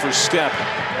step for step.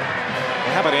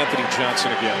 Well, how about Anthony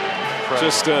Johnson again? Right.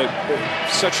 Just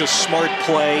such a smart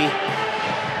play.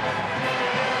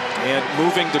 And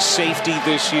moving to safety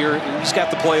this year. He's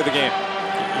got the play of the game.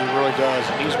 He really does.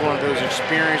 And he's one of those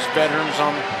experienced veterans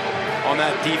on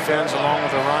that defense, along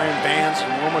with Ryan Vance and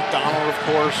Will McDonald, of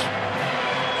course.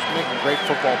 Just making great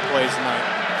football plays tonight.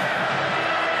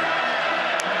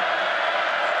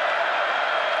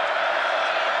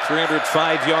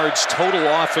 .305 yards total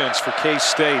offense for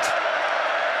K-State.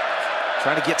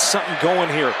 Trying to get something going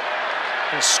here.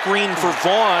 A screen for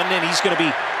Vaughn, and he's going to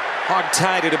be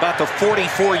hog-tied at about the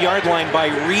 44-yard line by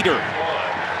Reeder.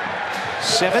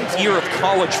 7th year of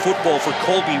college football for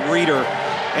Colby Reeder,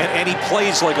 and he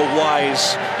plays like a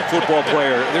wise football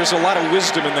player. There's a lot of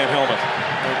wisdom in that helmet.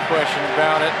 No question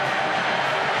about it.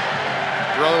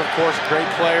 Brother, of course, great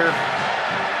player.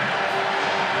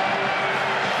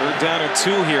 3rd down and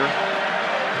 2 here.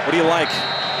 What do you like?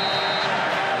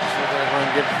 So they're going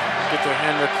to get to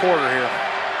end the quarter here.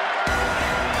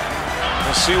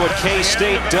 We'll see what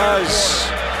K-State does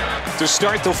to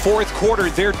start the 4th quarter.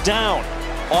 They're down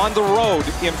on the road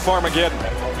in Farmageddon.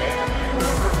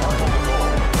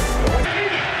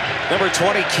 Number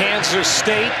 20, Kansas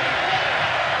State.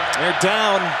 They're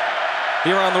down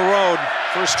here on the road.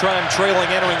 First time trailing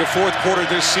entering the 4th quarter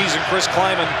this season. Chris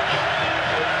Kleiman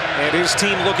and his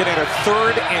team looking at a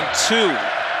 3rd and 2.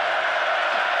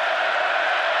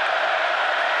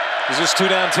 Is this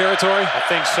 2-down territory? I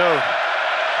think so.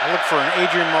 I look for an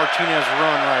Adrian Martinez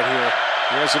run right here.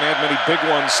 He hasn't had many big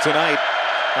ones tonight.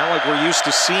 Not like we're used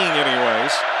to seeing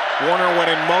anyways. Warner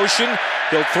went in motion.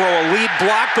 He'll throw a lead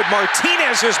block, but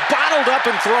Martinez is bottled up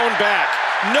and thrown back.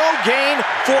 No gain,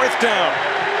 4th down.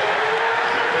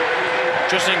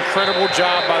 Just an incredible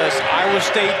job by this Iowa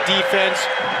State defense.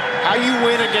 How you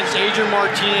win against Adrian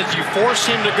Martinez, you force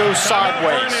him to go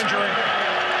sideways.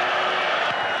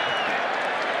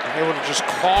 Able to just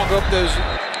clog up those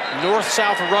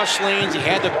north-south rush lanes. He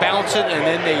had to bounce it, and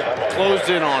then they closed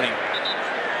in on him.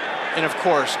 And of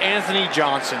course, Anthony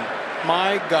Johnson,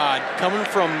 my God, coming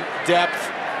from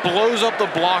depth, blows up the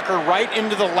blocker right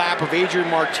into the lap of Adrian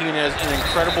Martinez. An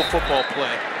incredible football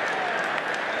play.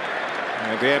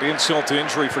 And add insult to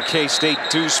injury for K-State.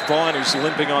 Deuce Vaughn is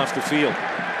limping off the field.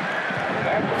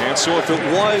 And so if it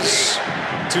was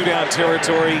 2-down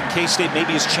territory, K-State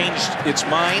maybe has changed its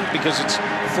mind because it's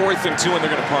 4th and 2 and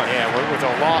they're going to punt. Yeah, with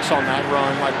a loss on that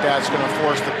run like that's going to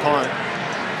force the punt.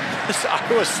 This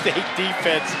Iowa State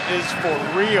defense is for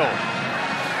real.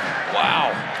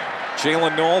 Wow.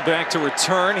 Jalen Knoll back to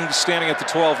return. He's standing at the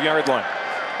 12-yard line.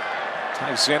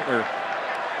 Ty Zentner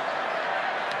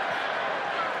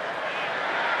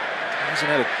hasn't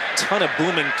had a ton of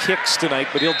booming kicks tonight,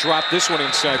 but he'll drop this one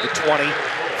inside the 20.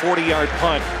 40-yard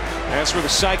punt. That's where the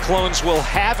Cyclones will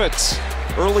have it.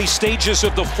 Early stages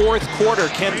of the 4th quarter.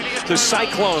 Can the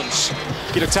Cyclones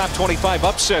get a top 25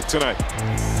 upset tonight?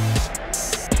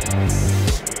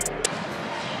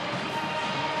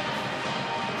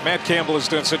 Matt Campbell has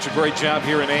done such a great job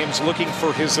here in Ames, looking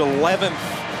for his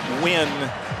 11th win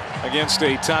against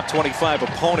a top 25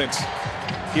 opponent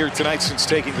here tonight since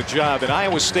taking the job. And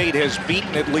Iowa State has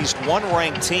beaten at least one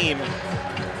ranked team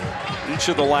each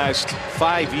of the last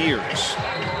 5 years.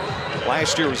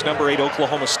 Last year was number 8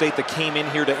 Oklahoma State that came in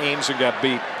here to Ames and got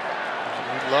beat.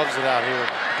 He loves it out here.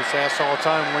 He gets asked all the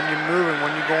time, when you're moving,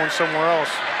 when you're going somewhere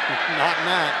else. Not in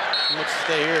that. He wants to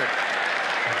stay here.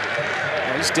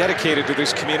 Well, he's dedicated to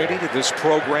this community, to this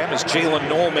program. As Jalen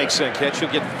Knoll makes that catch,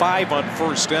 he'll get 5 on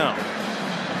 1st down.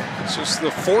 This is the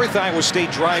 4th Iowa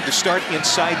State drive to start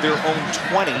inside their own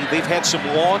 20. They've had some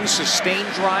long,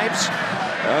 sustained drives.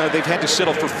 They've had to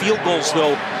settle for field goals,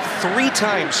 though, 3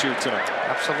 times here tonight.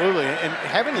 Absolutely, and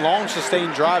having long,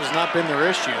 sustained drives has not been their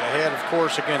issue. They had, of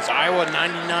course, against Iowa, a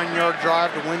 99-yard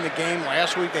drive to win the game.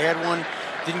 Last week they had one,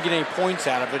 didn't get any points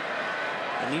out of it.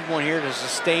 They need one here to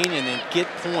sustain and then get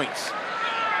points.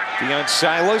 Deion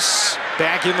Silas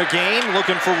back in the game,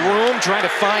 looking for room, trying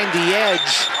to find the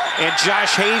edge. And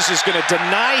Josh Hayes is going to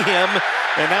deny him.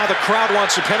 And now the crowd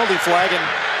wants a penalty flag, and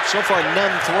so far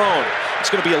none thrown. It's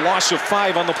going to be a loss of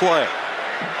 5 on the play.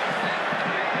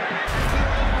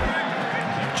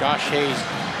 Josh Hayes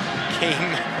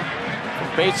came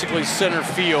from basically center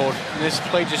field, and this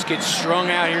play just gets strung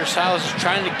out here. Silas is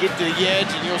trying to get to the edge,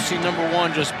 and you'll see number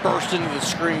 1 just burst into the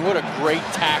screen. What a great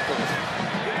tackle,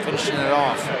 finishing it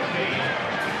off.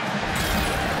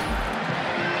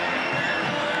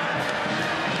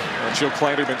 Joe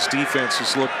Kleiderman's defense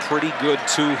has looked pretty good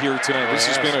too here tonight. This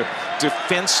has been a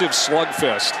defensive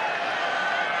slugfest.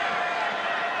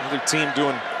 Another team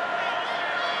doing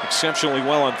exceptionally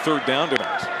well on 3rd down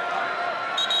tonight.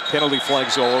 Penalty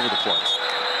flags all over the place.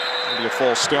 It'll be a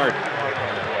false start.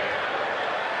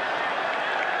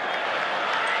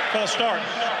 False start.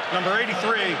 Number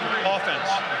 83, offense.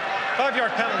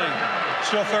 5-yard penalty.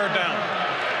 Still 3rd down.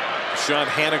 Sean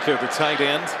Hanukkah, the tight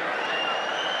end.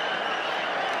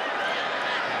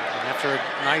 After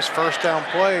a nice 1st down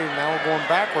play, now we're going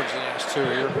backwards the last 2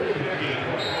 here.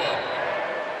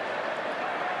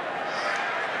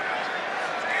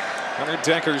 Hunter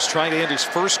Decker's trying to end his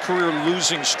first career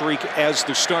losing streak as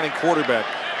the starting quarterback.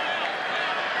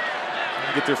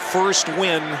 Get their first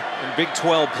win in Big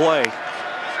 12 play.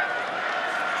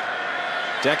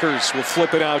 Deckers will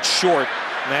flip it out short.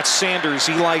 And that's Sanders,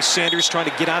 Eli Sanders, trying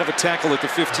to get out of a tackle at the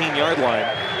 15-yard line.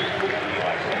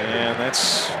 And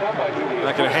that's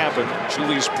not going to happen.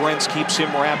 Julius Brents keeps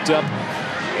him wrapped up.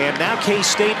 And now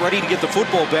K-State ready to get the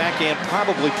football back and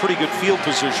probably pretty good field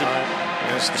position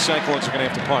as the Cyclones are going to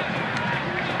have to punt.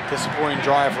 Disappointing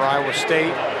drive for Iowa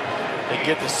State. They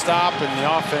get the stop, and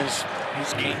the offense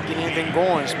just can't get anything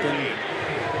going. It's been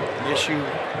an issue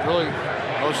really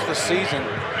most of the season.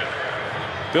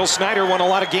 Bill Snyder won a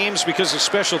lot of games because of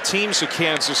special teams at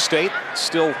Kansas State.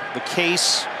 Still the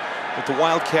case with the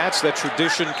Wildcats. That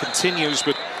tradition continues,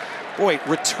 but boy,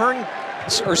 returns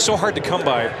are so hard to come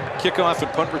by. Kickoff and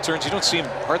punt returns, you don't see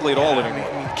them hardly at all anymore.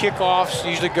 I mean, kickoffs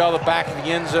usually go to the back of the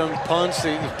end zone. Punts,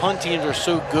 the punt teams are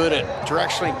so good at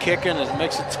directionally kicking, it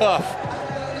makes it tough.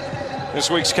 This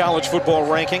week's college football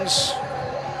rankings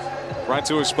brought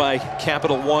to us by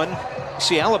Capital One.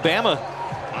 See Alabama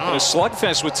in a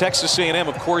slugfest with Texas A&M,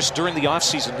 of course, during the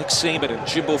offseason. Nick Saban and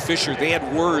Jimbo Fisher, they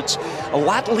had words. A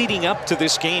lot leading up to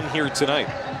this game here tonight.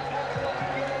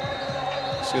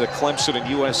 See the Clemson and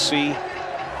USC,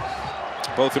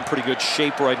 both in pretty good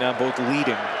shape right now, both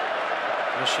leading.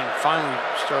 Michigan finally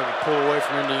started to pull away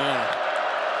from Indiana.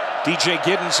 DJ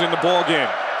Giddens in the ball game.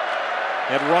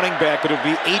 At running back, but it'll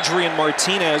be Adrian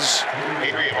Martinez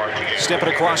stepping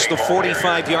across the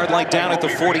 45-yard line down at the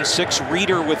 46.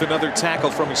 Reeder with another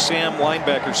tackle from a Sam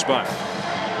linebacker spot.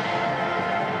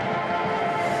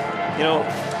 You know,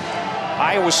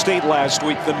 Iowa State last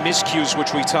week, the miscues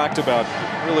which we talked about,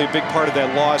 really a big part of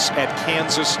that loss at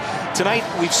Kansas. Tonight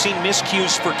we've seen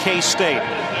miscues for K-State.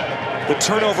 The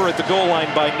turnover at the goal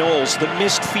line by Knowles, the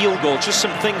missed field goal, just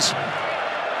some things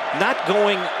not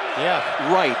going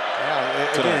right.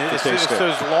 Yeah, again, it's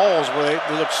those lulls where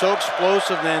they look so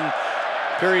explosive, then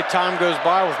a period of time goes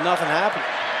by with nothing happening.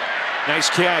 Nice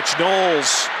catch,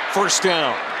 Knowles, first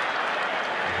down.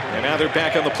 And now they're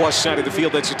back on the plus side of the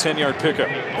field. That's a 10-yard pickup.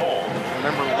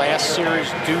 Remember last series,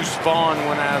 Deuce Vaughn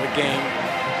went out of the game.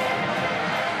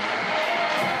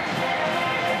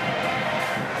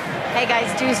 Hey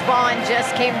guys, Deuce Vaughn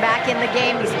just came back in the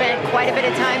game. He spent quite a bit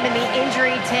of time in the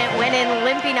injury tent, went in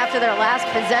limping after their last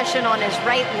possession on his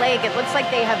right leg. It looks like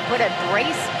they have put a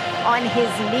brace on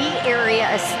his knee area,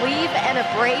 a sleeve and a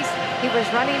brace. He was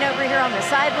running over here on the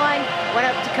sideline, went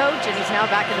up to coach, and he's now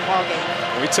back in the ballgame.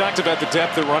 We talked about the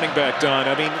depth at running back, Don.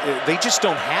 I mean, they just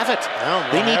don't have it. No,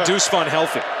 they need Deuce Vaughn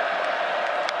healthy.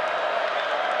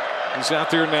 He's out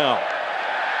there now.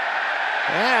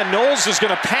 Knowles is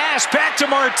going to pass back to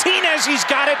Martinez. He's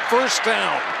got it, first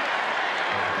down.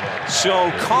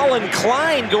 So Colin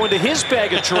Klein going to his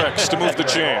bag of tricks to move the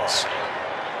chains.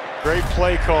 Great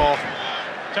play call.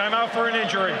 Timeout for an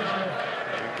injury.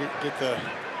 Get the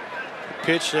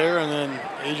pitch there, and then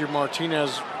Adrian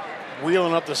Martinez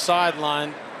wheeling up the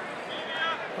sideline.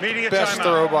 Best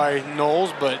throw by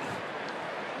Knowles, but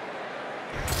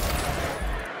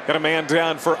got a man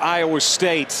down for Iowa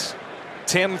State.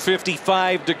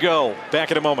 10:55 to go.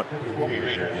 Back in a moment.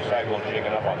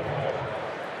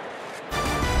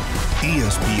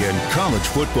 ESPN College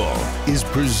Football is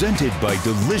presented by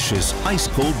delicious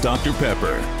ice-cold Dr.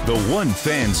 Pepper, the one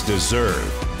fans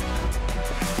deserve.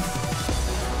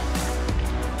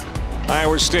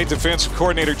 Iowa State defensive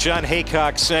coordinator John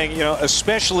Haycock saying, you know,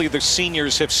 especially the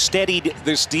seniors have steadied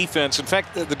this defense. In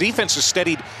fact, the defense has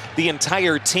steadied the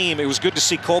entire team. It was good to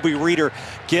see Colby Reeder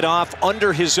get off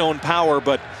under his own power,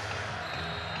 but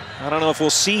I don't know if we'll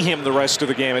see him the rest of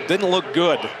the game. It didn't look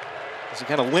good as he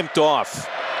kind of limped off.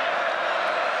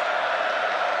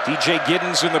 DJ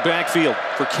Giddens in the backfield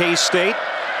for K-State.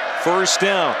 First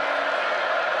down.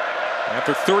 At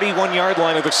the 31-yard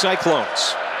line of the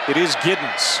Cyclones, it is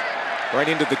Giddens. Right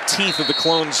into the teeth of the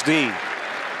Clones D.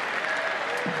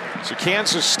 So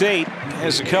Kansas State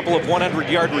has a couple of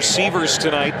 100-yard receivers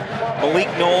tonight. Malik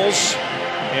Knowles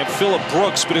and Phillip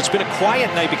Brooks, but it's been a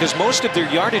quiet night because most of their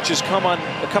yardage has come on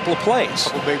a couple of plays.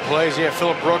 A couple big plays. Yeah,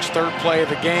 Phillip Brooks, third play of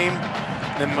the game.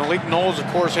 Then Malik Knowles, of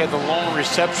course, had the long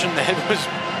reception.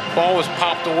 The ball was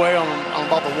popped away on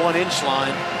about the 1-inch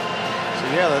line. So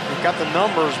yeah, they've got the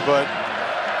numbers, but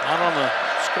not on the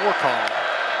score column.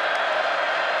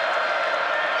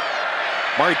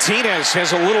 Martinez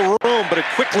has a little room, but it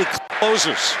quickly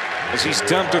closes as he's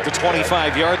dumped at the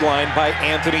 25-yard line by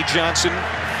Anthony Johnson.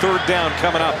 Third down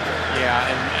coming up. Yeah,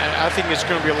 and I think it's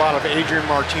going to be a lot of Adrian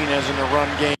Martinez in the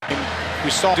run game. We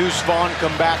saw Deuce Vaughn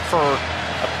come back for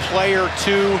a play or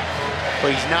two,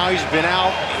 but he's been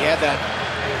out. He had that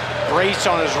brace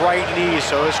on his right knee,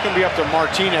 so it's going to be up to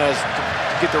Martinez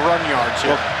to get the run yards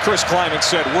here. Well, Chris Kleiman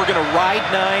said, we're going to ride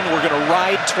 9, we're going to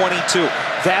ride 22.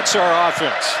 That's our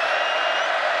offense.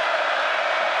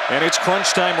 And it's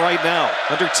crunch time right now.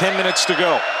 Under 10 minutes to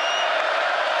go.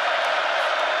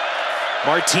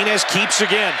 Martinez keeps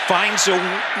again, finds a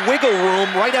wiggle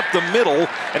room right up the middle,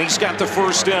 and he's got the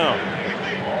first down.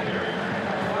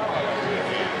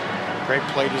 Great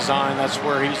play design. That's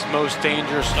where he's most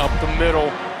dangerous, up the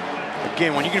middle.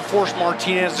 Again, when you can force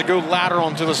Martinez to go lateral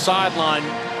onto the sideline,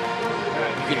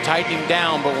 you can tighten him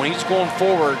down, but when he's going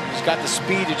forward, he's got the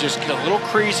speed to just get a little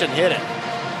crease and hit it.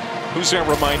 Who's that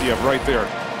remind you of right there?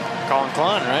 Colin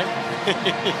Klein, right?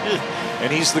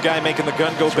 And he's the guy making the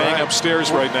gun go That's bang right. upstairs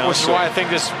right now. Which is why I think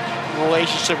this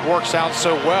relationship works out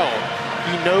so well.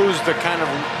 He knows the kind of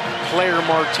player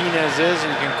Martinez is,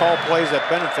 and he can call plays that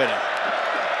benefit him.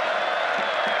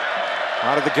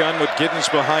 Out of the gun with Giddens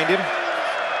behind him.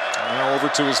 Now over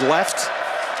to his left.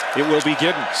 It will be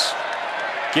Giddens.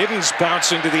 Giddens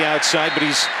bouncing to the outside, but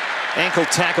he's ankle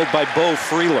tackled by Bo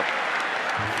Freeland.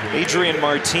 Adrian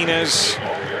Martinez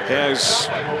has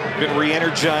been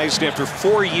re-energized after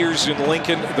 4 years in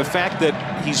Lincoln. The fact that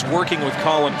he's working with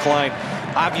Colin Klein,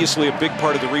 obviously a big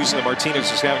part of the reason that Martinez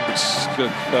is having the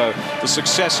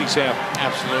success he's having.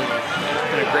 Absolutely.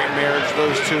 It's been a great marriage,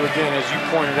 those two. Again, as you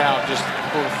pointed out, just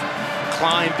both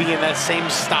Klein being that same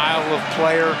style of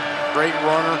player, great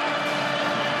runner.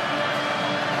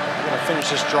 We're going to finish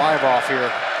this drive off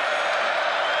here.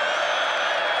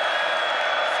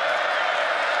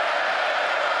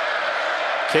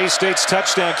 K-State's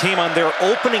touchdown came on their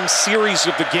opening series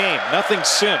of the game. Nothing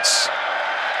since.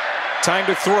 Time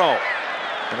to throw.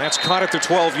 And that's caught at the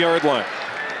 12-yard line.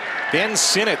 Ben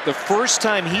Sinnott, the first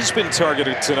time he's been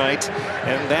targeted tonight,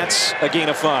 and that's a gain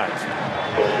of 5.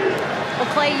 Well,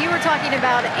 Clay, you were talking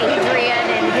about Adrian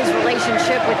and his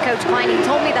relationship with Coach Klein. He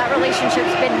told me that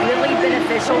relationship's been really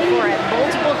beneficial for him.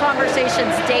 Multiple conversations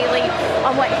daily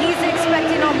on what he's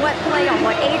expecting on what play, on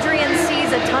what Adrian sees,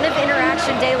 a ton of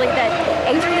interaction daily that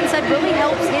Adrian said really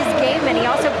helps his game. And he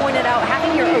also pointed out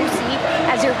having your OC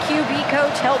as your QB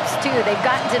coach helps too. They've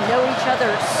gotten to know each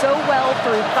other so well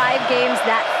through 5 games.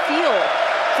 That feel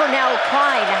for now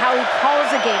Klein, how he calls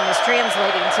a game is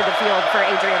translating to the field for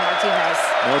Adrian Martinez.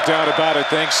 No doubt about it.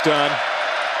 Thanks, Don.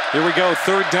 Here we go,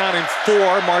 3rd down and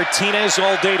 4. Martinez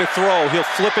all day to throw. He'll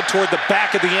flip it toward the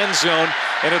back of the end zone,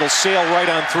 and it'll sail right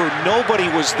on through. Nobody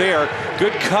was there.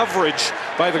 Good coverage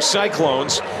by the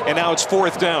Cyclones, and now it's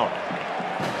 4th down.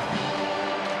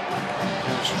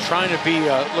 It was trying to be,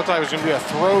 looked like it was going to be a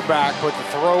throwback, but the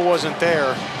throw wasn't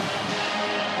there.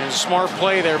 And a smart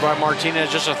play there by Martinez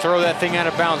just to throw that thing out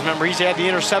of bounds. Remember, he's had the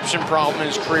interception problem in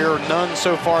his career, none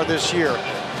so far this year.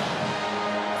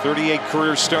 38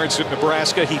 career starts at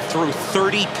Nebraska. He threw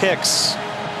 30 picks.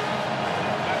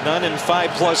 None in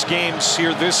 5+ games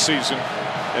here this season.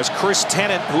 As Chris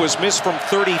Tennant, who has missed from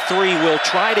 33, will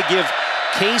try to give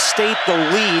K-State the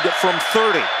lead from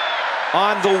 30.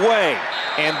 On the way.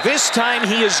 And this time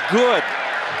he is good.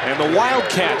 And the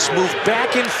Wildcats move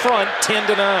back in front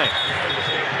 10-9.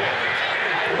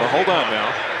 Well, hold on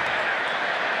now.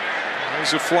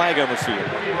 There's a flag on the field.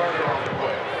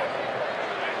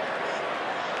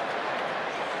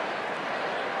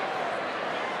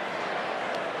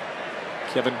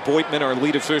 Kevin Boitman, our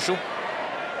lead official.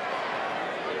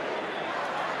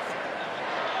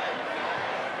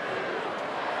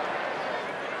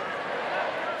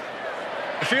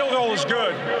 The field goal is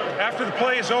good. After the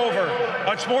play is over,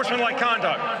 unsportsmanlike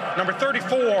conduct. Number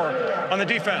 34 on the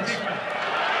defense.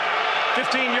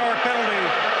 15-yard penalty.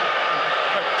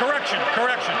 Correction.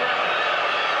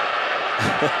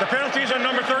 The penalties on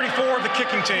number 34 of the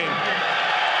kicking team.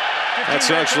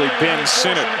 That's actually Ben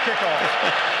Sinnott.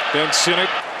 Ben Sinnott,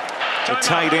 the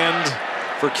tight end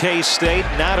for K-State,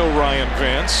 not Orion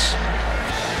Vance.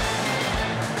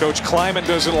 Coach Kleiman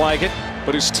doesn't like it,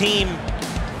 but his team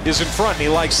is in front, and he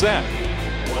likes that.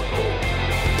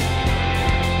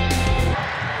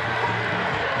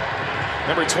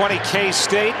 Number 20,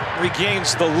 K-State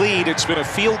regains the lead. It's been a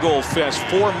field goal fest.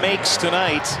 4 makes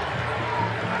tonight.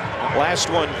 Last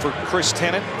one for Chris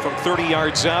Tennant from 30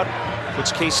 yards out.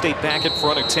 Puts K-State back in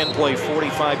front, a 10-play,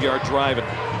 45-yard drive in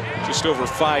just over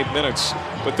 5 minutes.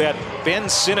 But that Ben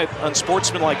Sinnott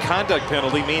unsportsmanlike conduct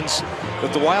penalty means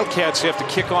that the Wildcats have to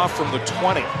kick off from the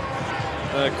 20.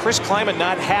 Chris Kleiman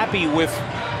not happy with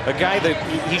a guy that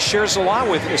he shares a lot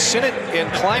with. Sinnott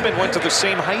and Kleiman went to the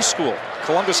same high school,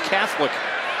 Columbus Catholic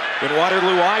in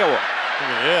Waterloo, Iowa. Look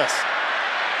at this.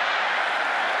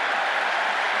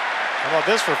 How about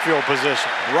this for field position?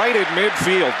 Right at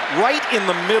midfield, right in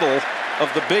the middle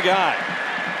of the Big I.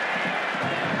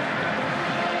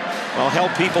 I'll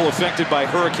help people affected by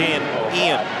Hurricane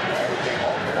Ian.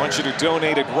 I want you to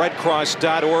donate at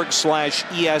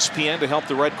redcross.org/ESPN to help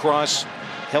the Red Cross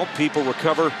help people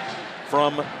recover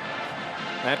from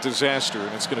that disaster.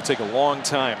 And it's going to take a long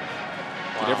time.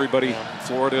 Get everybody in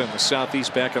Florida and the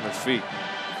Southeast back on their feet.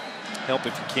 Help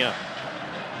if you can.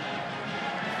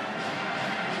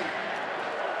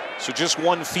 So just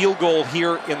one field goal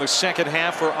here in the second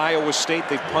half for Iowa State.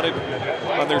 They've punted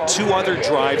on their 2 other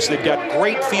drives. They've got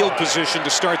great field position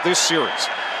to start this series.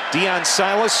 Deion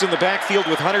Silas in the backfield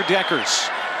with Hunter Deckers.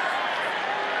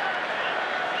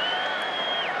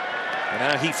 And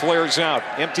now he flares out.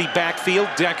 Empty backfield,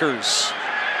 Deckers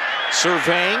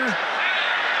surveying.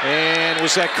 And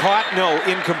was that caught? No,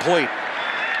 incomplete.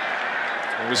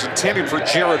 It was intended for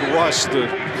Jared Russ, the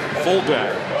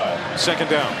fullback. Second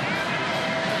down.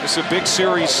 This is a big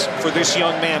series for this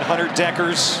young man, Hunter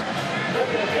Deckers.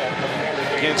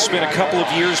 Again, spent a couple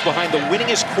of years behind the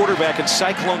winningest quarterback in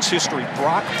Cyclones history,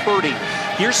 Brock Purdy.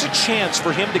 Here's a chance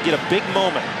for him to get a big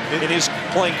moment in his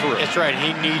playing career. That's right,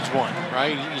 he needs one,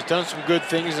 right? He's done some good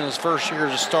things in his first year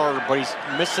as a starter, but he's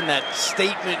missing that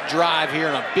statement drive here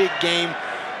in a big game.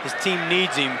 His team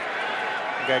needs him.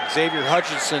 We got Xavier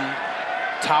Hutchinson,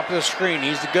 top of the screen.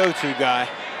 He's the go-to guy.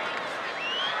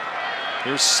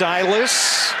 Here's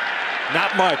Silas.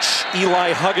 Not much.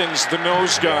 Eli Huggins, the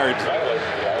nose guard.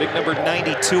 Big number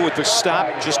 92 at the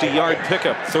stop. Just a yard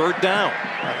pickup. Third down.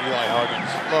 Eli Huggins.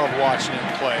 Love watching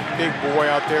him play. Big boy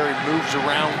out there. He moves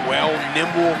around well.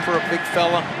 Nimble for a big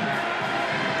fella.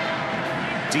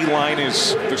 D-line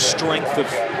is the strength of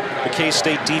the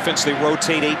K-State defense. They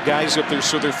rotate 8 guys up there,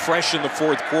 so they're fresh in the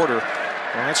fourth quarter.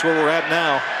 Well, that's where we're at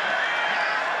now.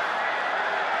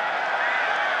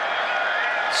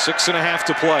 6.5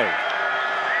 to play.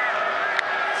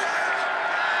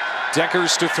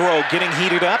 Deckers to throw, getting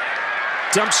heated up.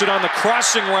 Dumps it on the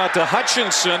crossing route to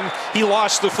Hutchinson. He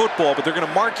lost the football, but they're going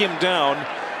to mark him down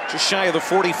just shy of the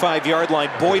 45-yard line.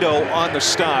 Boydo on the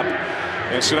stop.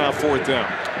 And so now fourth down.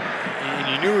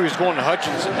 And you knew he was going to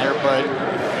Hutchinson there, but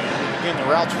again,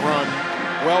 the routes run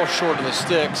well short of the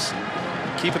sticks.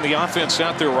 Keeping the offense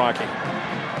out there, Rocky.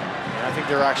 And I think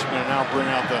they're actually going to now bring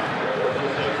out the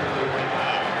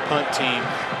punt team.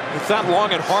 He thought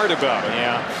long and hard about it.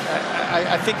 Yeah,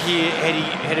 I think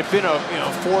had it been a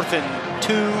 4th and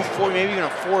 2, maybe even a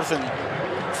 4th and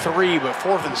 3, but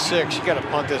 4th and 6, you got to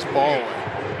punt this ball away.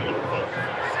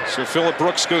 So Phillip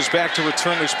Brooks goes back to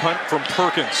return this punt from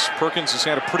Perkins. Perkins has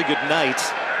had a pretty good night.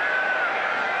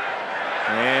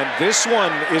 And this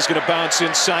one is going to bounce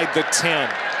inside the 10.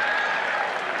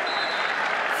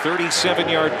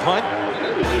 37-yard punt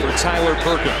for Tyler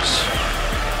Perkins.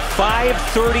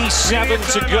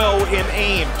 5:37 to go in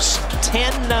Ames.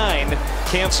 10-9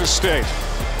 Kansas State.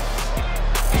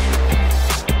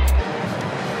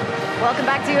 Welcome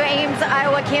back to Ames,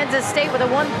 Iowa. Kansas State with a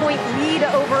 1-point lead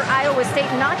over Iowa State.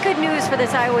 Not good news for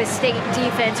this Iowa State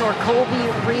defense or Colby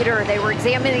Reeder. They were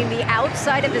examining the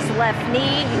outside of his left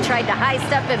knee. He tried to high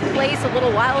step in place a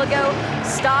little while ago,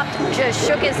 stopped, just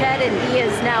shook his head, and he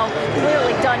is now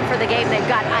clearly done for the game. They've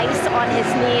got ice on his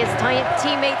knee. His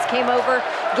teammates came over,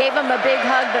 gave him a big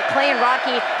hug, but Clay and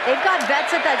Rocky, they've got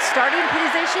vets at that starting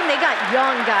position. They got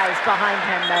young guys behind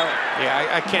him, though.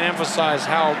 Yeah, I can't emphasize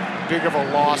how big of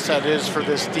a loss that is for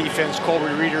this defense.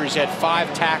 Colby Reeder, he's had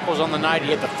 5 tackles on the night.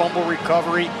 He had the fumble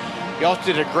recovery. He also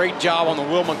did a great job on the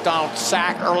Will McDonald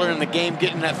sack earlier in the game,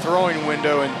 getting that throwing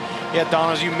window. And yeah,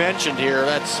 Don, as you mentioned here,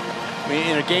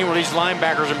 in a game where these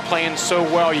linebackers are playing so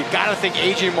well, you got to think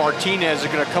A.J. Martinez is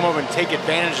going to come up and take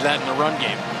advantage of that in the run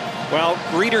game. Well,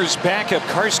 Reeder's backup,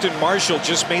 Karsten Marshall,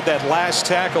 just made that last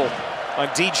tackle on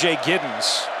DJ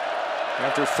Giddens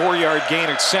after 4-yard gain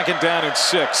at 2nd down and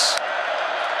 6.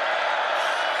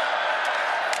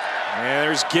 And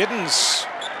there's Giddens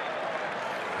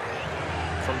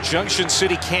from Junction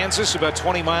City, Kansas, about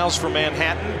 20 miles from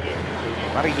Manhattan.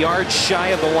 About a yard shy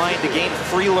of the line to gain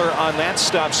Freeler on that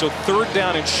stop. So 3rd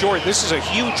down and short. This is a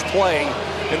huge play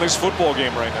in this football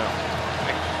game right now.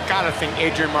 I gotta think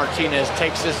Adrian Martinez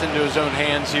takes this into his own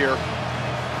hands here.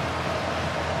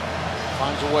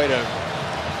 Finds a way to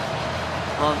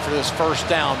run for this 1st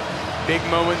down. Big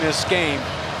moment in this game.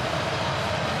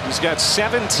 He's got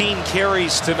 17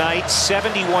 carries tonight,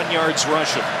 71 yards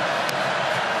rushing.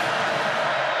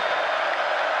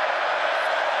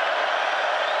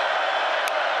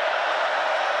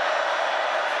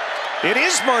 It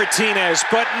is Martinez,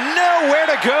 but nowhere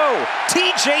to go.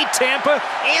 TJ Tampa,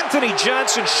 Anthony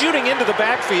Johnson shooting into the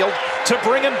backfield to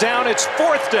bring him down. It's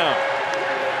 4th down.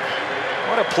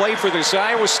 What a play for this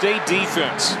Iowa State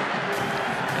defense.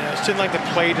 Yeah, it seemed like the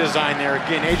play design there.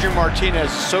 Again, Adrian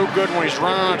Martinez is so good when he's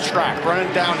running on a track,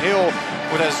 running downhill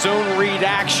with a zone read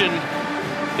action.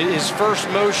 His first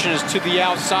motion is to the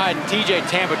outside, and TJ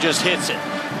Tampa just hits it.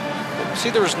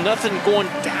 See, there was nothing going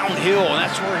downhill, and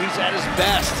that's where he's at his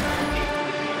best.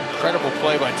 Incredible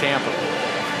play by Tampa.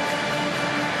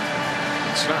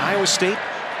 So Iowa State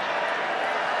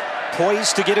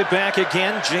poised to get it back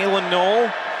again. Jalen Knoll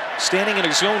standing in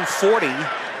his own 40.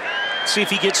 See if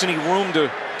he gets any room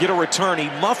to get a return. He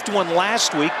muffed one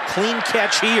last week. Clean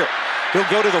catch here. He'll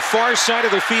go to the far side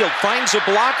of the field, finds a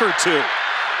block or two,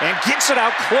 and gets it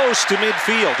out close to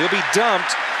midfield. He'll be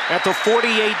dumped at the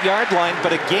 48-yard line,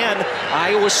 but again,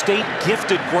 Iowa State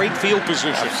gifted great field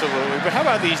position. Absolutely, but how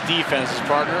about these defenses,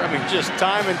 partner? I mean, just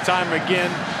time and time again,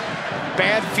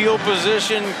 bad field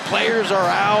position, players are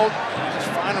out, just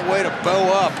find a way to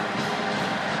bow up.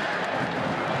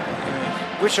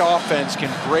 Which offense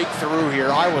can break through here?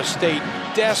 Iowa State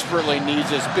desperately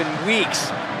needs it. It's been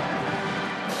weeks.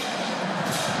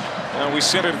 We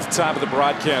said it at the top of the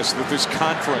broadcast that this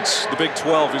conference, the Big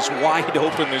 12, is wide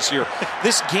open this year.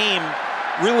 This game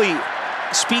really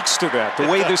speaks to that, the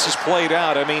way this is played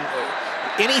out. I mean,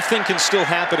 anything can still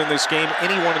happen in this game.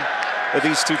 Any one of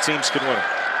these two teams can win it.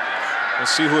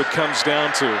 We'll see who it comes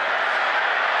down to.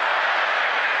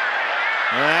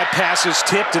 That pass is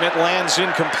tipped and it lands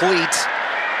incomplete.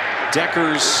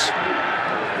 Deckers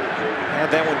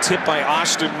had that one tipped by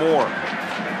Austin Moore.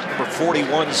 Number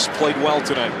 41's played well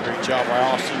tonight. Great job by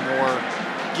Austin Moore,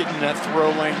 getting that throw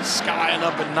lane, skying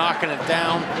up and knocking it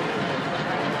down.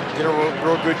 Did a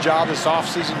real good job this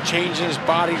offseason, changing his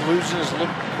body, losing his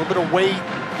little bit of weight,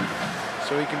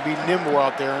 so he can be nimble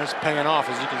out there, and it's paying off,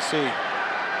 as you can see.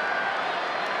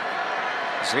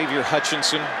 Xavier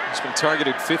Hutchinson has been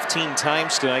targeted 15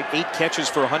 times tonight, 8 catches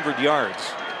for 100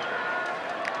 yards.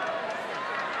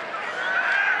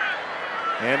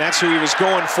 And that's who he was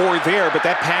going for there, but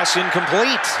that pass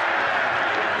incomplete.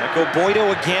 Echo Boydo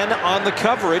again on the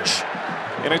coverage,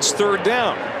 and it's third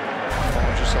down.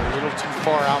 Just a little too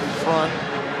far out in front.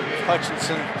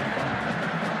 Hutchinson.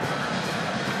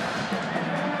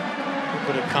 A little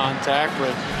bit of contact, but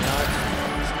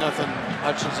it's nothing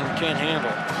Hutchinson can't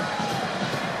handle.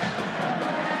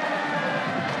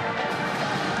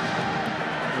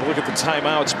 Look at the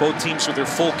timeouts. Both teams with their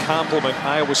full complement.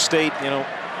 Iowa State,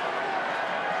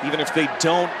 even if they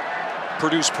don't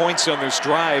produce points on this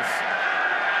drive,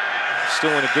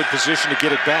 still in a good position to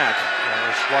get it back.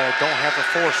 That's why I don't have to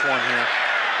force one here.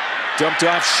 Dumped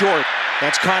off short.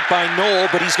 That's caught by Knoll,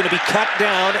 but he's going to be cut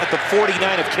down at the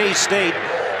 49 of K-State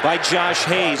by Josh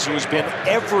Hayes, who's been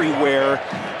everywhere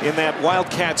in that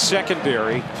Wildcats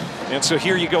secondary. And so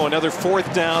here you go, another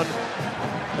fourth down.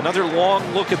 Another long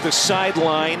look at the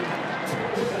sideline.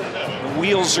 The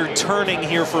wheels are turning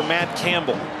here for Matt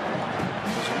Campbell.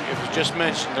 Just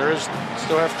mentioned,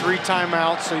 still have 3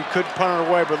 timeouts, so you could punt it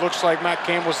away, but it looks like Matt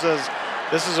Campbell says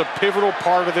this is a pivotal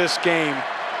part of this game.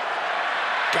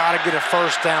 Got to get a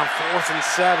first down, 4th and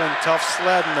 7. Tough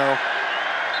sledding, though.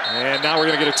 And now we're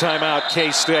going to get a timeout,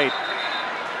 K-State.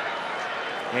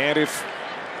 And if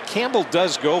Campbell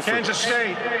does go for Kansas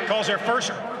State calls their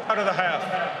first out of the half.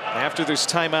 After this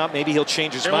timeout, maybe he'll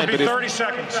change his mind. But 30 if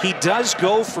seconds. He does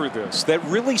go for this, that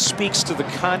really speaks to the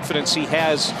confidence he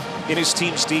has in his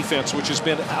team's defense, which has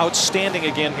been outstanding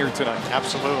again here tonight.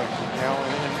 Absolutely.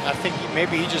 And I think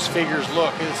maybe he just figures,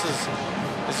 look, this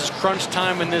is crunch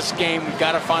time in this game. We've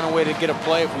got to find a way to get a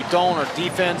play. If we don't, our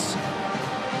defense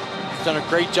has done a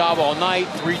great job all night.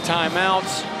 3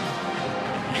 timeouts.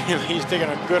 He's taking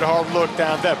a good hard look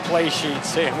down at that play sheet,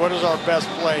 saying, what is our best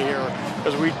play here?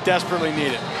 Because we desperately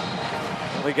need it.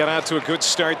 Well, they got out to a good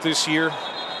start this year.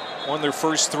 Won their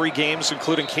first 3 games,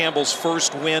 including Campbell's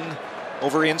first win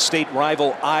over in-state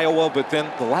rival Iowa. But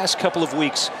then the last couple of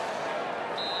weeks,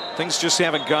 things just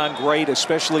haven't gone great,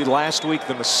 especially last week.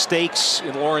 The mistakes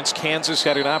in Lawrence, Kansas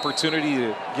had an opportunity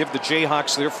to give the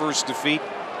Jayhawks their first defeat.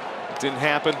 It didn't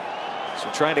happen. So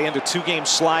trying to end a 2-game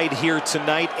slide here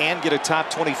tonight and get a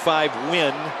top 25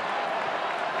 win.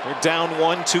 They're down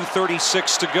 1,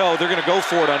 2:36 to go. They're going to go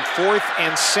for it on 4th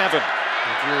and 7.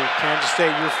 If you're Kansas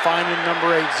State, you're finding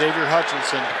number 8, Xavier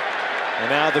Hutchinson. And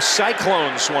now the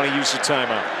Cyclones want to use the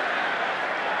timeout.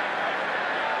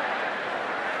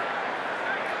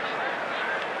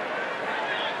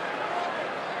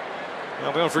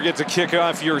 Well, don't forget to kick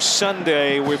off your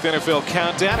Sunday with NFL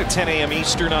Countdown at 10 a.m.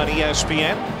 Eastern on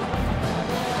ESPN.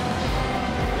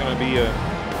 Going to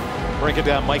be breaking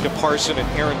down Micah Parson and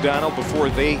Aaron Donald before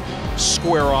they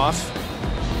square off.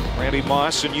 Randy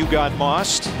Moss and You Got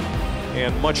Mossed,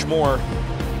 and much more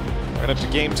right up to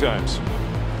game times.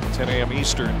 10 a.m.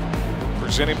 Eastern,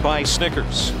 presented by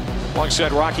Snickers.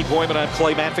 Alongside Rocky Boyman on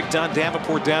Clay Matvick, Don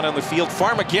Davenport down on the field.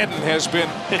 Farmageddon has been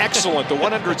excellent. The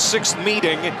 106th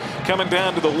meeting coming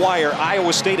down to the wire.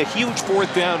 Iowa State a huge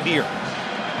 4th down here.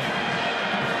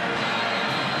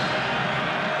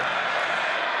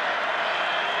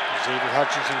 Xavier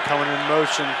Hutchinson coming in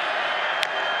motion.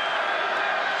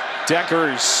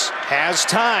 Deckers has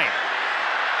time.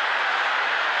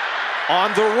 On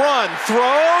the run,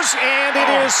 throws, and it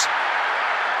is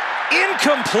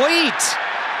incomplete.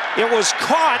 It was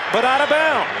caught, but out of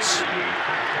bounds.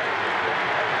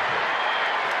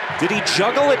 Did he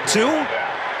juggle it too?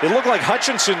 It looked like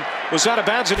Hutchinson was out of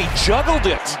bounds, and he juggled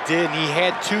it. He did. He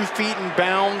had 2 feet in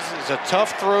bounds. It was a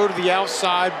tough throw to the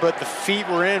outside, but the feet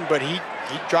were in, but he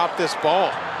dropped this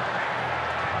ball.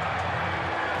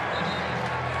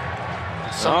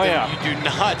 Something you do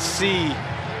not see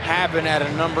happen at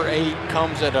a number 8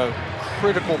 comes at a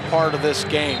critical part of this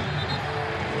game.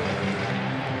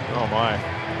 Oh my.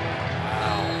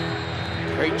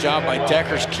 Wow. Great job by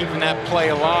Deckers keeping that play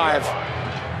alive.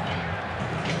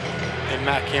 And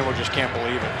Matt Campbell just can't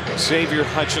believe it. Xavier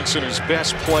Hutchinson, his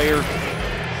best player,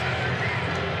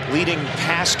 leading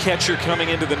pass catcher coming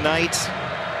into the night.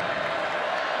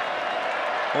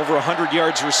 Over 100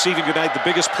 yards receiving tonight, the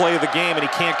biggest play of the game, and he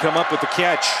can't come up with the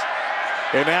catch.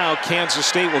 And now Kansas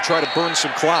State will try to burn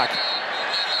some clock.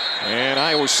 And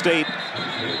Iowa State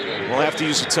will have to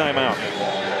use a timeout.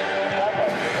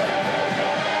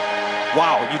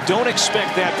 Wow, you don't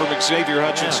expect that from Xavier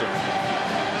Hutchinson.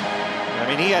 I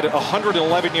mean, he had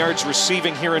 111 yards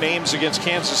receiving here in Ames against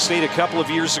Kansas State a couple of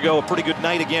years ago. A pretty good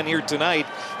night again here tonight.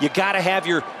 You got to have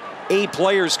your A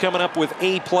players coming up with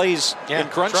A plays in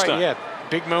crunch time. Yeah,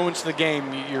 big moments in the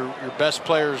game. Your best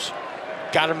players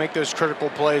got to make those critical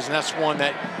plays, and that's one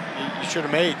that you should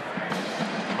have made.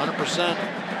 100%.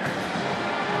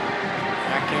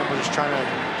 Matt Campbell just trying to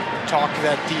talk to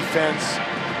that defense.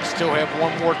 Still have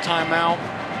one more timeout,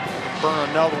 burn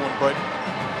another one, but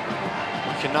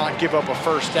we cannot give up a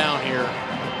first down here.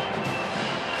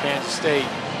 Kansas State.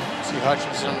 See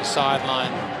Hutchinson on the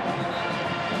sideline.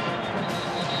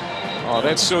 Oh,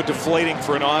 that's so deflating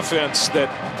for an offense that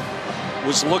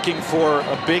was looking for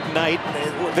a big night.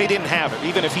 They didn't have it.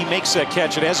 Even if he makes that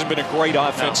catch, it hasn't been a great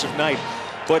offensive night.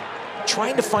 But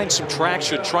trying to find some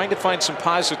traction, trying to find some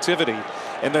positivity,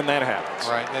 and then that happens.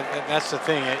 Right, that's the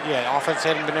thing. Yeah, offense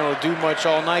hadn't been able to do much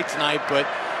all night tonight, but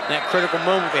in that critical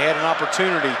moment, they had an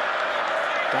opportunity.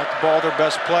 Got the ball their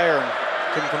best player and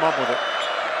couldn't come up with it.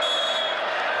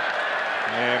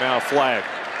 And now flag.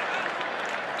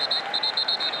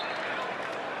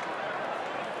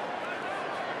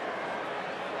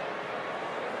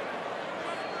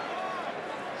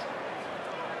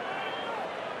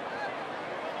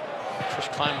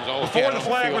 Before the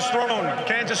flag was thrown,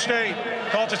 Kansas State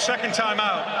calls its second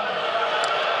timeout.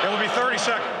 It will be 30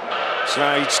 seconds. So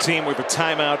now each team with a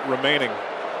timeout remaining.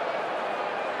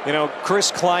 You know,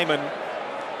 Chris Kleiman,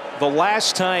 the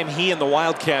last time he and the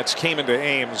Wildcats came into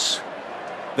Ames,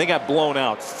 they got blown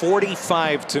out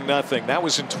 45-0. That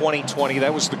was in 2020.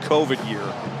 That was the COVID year.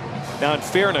 Now, in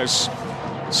fairness,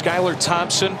 Skylar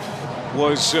Thompson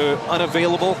was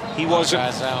unavailable. He wasn't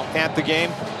at the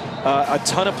game. A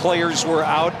ton of players were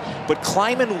out, but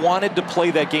Kleiman wanted to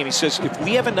play that game. He says, if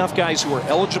we have enough guys who are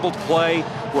eligible to play,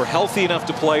 we're healthy enough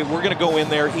to play, we're going to go in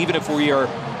there even if we are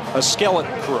a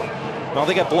skeleton crew. Well,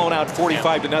 they got blown out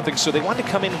 45-0, so they wanted to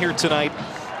come in here tonight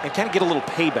and kind of get a little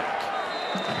payback.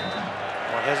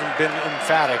 Well, it hasn't been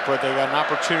emphatic, but they got an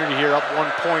opportunity here up 1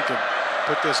 point to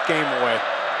put this game away.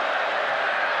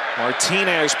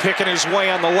 Martinez picking his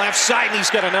way on the left side, and he's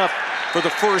got enough for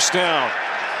the first down.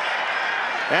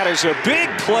 That is a big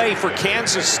play for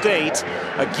Kansas State,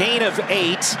 a gain of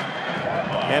 8,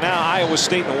 and now Iowa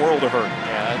State in the world of hurt.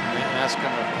 Yeah, that's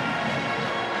going to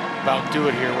about do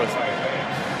it here with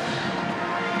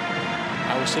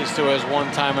Iowa State still has one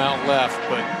timeout left,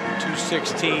 but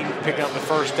 2:16 picking up the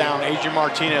first down. Adrian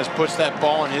Martinez puts that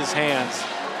ball in his hands.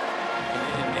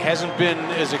 It hasn't been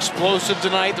as explosive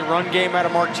tonight, the run game out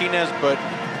of Martinez, but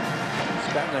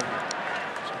he's gotten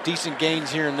some decent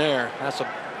gains here and there. That's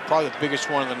probably the biggest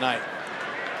one of the night.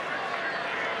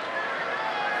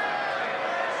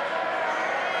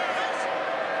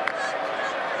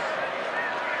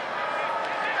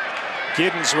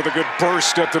 Giddens with a good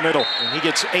burst up the middle, and he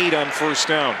gets 8 on first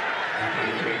down.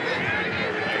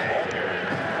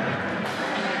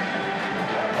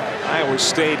 Iowa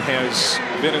State has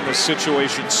been in this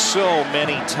situation so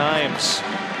many times.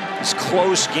 These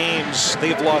close games,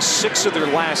 they've lost 6 of their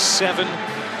last 7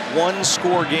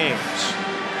 one-score games.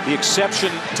 The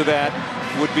exception to that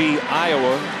would be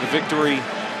Iowa, the victory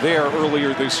there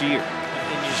earlier this year.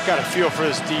 And you just got to feel for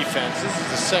this defense. This is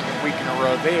the second week in a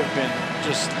row. They have been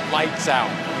just lights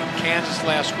out. I mean, Kansas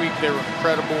last week, they were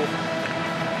incredible.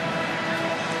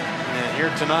 And here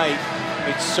tonight,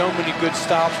 made so many good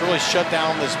stops, really shut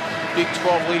down this Big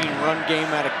 12 leading run game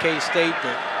out of K-State,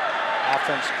 but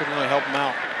offense couldn't really help them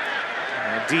out.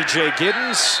 And DJ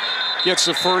Giddens gets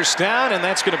the first down, and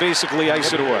that's going to basically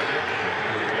ice it away.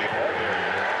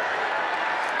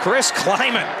 Chris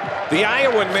Kleiman, the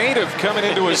Iowa native, coming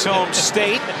into his home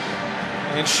state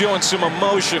and showing some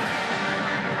emotion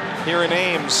here in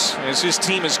Ames as his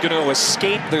team is going to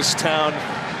escape this town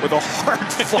with a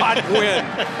hard-fought win.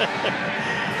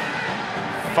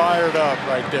 Fired up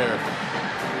right there.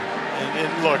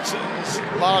 And look,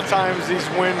 a lot of times these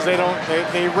wins,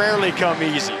 they rarely come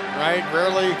easy, right?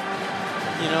 Rarely,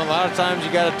 you know, a lot of times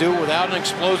you got to do it without an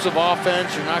explosive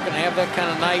offense. You're not going to have that kind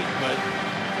of night, but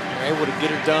you're able to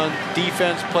get it done.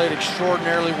 Defense played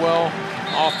extraordinarily well.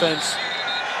 Offense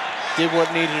did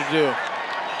what needed to do.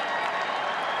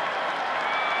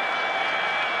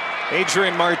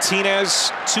 Adrian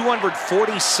Martinez,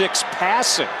 246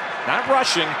 passing, not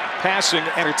rushing, passing,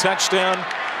 and a touchdown.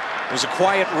 It was a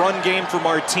quiet run game for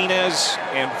Martinez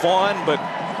and Vaughn, but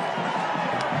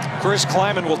Chris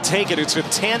Kleiman will take it. It's a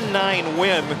 10-9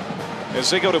 win as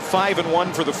they go to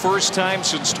 5-1 for the first time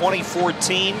since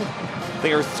 2014.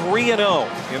 They are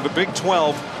 3-0 in the Big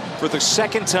 12 for the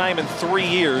second time in 3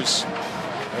 years.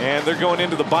 And they're going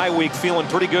into the bye week feeling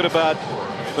pretty good about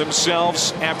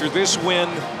themselves after this win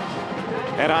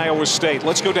at Iowa State.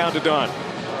 Let's go down to Don.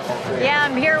 Yeah,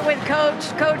 I'm here with Coach.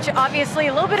 Coach, obviously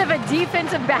a little bit of a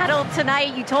defensive battle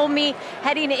tonight. You told me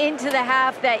heading into the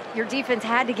half that your defense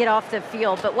had to get off the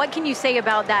field, but what can you say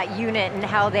about that unit and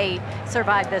how they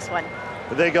survived this one?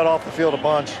 They got off the field a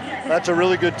bunch. That's a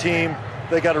really good team.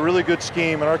 They got a really good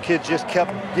scheme, and our kids just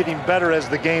kept getting better as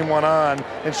the game went on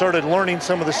and started learning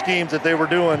some of the schemes that they were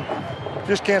doing.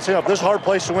 Just can't say enough. This is a hard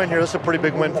place to win here. This is a pretty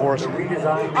big win for us.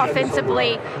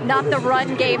 Offensively, not the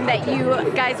run game that you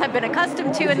guys have been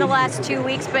accustomed to in the last 2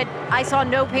 weeks, but I saw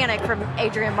no panic from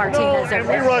Adrian Martinez. No, and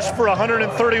we rushed for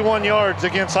 131 yards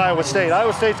against Iowa State.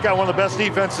 Iowa State's got one of the best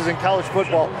defenses in college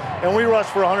football, and we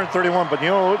rushed for 131. But you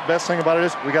know what? The best thing about it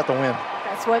is we got the win.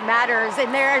 That's what matters.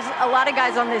 And there's a lot of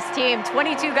guys on this team,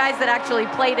 22 guys that actually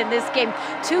played in this game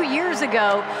 2 years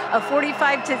ago, a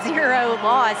 45-0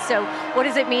 loss. So what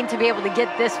does it mean to be able to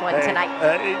get this one tonight?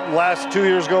 Last 2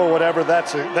 years ago, whatever,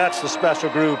 that's the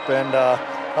special group. And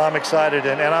I'm excited.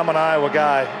 And I'm an Iowa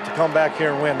guy. To come back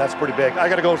here and win, that's pretty big. I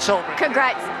got to go celebrate.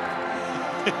 Congrats.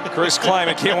 Chris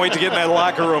Kleiman can't wait to get in that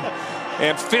locker room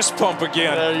and fist pump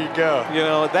again. There you go. You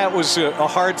know, that was a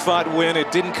hard-fought win.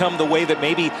 It didn't come the way that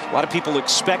maybe a lot of people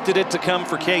expected it to come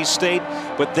for K-State,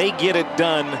 but they get it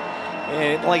done.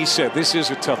 And like you said, this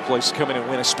is a tough place to come in and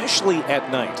win, especially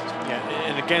at night. Yeah,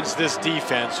 and against this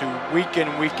defense, who week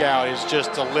in, week out is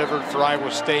just delivered for Iowa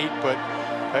State, but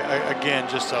again,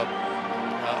 just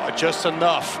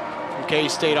enough from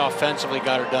K-State offensively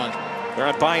got her done. They're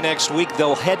on bye next week.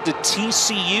 They'll head to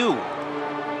TCU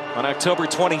on October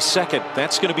 22nd.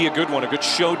 That's going to be a good one, a good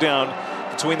showdown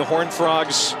between the Horned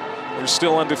Frogs, who are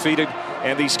still undefeated,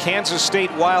 and these Kansas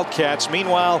State Wildcats.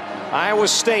 Meanwhile, Iowa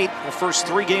State, the first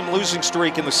 3-game losing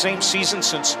streak in the same season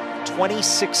since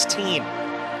 2016.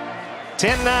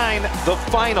 10-9, the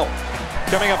final.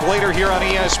 Coming up later here on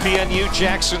ESPNU,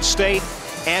 Jackson State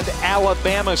and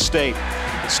Alabama State.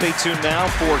 Stay tuned now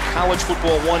for College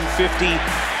Football 150,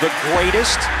 the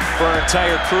greatest for our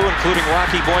entire crew, including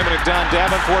Rocky Boyman and Don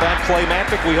Davenport. I'm Clay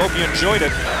Matvick. We hope you enjoyed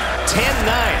it. 10-9,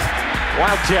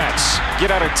 Wildcats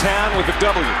get out of town with a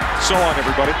W. So long,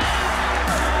 everybody.